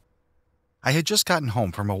it. I had just gotten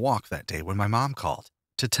home from a walk that day when my mom called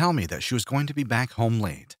to tell me that she was going to be back home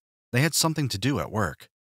late. They had something to do at work.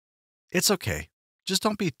 "It's okay. Just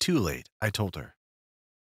don't be too late," I told her.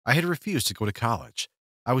 I had refused to go to college.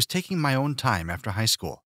 I was taking my own time after high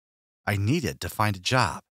school. I needed to find a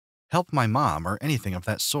job, help my mom, or anything of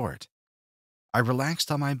that sort. I relaxed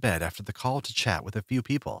on my bed after the call to chat with a few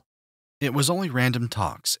people. It was only random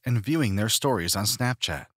talks and viewing their stories on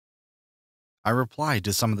Snapchat. I replied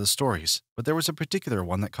to some of the stories, but there was a particular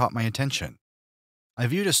one that caught my attention. I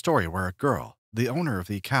viewed a story where a girl, the owner of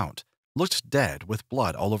the account, looked dead with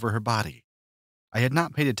blood all over her body. I had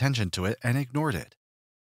not paid attention to it and ignored it.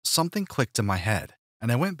 Something clicked in my head,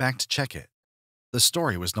 and I went back to check it. The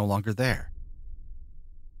story was no longer there.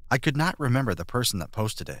 I could not remember the person that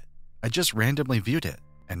posted it. I just randomly viewed it,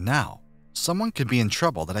 and now, someone could be in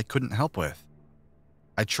trouble that I couldn't help with.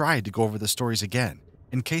 I tried to go over the stories again,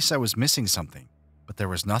 in case I was missing something, but there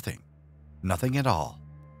was nothing. Nothing at all.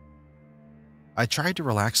 I tried to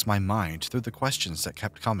relax my mind through the questions that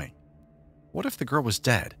kept coming. What if the girl was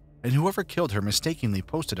dead, and whoever killed her mistakenly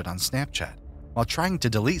posted it on Snapchat while trying to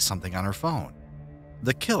delete something on her phone?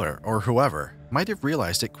 The killer, or whoever, might have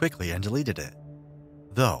realized it quickly and deleted it.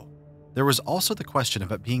 Though, there was also the question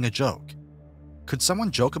of it being a joke. Could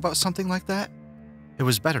someone joke about something like that? It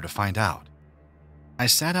was better to find out. I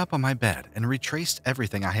sat up on my bed and retraced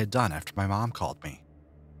everything I had done after my mom called me.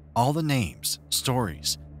 All the names,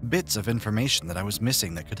 stories, bits of information that I was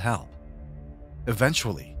missing that could help.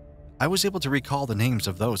 Eventually, I was able to recall the names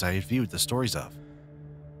of those I had viewed the stories of.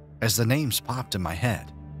 As the names popped in my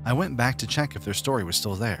head, I went back to check if their story was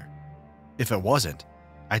still there. If it wasn't,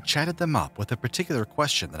 I chatted them up with a particular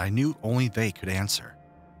question that I knew only they could answer.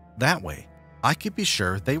 That way, I could be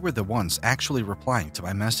sure they were the ones actually replying to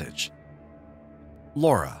my message.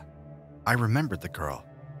 Laura. I remembered the girl.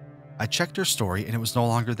 I checked her story and it was no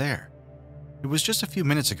longer there. It was just a few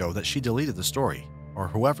minutes ago that she deleted the story, or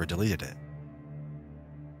whoever deleted it.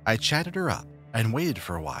 I chatted her up and waited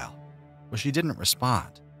for a while, but she didn't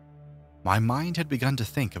respond. My mind had begun to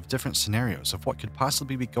think of different scenarios of what could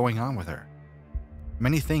possibly be going on with her.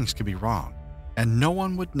 Many things could be wrong, and no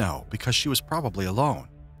one would know because she was probably alone.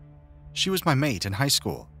 She was my mate in high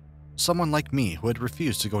school, someone like me who had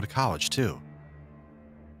refused to go to college too.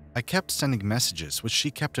 I kept sending messages which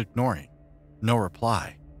she kept ignoring. No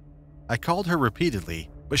reply. I called her repeatedly,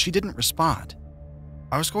 but she didn't respond.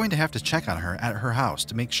 I was going to have to check on her at her house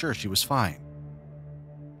to make sure she was fine.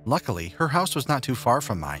 Luckily, her house was not too far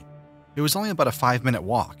from mine. It was only about a 5-minute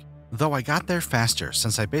walk, though I got there faster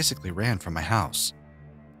since I basically ran from my house.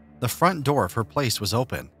 The front door of her place was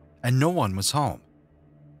open, and no one was home.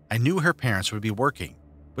 I knew her parents would be working,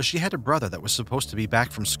 but she had a brother that was supposed to be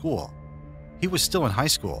back from school. He was still in high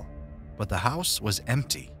school, but the house was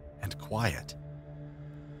empty and quiet.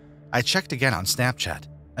 I checked again on Snapchat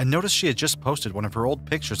and noticed she had just posted one of her old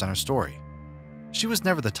pictures on her story. She was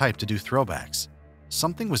never the type to do throwbacks.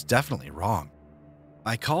 Something was definitely wrong.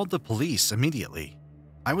 I called the police immediately.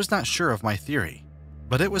 I was not sure of my theory,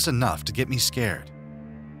 but it was enough to get me scared.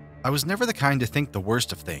 I was never the kind to think the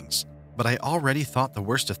worst of things, but I already thought the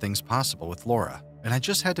worst of things possible with Laura, and I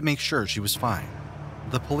just had to make sure she was fine.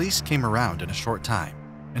 The police came around in a short time,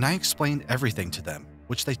 and I explained everything to them,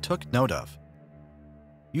 which they took note of.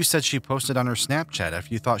 You said she posted on her Snapchat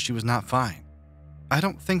after you thought she was not fine. I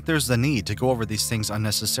don't think there's the need to go over these things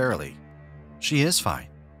unnecessarily. She is fine.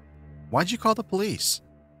 Why'd you call the police?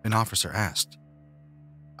 An officer asked.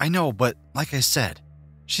 I know, but like I said,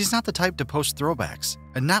 she's not the type to post throwbacks,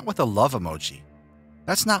 and not with a love emoji.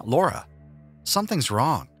 That's not Laura. Something's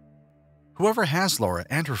wrong. Whoever has Laura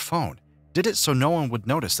and her phone did it so no one would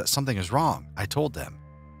notice that something is wrong, I told them.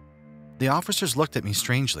 The officers looked at me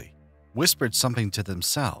strangely, whispered something to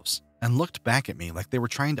themselves, and looked back at me like they were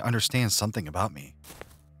trying to understand something about me.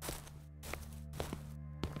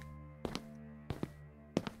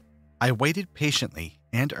 I waited patiently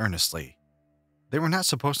and earnestly. They were not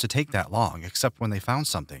supposed to take that long except when they found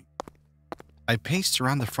something. I paced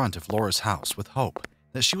around the front of Laura's house with hope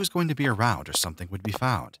that she was going to be around or something would be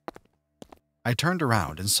found. I turned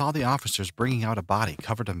around and saw the officers bringing out a body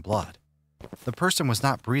covered in blood. The person was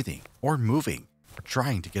not breathing or moving or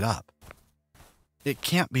trying to get up. It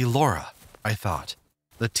can't be Laura, I thought.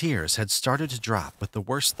 The tears had started to drop with the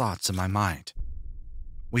worst thoughts in my mind.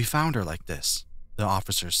 We found her like this, the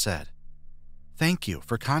officers said. Thank you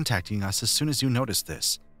for contacting us as soon as you noticed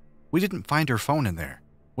this. We didn't find her phone in there,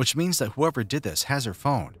 which means that whoever did this has her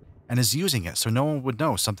phone and is using it so no one would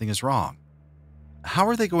know something is wrong. How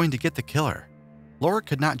are they going to get the killer? Laura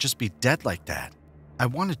could not just be dead like that. I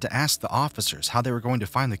wanted to ask the officers how they were going to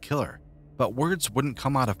find the killer, but words wouldn't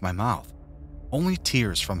come out of my mouth, only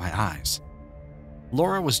tears from my eyes.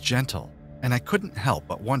 Laura was gentle, and I couldn't help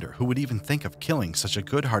but wonder who would even think of killing such a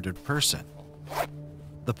good-hearted person.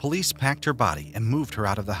 The police packed her body and moved her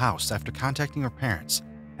out of the house after contacting her parents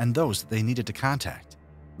and those that they needed to contact.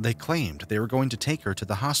 They claimed they were going to take her to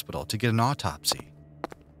the hospital to get an autopsy.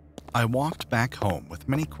 I walked back home with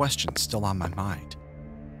many questions still on my mind.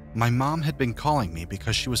 My mom had been calling me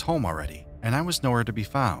because she was home already, and I was nowhere to be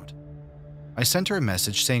found. I sent her a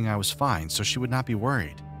message saying I was fine so she would not be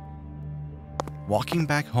worried. Walking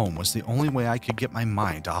back home was the only way I could get my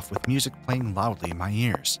mind off with music playing loudly in my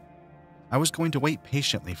ears. I was going to wait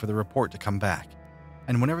patiently for the report to come back,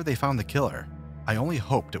 and whenever they found the killer, I only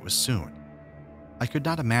hoped it was soon. I could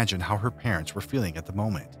not imagine how her parents were feeling at the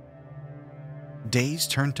moment. Days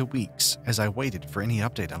turned to weeks as I waited for any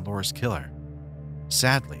update on Laura's killer.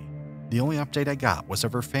 Sadly, the only update I got was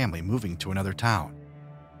of her family moving to another town.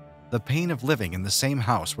 The pain of living in the same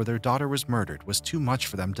house where their daughter was murdered was too much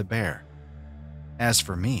for them to bear. As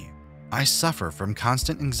for me, I suffer from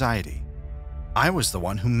constant anxiety. I was the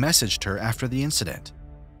one who messaged her after the incident.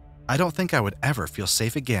 I don't think I would ever feel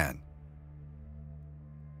safe again.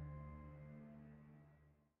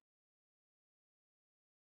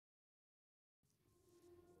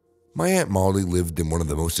 My Aunt Molly lived in one of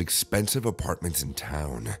the most expensive apartments in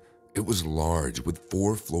town. It was large, with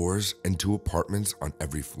 4 floors and 2 apartments on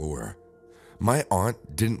every floor. My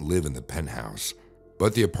aunt didn't live in the penthouse,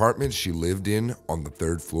 but the apartment she lived in on the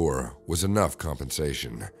 3rd floor was enough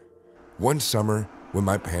compensation. One summer, when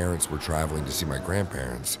my parents were traveling to see my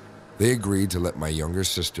grandparents, they agreed to let my younger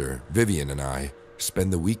sister, Vivian, and I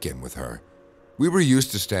spend the weekend with her. We were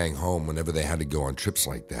used to staying home whenever they had to go on trips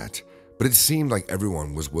like that, but it seemed like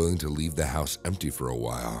everyone was willing to leave the house empty for a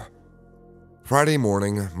while. Friday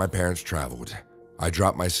morning, my parents traveled. I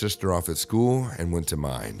dropped my sister off at school and went to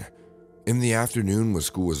mine. In the afternoon, when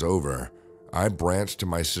school was over, I branched to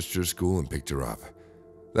my sister's school and picked her up.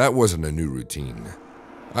 That wasn't a new routine.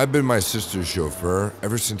 I've been my sister's chauffeur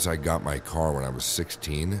ever since I got my car when I was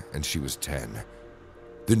 16 and she was 10.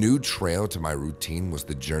 The new trail to my routine was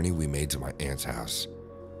the journey we made to my aunt's house.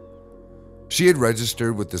 She had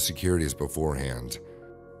registered with the securities beforehand.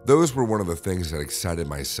 Those were one of the things that excited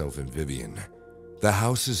myself and Vivian. The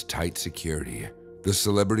house's tight security, the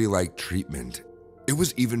celebrity-like treatment. It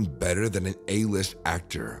was even better than an A-list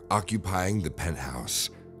actor occupying the penthouse.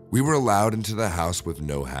 We were allowed into the house with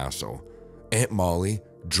no hassle. Aunt Molly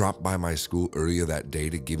dropped by my school earlier that day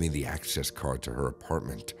to give me the access card to her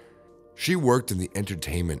apartment. She worked in the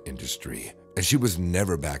entertainment industry, and she was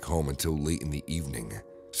never back home until late in the evening,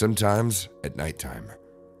 sometimes at nighttime.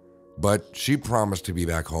 But she promised to be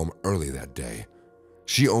back home early that day.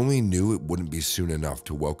 She only knew it wouldn't be soon enough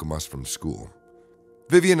to welcome us from school.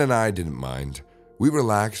 Vivian and I didn't mind. We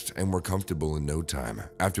relaxed and were comfortable in no time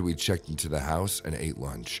after we checked into the house and ate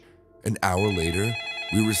lunch. An hour later,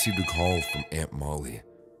 we received a call from Aunt Molly.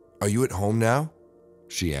 "Are you at home now?"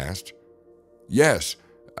 she asked. "Yes,"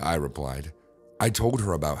 I replied. I told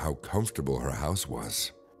her about how comfortable her house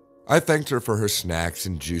was. I thanked her for her snacks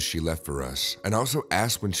and juice she left for us, and also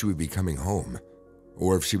asked when she would be coming home,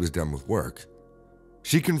 or if she was done with work.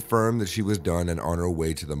 She confirmed that she was done and on her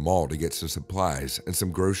way to the mall to get some supplies and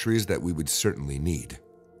some groceries that we would certainly need.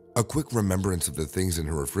 A quick remembrance of the things in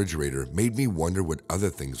her refrigerator made me wonder what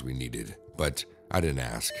other things we needed, but I didn't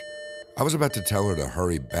ask. I was about to tell her to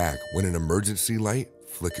hurry back when an emergency light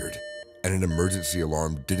flickered, and an emergency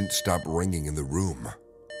alarm didn't stop ringing in the room.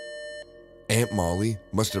 Aunt Molly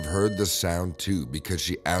must have heard the sound too because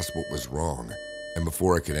she asked what was wrong, and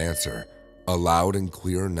before I could answer, a loud and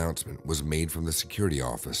clear announcement was made from the security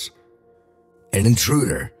office. "An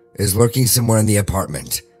intruder is lurking somewhere in the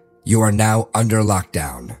apartment. You are now under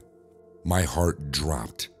lockdown." My heart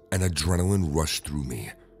dropped and adrenaline rushed through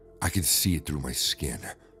me. I could see it through my skin.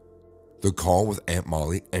 The call with Aunt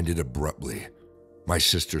Molly ended abruptly. My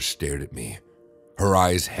sister stared at me, her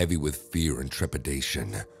eyes heavy with fear and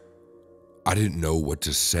trepidation. I didn't know what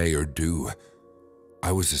to say or do.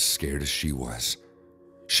 I was as scared as she was.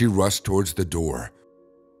 She rushed towards the door.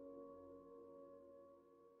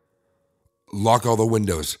 "Lock all the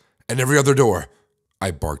windows and every other door,"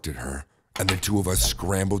 I barked at her, and the two of us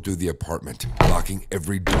scrambled through the apartment, locking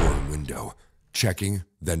every door and window, checking,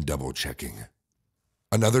 then double-checking.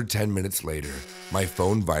 Another 10 minutes later, my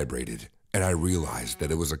phone vibrated, and I realized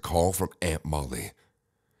that it was a call from Aunt Molly.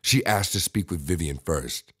 She asked to speak with Vivian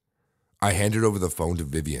first. I handed over the phone to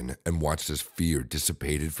Vivian and watched as fear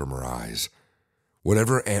dissipated from her eyes.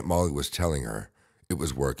 Whatever Aunt Molly was telling her, it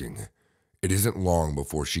was working. It isn't long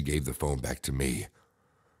before she gave the phone back to me.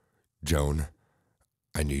 "Joan,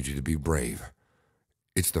 I need you to be brave."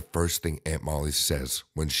 It's the first thing Aunt Molly says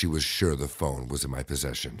when she was sure the phone was in my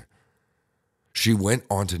possession. She went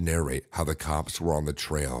on to narrate how the cops were on the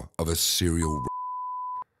trail of a serial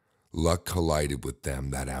Luck collided with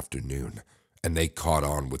them that afternoon, and they caught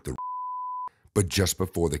on with the but just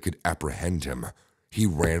before they could apprehend him, he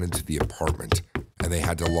ran into the apartment, and they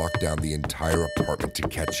had to lock down the entire apartment to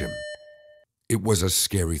catch him. It was a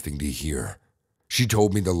scary thing to hear. She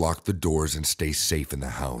told me to lock the doors and stay safe in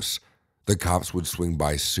the house. The cops would swing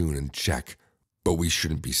by soon and check, but we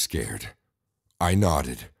shouldn't be scared. I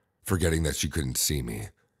nodded, forgetting that she couldn't see me.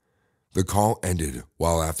 The call ended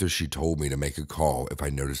well after she told me to make a call if I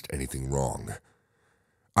noticed anything wrong.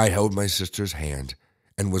 I held my sister's hand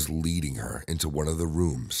and was leading her into one of the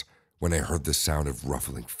rooms when I heard the sound of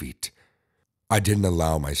ruffling feet. I didn't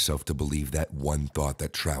allow myself to believe that one thought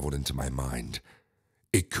that traveled into my mind.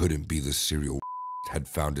 It couldn't be the serial had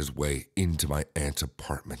found his way into my aunt's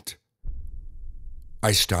apartment.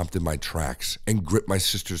 I stopped in my tracks and gripped my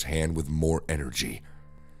sister's hand with more energy.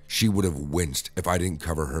 She would have winced if I didn't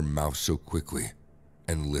cover her mouth so quickly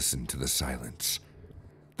and listen to the silence.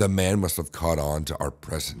 The man must have caught on to our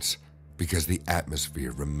presence because the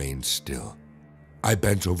atmosphere remained still. I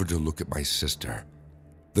bent over to look at my sister.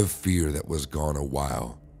 The fear that was gone a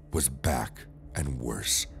while was back and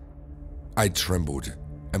worse. I trembled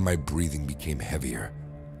and my breathing became heavier.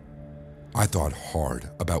 I thought hard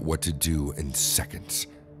about what to do in seconds.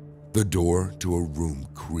 The door to a room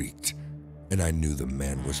creaked, and I knew the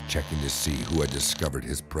man was checking to see who had discovered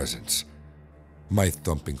his presence. My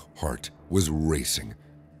thumping heart was racing.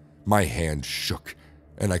 My hand shook,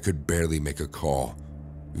 and I could barely make a call.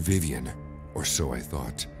 Vivian, or so I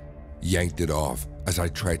thought, yanked it off as I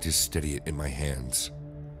tried to steady it in my hands.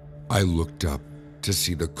 I looked up to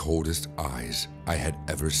see the coldest eyes I had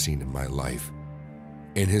ever seen in my life.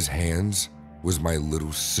 In his hands was my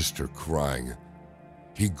little sister crying.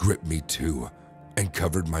 He gripped me too and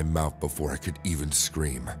covered my mouth before I could even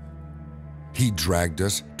scream. He dragged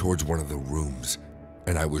us towards one of the rooms,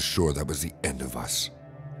 and I was sure that was the end of us.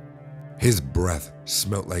 His breath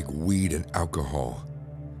smelt like weed and alcohol.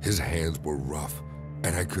 His hands were rough,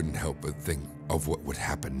 and I couldn't help but think of what would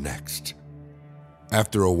happen next.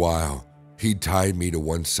 After a while, he tied me to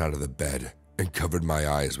one side of the bed and covered my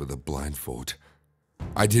eyes with a blindfold.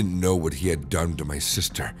 I didn't know what he had done to my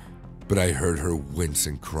sister, but I heard her wince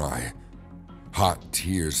and cry. Hot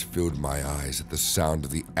tears filled my eyes at the sound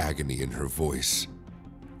of the agony in her voice.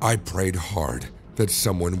 I prayed hard that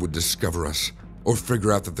someone would discover us or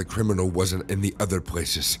figure out that the criminal wasn't in the other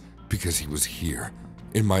places because he was here,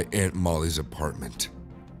 in my Aunt Molly's apartment.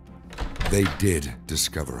 They did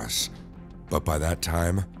discover us, but by that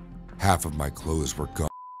time, half of my clothes were gone.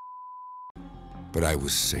 But I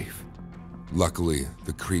was safe. Luckily,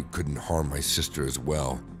 the creep couldn't harm my sister as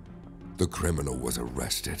well. The criminal was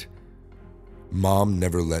arrested. Mom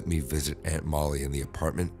never let me visit Aunt Molly in the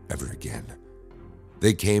apartment ever again.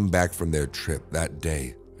 They came back from their trip that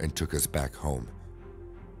day and took us back home.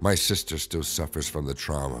 My sister still suffers from the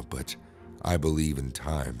trauma, but I believe in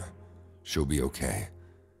time she'll be okay.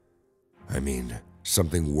 I mean,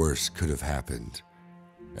 something worse could have happened,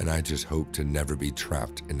 and I just hope to never be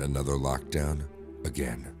trapped in another lockdown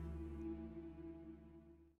again.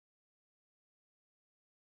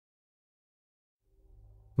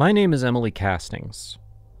 My name is Emily Castings.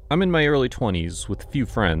 I'm in my early 20s with few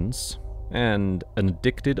friends and an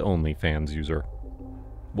addicted OnlyFans user.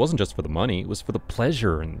 It wasn't just for the money, it was for the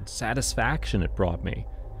pleasure and satisfaction it brought me.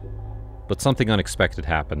 But something unexpected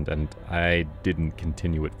happened, and I didn't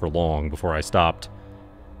continue it for long before I stopped.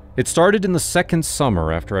 It started in the second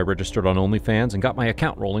summer after I registered on OnlyFans and got my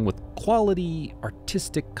account rolling with quality,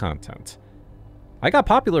 artistic content. I got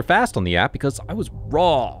popular fast on the app because I was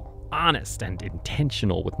raw, honest, and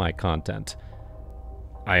intentional with my content.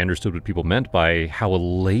 I understood what people meant by how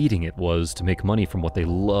elating it was to make money from what they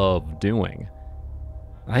love doing.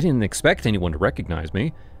 I didn't expect anyone to recognize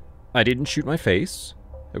me. I didn't shoot my face.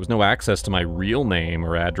 There was no access to my real name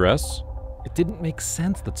or address. It didn't make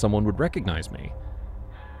sense that someone would recognize me.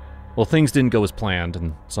 Well, things didn't go as planned,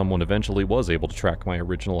 and someone eventually was able to track my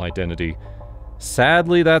original identity.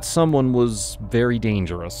 Sadly, that someone was very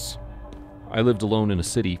dangerous. I lived alone in a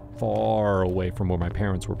city far away from where my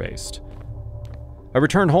parents were based. I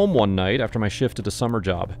returned home one night after my shift at a summer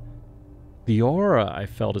job. The aura I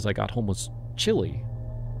felt as I got home was chilly.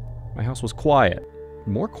 My house was quiet,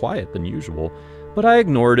 more quiet than usual, but I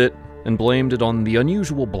ignored it and blamed it on the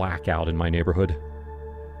unusual blackout in my neighborhood.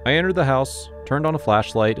 I entered the house, turned on a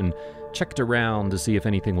flashlight, and checked around to see if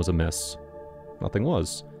anything was amiss. Nothing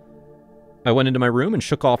was. I went into my room and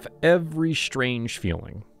shook off every strange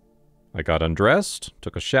feeling. I got undressed,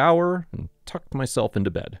 took a shower, and tucked myself into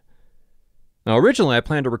bed. Now, originally I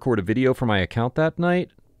planned to record a video for my account that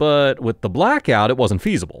night, but with the blackout it wasn't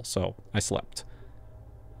feasible, so I slept.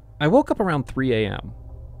 I woke up around 3 a.m.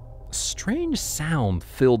 A strange sound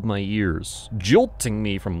filled my ears, jolting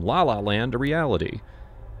me from La La Land to reality.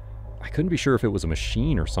 I couldn't be sure if it was a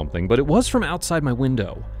machine or something, but it was from outside my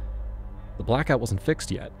window. The blackout wasn't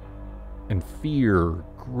fixed yet, and fear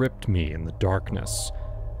gripped me in the darkness.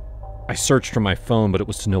 I searched for my phone, but it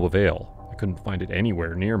was to no avail. I couldn't find it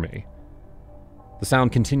anywhere near me. The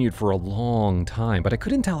sound continued for a long time, but I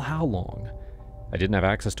couldn't tell how long. I didn't have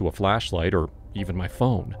access to a flashlight or even my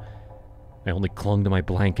phone. I only clung to my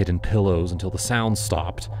blanket and pillows until the sound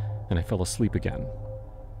stopped, and I fell asleep again.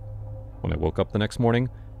 When I woke up the next morning,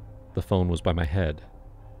 the phone was by my head,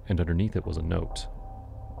 and underneath it was a note.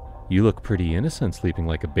 "You look pretty innocent sleeping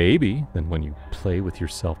like a baby than when you play with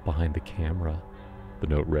yourself behind the camera," the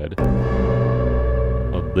note read.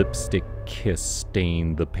 A lipstick kiss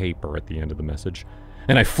stained the paper at the end of the message,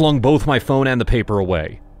 and I flung both my phone and the paper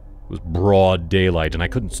away. It was broad daylight, and I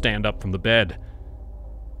couldn't stand up from the bed.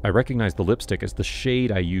 I recognized the lipstick as the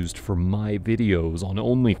shade I used for my videos on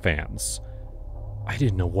OnlyFans. I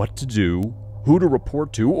didn't know what to do, who to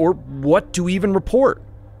report to, or what to even report.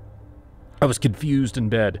 I was confused in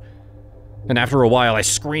bed, and after a while I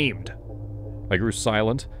screamed. I grew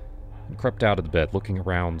silent and crept out of the bed, looking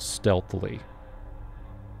around stealthily.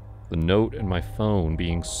 The note and my phone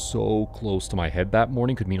being so close to my head that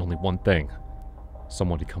morning could mean only one thing.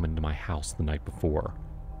 Someone had come into my house the night before.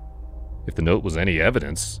 If the note was any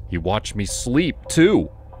evidence, he watched me sleep, too.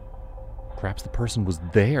 Perhaps the person was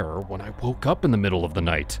there when I woke up in the middle of the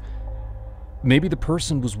night. Maybe the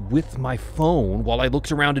person was with my phone while I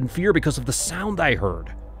looked around in fear because of the sound I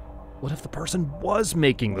heard. What if the person was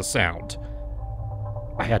making the sound?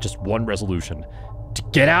 I had just one resolution: to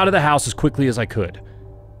get out of the house as quickly as I could.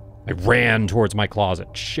 I ran towards my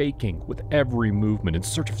closet, shaking with every movement in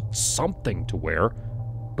search of something to wear,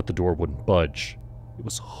 but the door wouldn't budge. It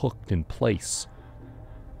was hooked in place.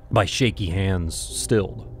 My shaky hands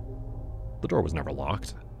stilled. The door was never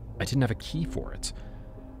locked. I didn't have a key for it.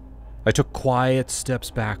 I took quiet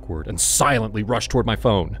steps backward and silently rushed toward my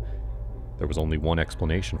phone. There was only one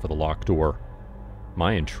explanation for the locked door.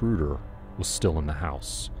 My intruder was still in the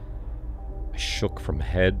house. I shook from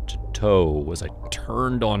head to toe as I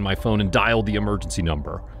turned on my phone and dialed the emergency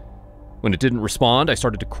number. When it didn't respond, I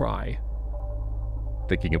started to cry.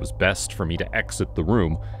 Thinking it was best for me to exit the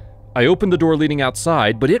room, I opened the door leading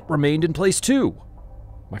outside, but it remained in place too.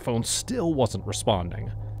 My phone still wasn't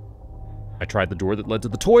responding. I tried the door that led to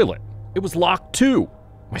the toilet. It was locked too.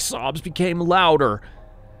 My sobs became louder.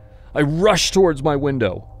 I rushed towards my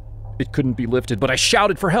window. It couldn't be lifted, but I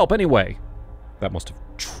shouted for help anyway. That must have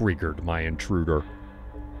triggered my intruder.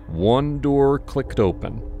 One door clicked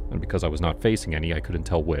open, and because I was not facing any, I couldn't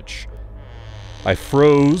tell which. I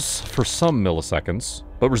froze for some milliseconds,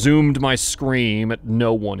 but resumed my scream at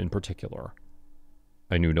no one in particular.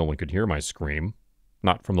 I knew no one could hear my scream,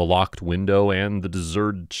 not from the locked window and the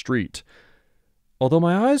deserted street. Although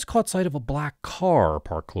my eyes caught sight of a black car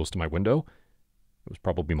parked close to my window. It was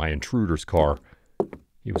probably my intruder's car.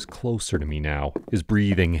 He was closer to me now, his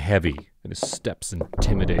breathing heavy and his steps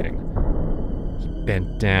intimidating. He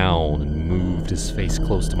bent down and moved his face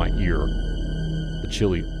close to my ear. The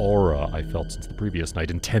chilly aura I felt since the previous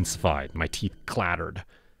night intensified, my teeth clattered.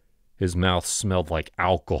 His mouth smelled like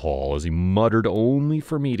alcohol as he muttered only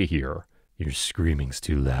for me to hear. "Your screaming's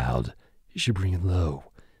too loud. You should bring it low.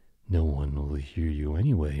 No one will hear you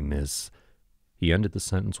anyway, miss." He ended the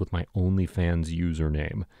sentence with my OnlyFans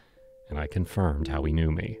username, and I confirmed how he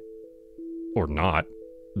knew me. Or not.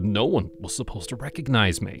 No one was supposed to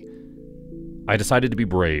recognize me. I decided to be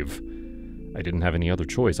brave. I didn't have any other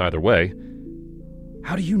choice either way.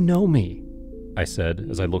 "How do you know me?" I said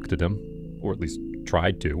as I looked at him, or at least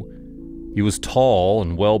tried to. He was tall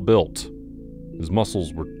and well-built. His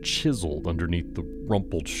muscles were chiseled underneath the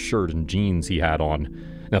rumpled shirt and jeans he had on.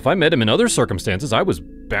 Now, if I met him in other circumstances, I was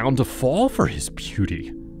bound to fall for his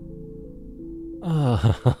beauty.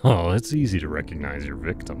 "Oh, it's easy to recognize your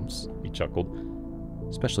victims," he chuckled,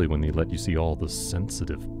 "especially when they let you see all the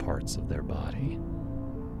sensitive parts of their body."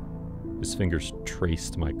 His fingers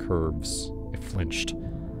traced my curves. I flinched.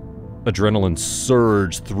 Adrenaline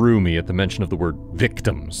surged through me at the mention of the word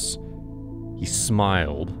victims. He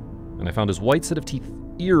smiled, and I found his white set of teeth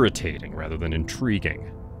irritating rather than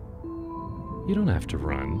intriguing. "You don't have to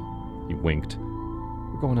run," he winked.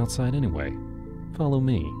 "We're going outside anyway. Follow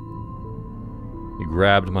me." He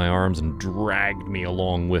grabbed my arms and dragged me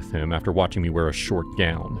along with him after watching me wear a short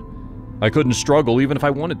gown. I couldn't struggle even if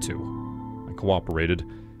I wanted to. I cooperated,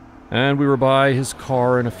 and we were by his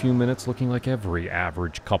car in a few minutes looking like every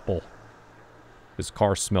average couple. His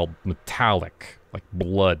car smelled metallic, like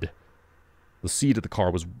blood. The seat of the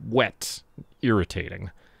car was wet,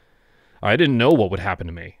 irritating. I didn't know what would happen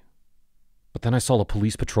to me. But then I saw a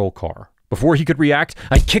police patrol car. Before he could react,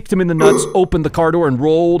 I kicked him in the nuts, opened the car door, and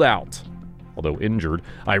rolled out. Although injured,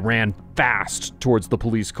 I ran fast towards the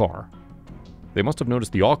police car. They must have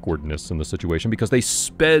noticed the awkwardness in the situation because they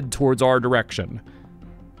sped towards our direction.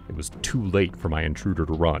 It was too late for my intruder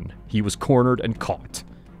to run. He was cornered and caught.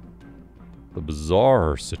 The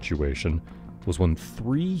bizarre situation was when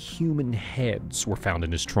 3 human heads were found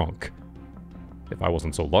in his trunk. If I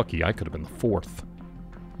wasn't so lucky, I could have been the 4th.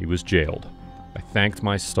 He was jailed. I thanked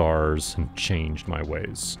my stars and changed my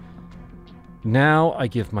ways. Now I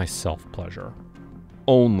give myself pleasure.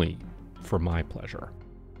 Only for my pleasure.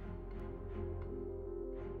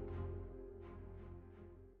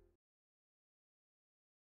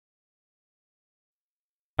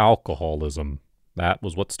 Alcoholism. That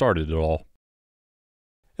was what started it all.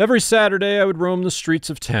 Every Saturday I would roam the streets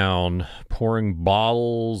of town, pouring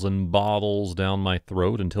bottles and bottles down my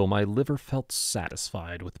throat until my liver felt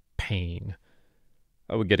satisfied with pain.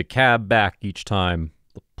 I would get a cab back each time,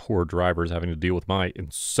 the poor drivers having to deal with my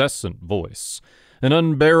incessant voice, an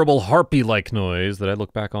unbearable harpy-like noise that I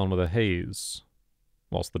look back on with a haze.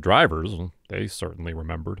 Whilst the drivers, they certainly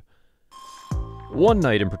remembered. One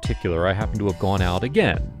night in particular, I happened to have gone out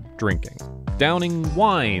again, drinking, downing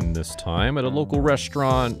wine this time at a local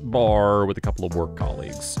restaurant bar with a couple of work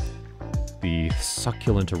colleagues. The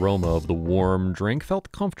succulent aroma of the warm drink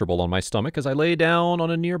felt comfortable on my stomach as I lay down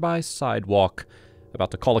on a nearby sidewalk,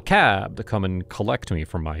 about to call a cab to come and collect me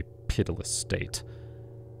from my pitiless state.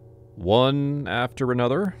 One after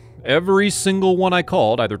another, every single one I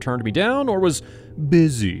called either turned me down or was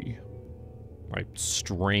busy. I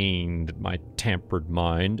strained my tampered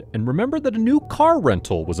mind and remembered that a new car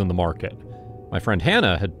rental was in the market. My friend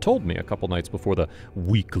Hannah had told me a couple nights before the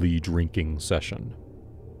weekly drinking session.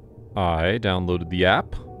 I downloaded the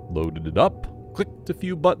app, loaded it up, clicked a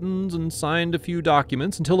few buttons and signed a few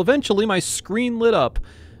documents until eventually my screen lit up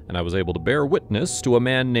and I was able to bear witness to a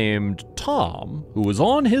man named Tom who was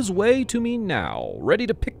on his way to me now, ready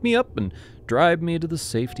to pick me up and drive me to the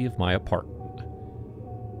safety of my apartment.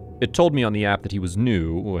 It told me on the app that he was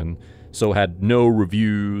new and so had no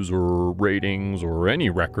reviews or ratings or any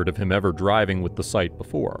record of him ever driving with the site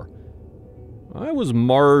before. I was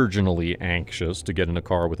marginally anxious to get in a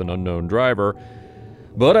car with an unknown driver,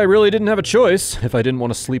 but I really didn't have a choice if I didn't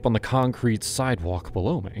want to sleep on the concrete sidewalk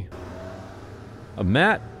below me. A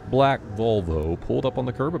matte black Volvo pulled up on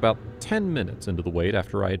the curb about 10 minutes into the wait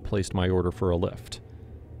after I had placed my order for a lift.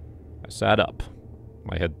 I sat up,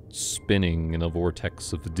 my head spinning in a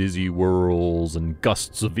vortex of dizzy whirls and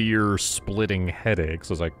gusts of ear-splitting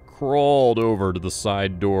headaches as I crawled over to the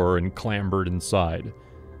side door and clambered inside.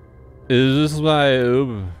 "Is this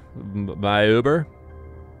my Uber?"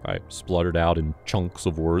 I spluttered out in chunks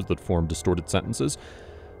of words that formed distorted sentences,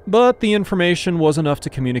 but the information was enough to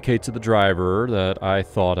communicate to the driver that I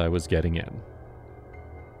thought I was getting in.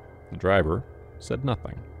 The driver said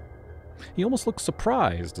nothing. He almost looked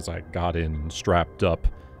surprised as I got in and strapped up.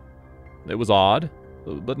 It was odd,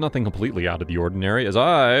 but nothing completely out of the ordinary, as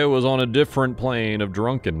I was on a different plane of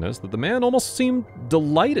drunkenness that the man almost seemed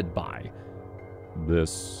delighted by.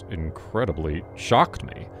 This incredibly shocked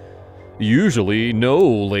me. Usually, no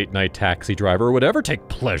late-night taxi driver would ever take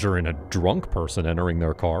pleasure in a drunk person entering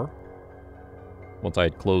their car. Once I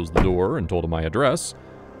had closed the door and told him my address,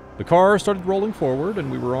 the car started rolling forward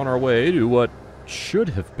and we were on our way to what should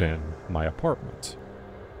have been my apartment.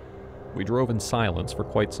 We drove in silence for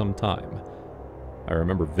quite some time. I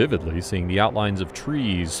remember vividly seeing the outlines of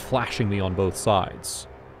trees flashing me on both sides.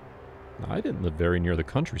 I didn't live very near the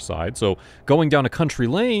countryside, so going down a country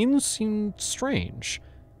lane seemed strange.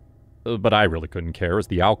 But I really couldn't care, as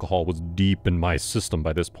the alcohol was deep in my system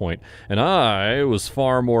by this point, and I was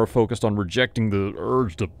far more focused on rejecting the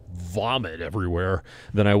urge to vomit everywhere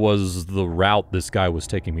than I was the route this guy was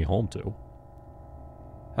taking me home to.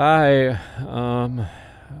 "Hi,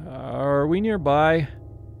 are we nearby?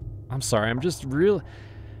 I'm sorry, I'm just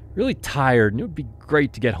really tired, and it would be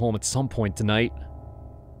great to get home at some point tonight."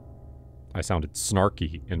 I sounded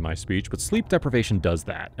snarky in my speech, but sleep deprivation does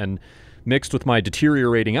that, and mixed with my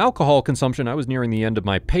deteriorating alcohol consumption, I was nearing the end of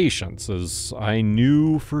my patience, as I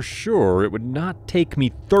knew for sure it would not take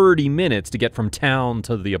me 30 minutes to get from town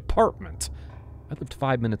to the apartment. I lived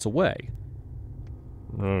 5 minutes away.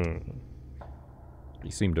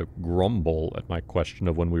 He seemed to grumble at my question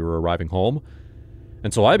of when we were arriving home,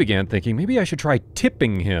 and so I began thinking maybe I should try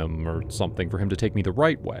tipping him or something for him to take me the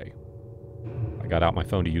right way. I got out my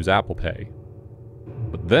phone to use Apple Pay.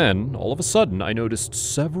 But then, all of a sudden, I noticed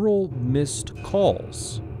several missed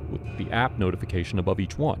calls, with the app notification above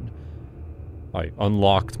each one. I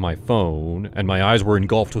unlocked my phone, and my eyes were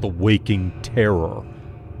engulfed with a waking terror.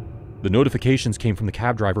 The notifications came from the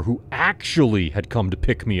cab driver who actually had come to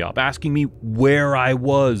pick me up, asking me where I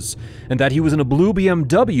was, and that he was in a blue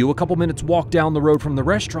BMW a couple minutes walk down the road from the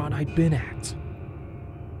restaurant I'd been at.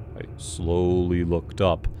 I slowly looked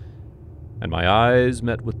up, and my eyes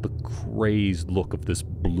met with the crazed look of this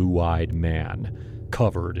blue-eyed man,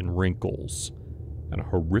 covered in wrinkles, and a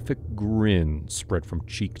horrific grin spread from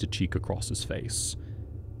cheek to cheek across his face.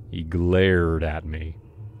 He glared at me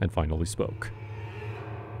and finally spoke.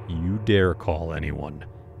 "You dare call anyone,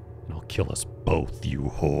 and I'll kill us both, you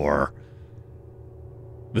whore."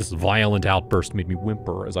 This violent outburst made me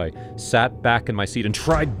whimper as I sat back in my seat and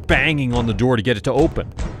tried banging on the door to get it to open,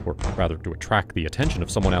 or rather to attract the attention of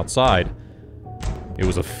someone outside. It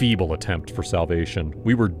was a feeble attempt for salvation.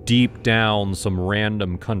 We were deep down some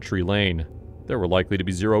random country lane. There were likely to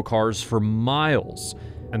be 0 cars for miles,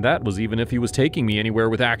 and that was even if he was taking me anywhere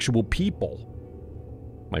with actual people.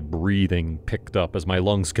 My breathing picked up as my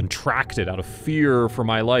lungs contracted out of fear for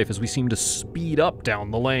my life as we seemed to speed up down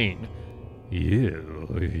the lane.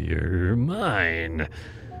 You're mine.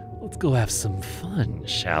 Let's go have some fun,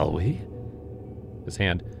 shall we?" His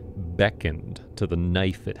hand beckoned to the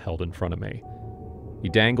knife it held in front of me. He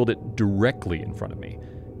dangled it directly in front of me,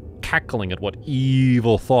 cackling at what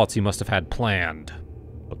evil thoughts he must have had planned.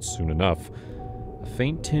 But soon enough, a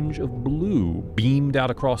faint tinge of blue beamed out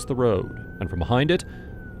across the road, and from behind it,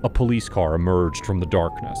 a police car emerged from the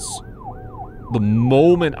darkness. The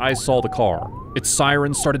moment I saw the car, its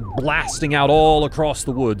sirens started blasting out all across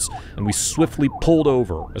the woods, and we swiftly pulled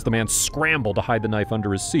over as the man scrambled to hide the knife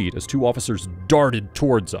under his seat as 2 officers darted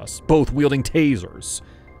towards us, both wielding tasers.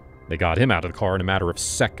 They got him out of the car in a matter of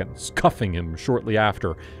seconds, cuffing him shortly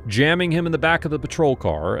after, jamming him in the back of the patrol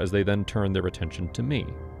car as they then turned their attention to me.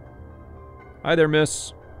 "Hi there,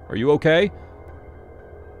 miss. Are you okay?"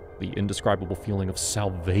 The indescribable feeling of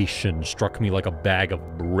salvation struck me like a bag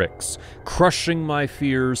of bricks, crushing my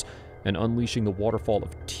fears and unleashing the waterfall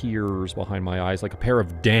of tears behind my eyes like a pair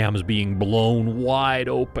of dams being blown wide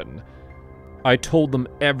open. I told them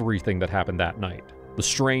everything that happened that night. The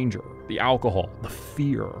stranger, the alcohol, the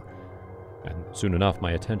fear. And soon enough,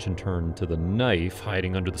 my attention turned to the knife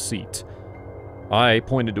hiding under the seat. I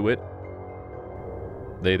pointed to it.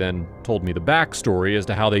 They then told me the backstory as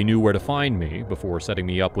to how they knew where to find me before setting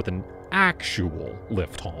me up with an actual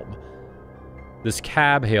lift home. This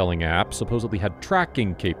cab-hailing app supposedly had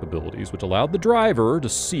tracking capabilities which allowed the driver to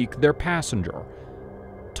seek their passenger.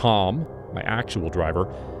 Tom, my actual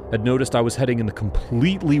driver, had noticed I was heading in the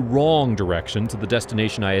completely wrong direction to the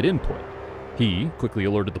destination I had input. He quickly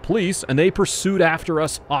alerted the police, and they pursued after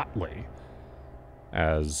us hotly.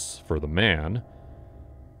 As for the man,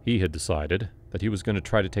 he had decided that he was going to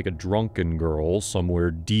try to take a drunken girl somewhere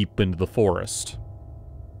deep into the forest.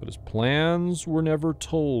 But his plans were never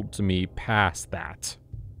told to me past that.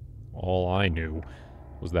 All I knew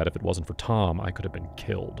was that if it wasn't for Tom, I could have been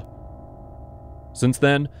killed. Since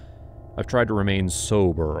then, I've tried to remain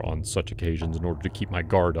sober on such occasions in order to keep my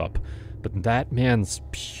guard up, but that man's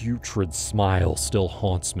putrid smile still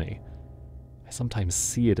haunts me. I sometimes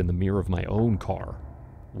see it in the mirror of my own car,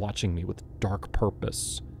 watching me with dark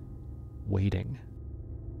purpose, waiting.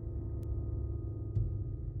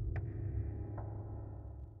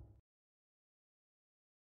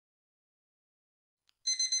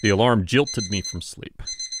 The alarm jilted me from sleep.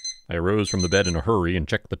 I arose from the bed in a hurry and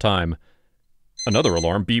checked the time. Another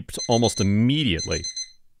alarm beeped almost immediately.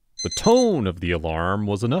 The tone of the alarm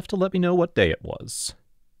was enough to let me know what day it was.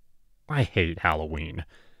 I hate Halloween.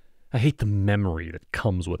 I hate the memory that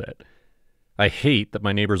comes with it. I hate that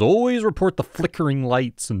my neighbors always report the flickering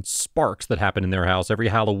lights and sparks that happen in their house every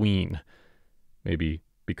Halloween. Maybe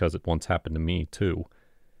because it once happened to me, too.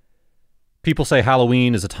 People say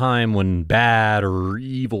Halloween is a time when bad or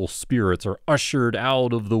evil spirits are ushered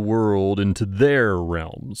out of the world into their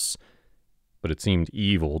realms. But it seemed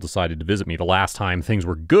evil decided to visit me the last time things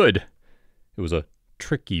were good. It was a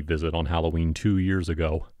tricky visit on Halloween 2 years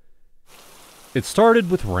ago. It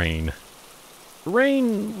started with rain. The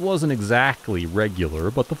rain wasn't exactly regular,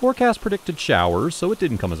 but the forecast predicted showers, so it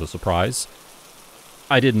didn't come as a surprise.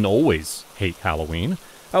 I didn't always hate Halloween.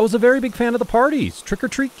 I was a very big fan of the parties,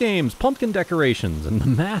 trick-or-treat games, pumpkin decorations, and the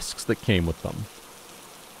masks that came with them.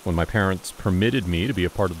 When my parents permitted me to be a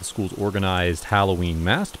part of the school's organized Halloween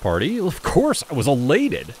masked party, of course I was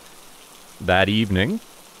elated. That evening,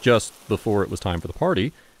 just before it was time for the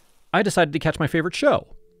party, I decided to catch my favorite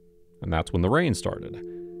show. And that's when the rain started.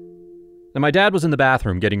 And my dad was in the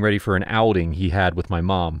bathroom getting ready for an outing he had with my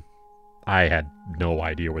mom. I had no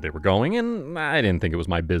idea where they were going, and I didn't think it was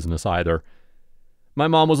my business either. My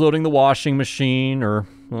mom was loading the washing machine or,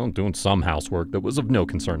 well, doing some housework that was of no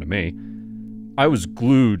concern to me. I was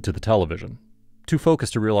glued to the television, too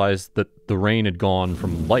focused to realize that the rain had gone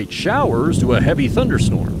from light showers to a heavy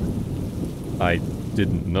thunderstorm. I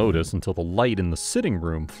didn't notice until the light in the sitting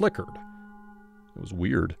room flickered. It was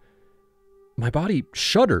weird. My body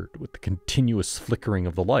shuddered with the continuous flickering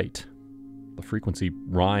of the light. The frequency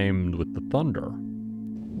rhymed with the thunder.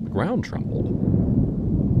 The ground trembled.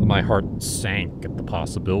 My heart sank at the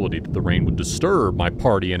possibility that the rain would disturb my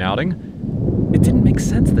party and outing. It didn't make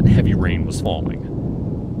sense that heavy rain was falling.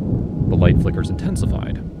 The light flickers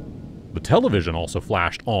intensified. The television also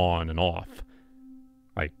flashed on and off.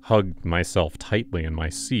 I hugged myself tightly in my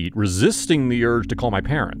seat, resisting the urge to call my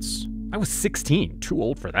parents. I was 16, too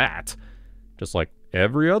old for that. Just like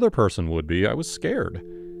every other person would be, I was scared.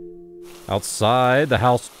 Outside, the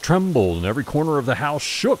house trembled and every corner of the house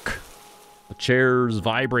shook. The chairs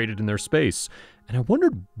vibrated in their space, and I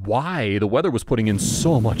wondered why the weather was putting in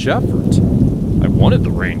so much effort. I wanted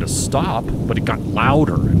the rain to stop, but it got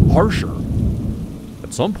louder and harsher.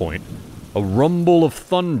 At some point, a rumble of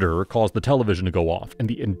thunder caused the television to go off, and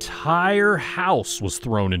the entire house was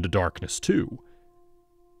thrown into darkness, too.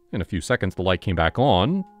 In a few seconds, the light came back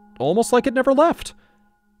on, almost like it never left.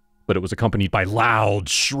 But it was accompanied by loud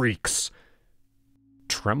shrieks.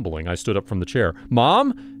 Trembling, I stood up from the chair.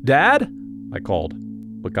 "Mom? Dad?" I called,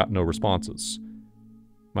 but got no responses.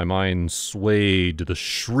 My mind swayed to the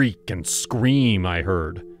shriek and scream I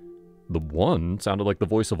heard. The one sounded like the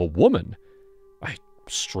voice of a woman. I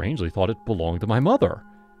strangely thought it belonged to my mother.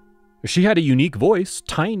 She had a unique voice,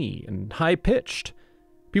 tiny and high-pitched.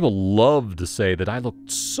 People loved to say that I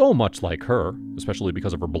looked so much like her, especially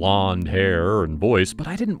because of her blonde hair and voice, but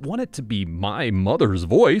I didn't want it to be my mother's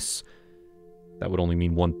voice. That would only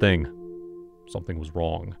mean one thing. Something was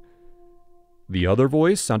wrong. The other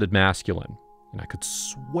voice sounded masculine, and I could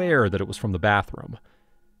swear that it was from the bathroom.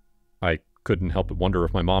 I couldn't help but wonder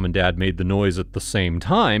if my mom and dad made the noise at the same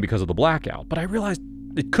time because of the blackout, but I realized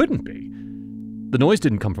it couldn't be. The noise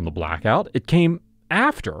didn't come from the blackout, it came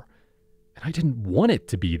after, and I didn't want it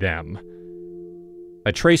to be them.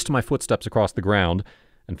 I traced my footsteps across the ground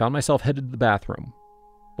and found myself headed to the bathroom,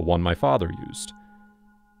 the one my father used.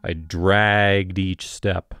 I dragged each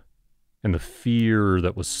step, and the fear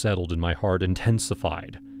that was settled in my heart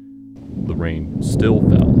intensified. The rain still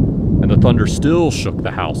fell, and the thunder still shook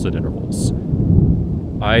the house at intervals.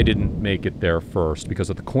 I didn't make it there first because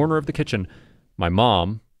at the corner of the kitchen, my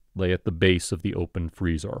mom lay at the base of the open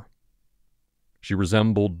freezer. She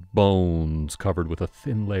resembled bones covered with a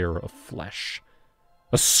thin layer of flesh.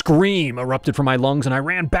 A scream erupted from my lungs, and I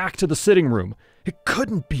ran back to the sitting room. It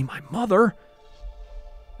couldn't be my mother.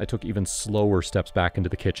 I took even slower steps back into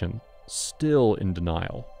the kitchen, still in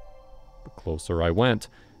denial. The closer I went,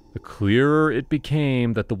 the clearer it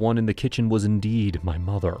became that the one in the kitchen was indeed my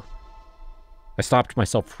mother. I stopped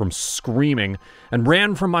myself from screaming and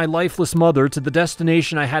ran from my lifeless mother to the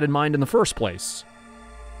destination I had in mind in the first place.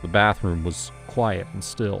 The bathroom was quiet and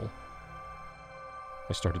still.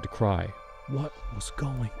 I started to cry. What was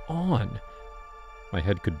going on? My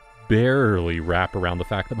head could barely wrap around the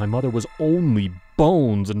fact that my mother was only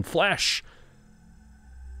bones and flesh.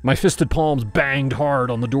 My fisted palms banged hard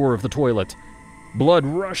on the door of the toilet. Blood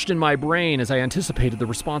rushed in my brain as I anticipated the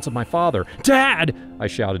response of my father. "Dad!" I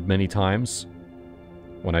shouted many times.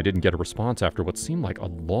 When I didn't get a response after what seemed like a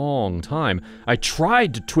long time, I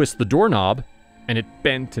tried to twist the doorknob, and it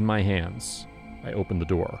bent in my hands. I opened the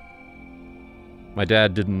door. My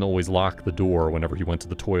dad didn't always lock the door whenever he went to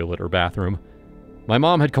the toilet or bathroom. My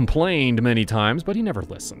mom had complained many times, but he never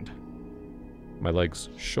listened. My legs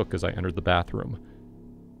shook as I entered the bathroom.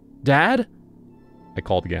 "Dad?" I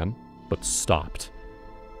called again, but stopped.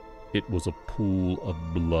 It was a pool of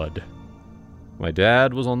blood. My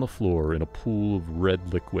dad was on the floor in a pool of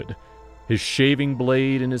red liquid, his shaving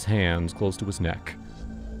blade in his hands close to his neck.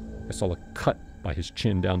 I saw a cut by his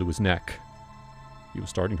chin down to his neck. He was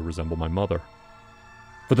starting to resemble my mother.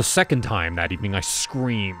 For the second time that evening, I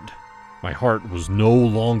screamed. My heart was no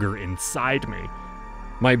longer inside me.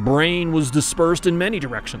 My brain was dispersed in many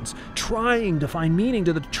directions, trying to find meaning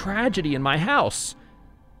to the tragedy in my house.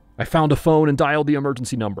 I found a phone and dialed the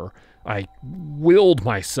emergency number. I willed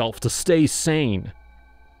myself to stay sane.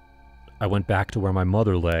 I went back to where my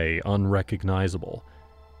mother lay, unrecognizable.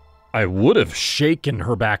 I would have shaken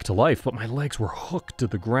her back to life, but my legs were hooked to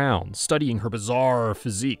the ground, studying her bizarre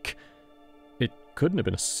physique. It couldn't have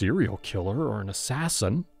been a serial killer or an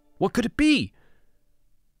assassin. What could it be?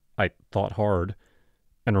 I thought hard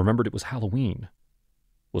and remembered it was Halloween.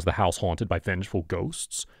 Was the house haunted by vengeful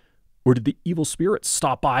ghosts? Or did the evil spirits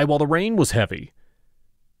stop by while the rain was heavy?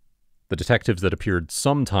 The detectives that appeared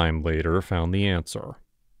sometime later found the answer.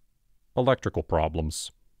 Electrical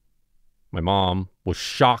problems. My mom was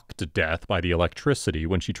shocked to death by the electricity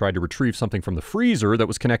when she tried to retrieve something from the freezer that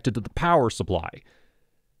was connected to the power supply.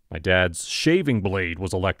 My dad's shaving blade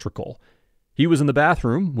was electrical. He was in the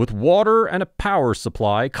bathroom with water and a power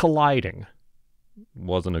supply colliding.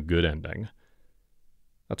 Wasn't a good ending.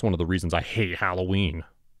 That's one of the reasons I hate Halloween.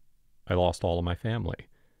 I lost all of my family.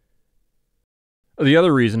 The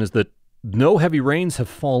other reason is that no heavy rains have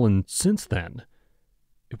fallen since then.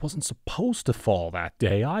 It wasn't supposed to fall that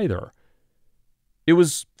day either. It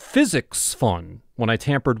was physics fun when I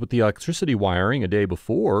tampered with the electricity wiring a day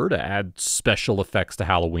before to add special effects to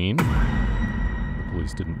Halloween. The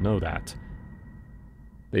police didn't know that.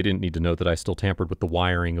 They didn't need to know that I still tampered with the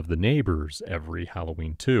wiring of the neighbors every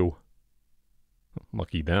Halloween too.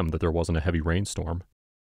 Lucky them that there wasn't a heavy rainstorm.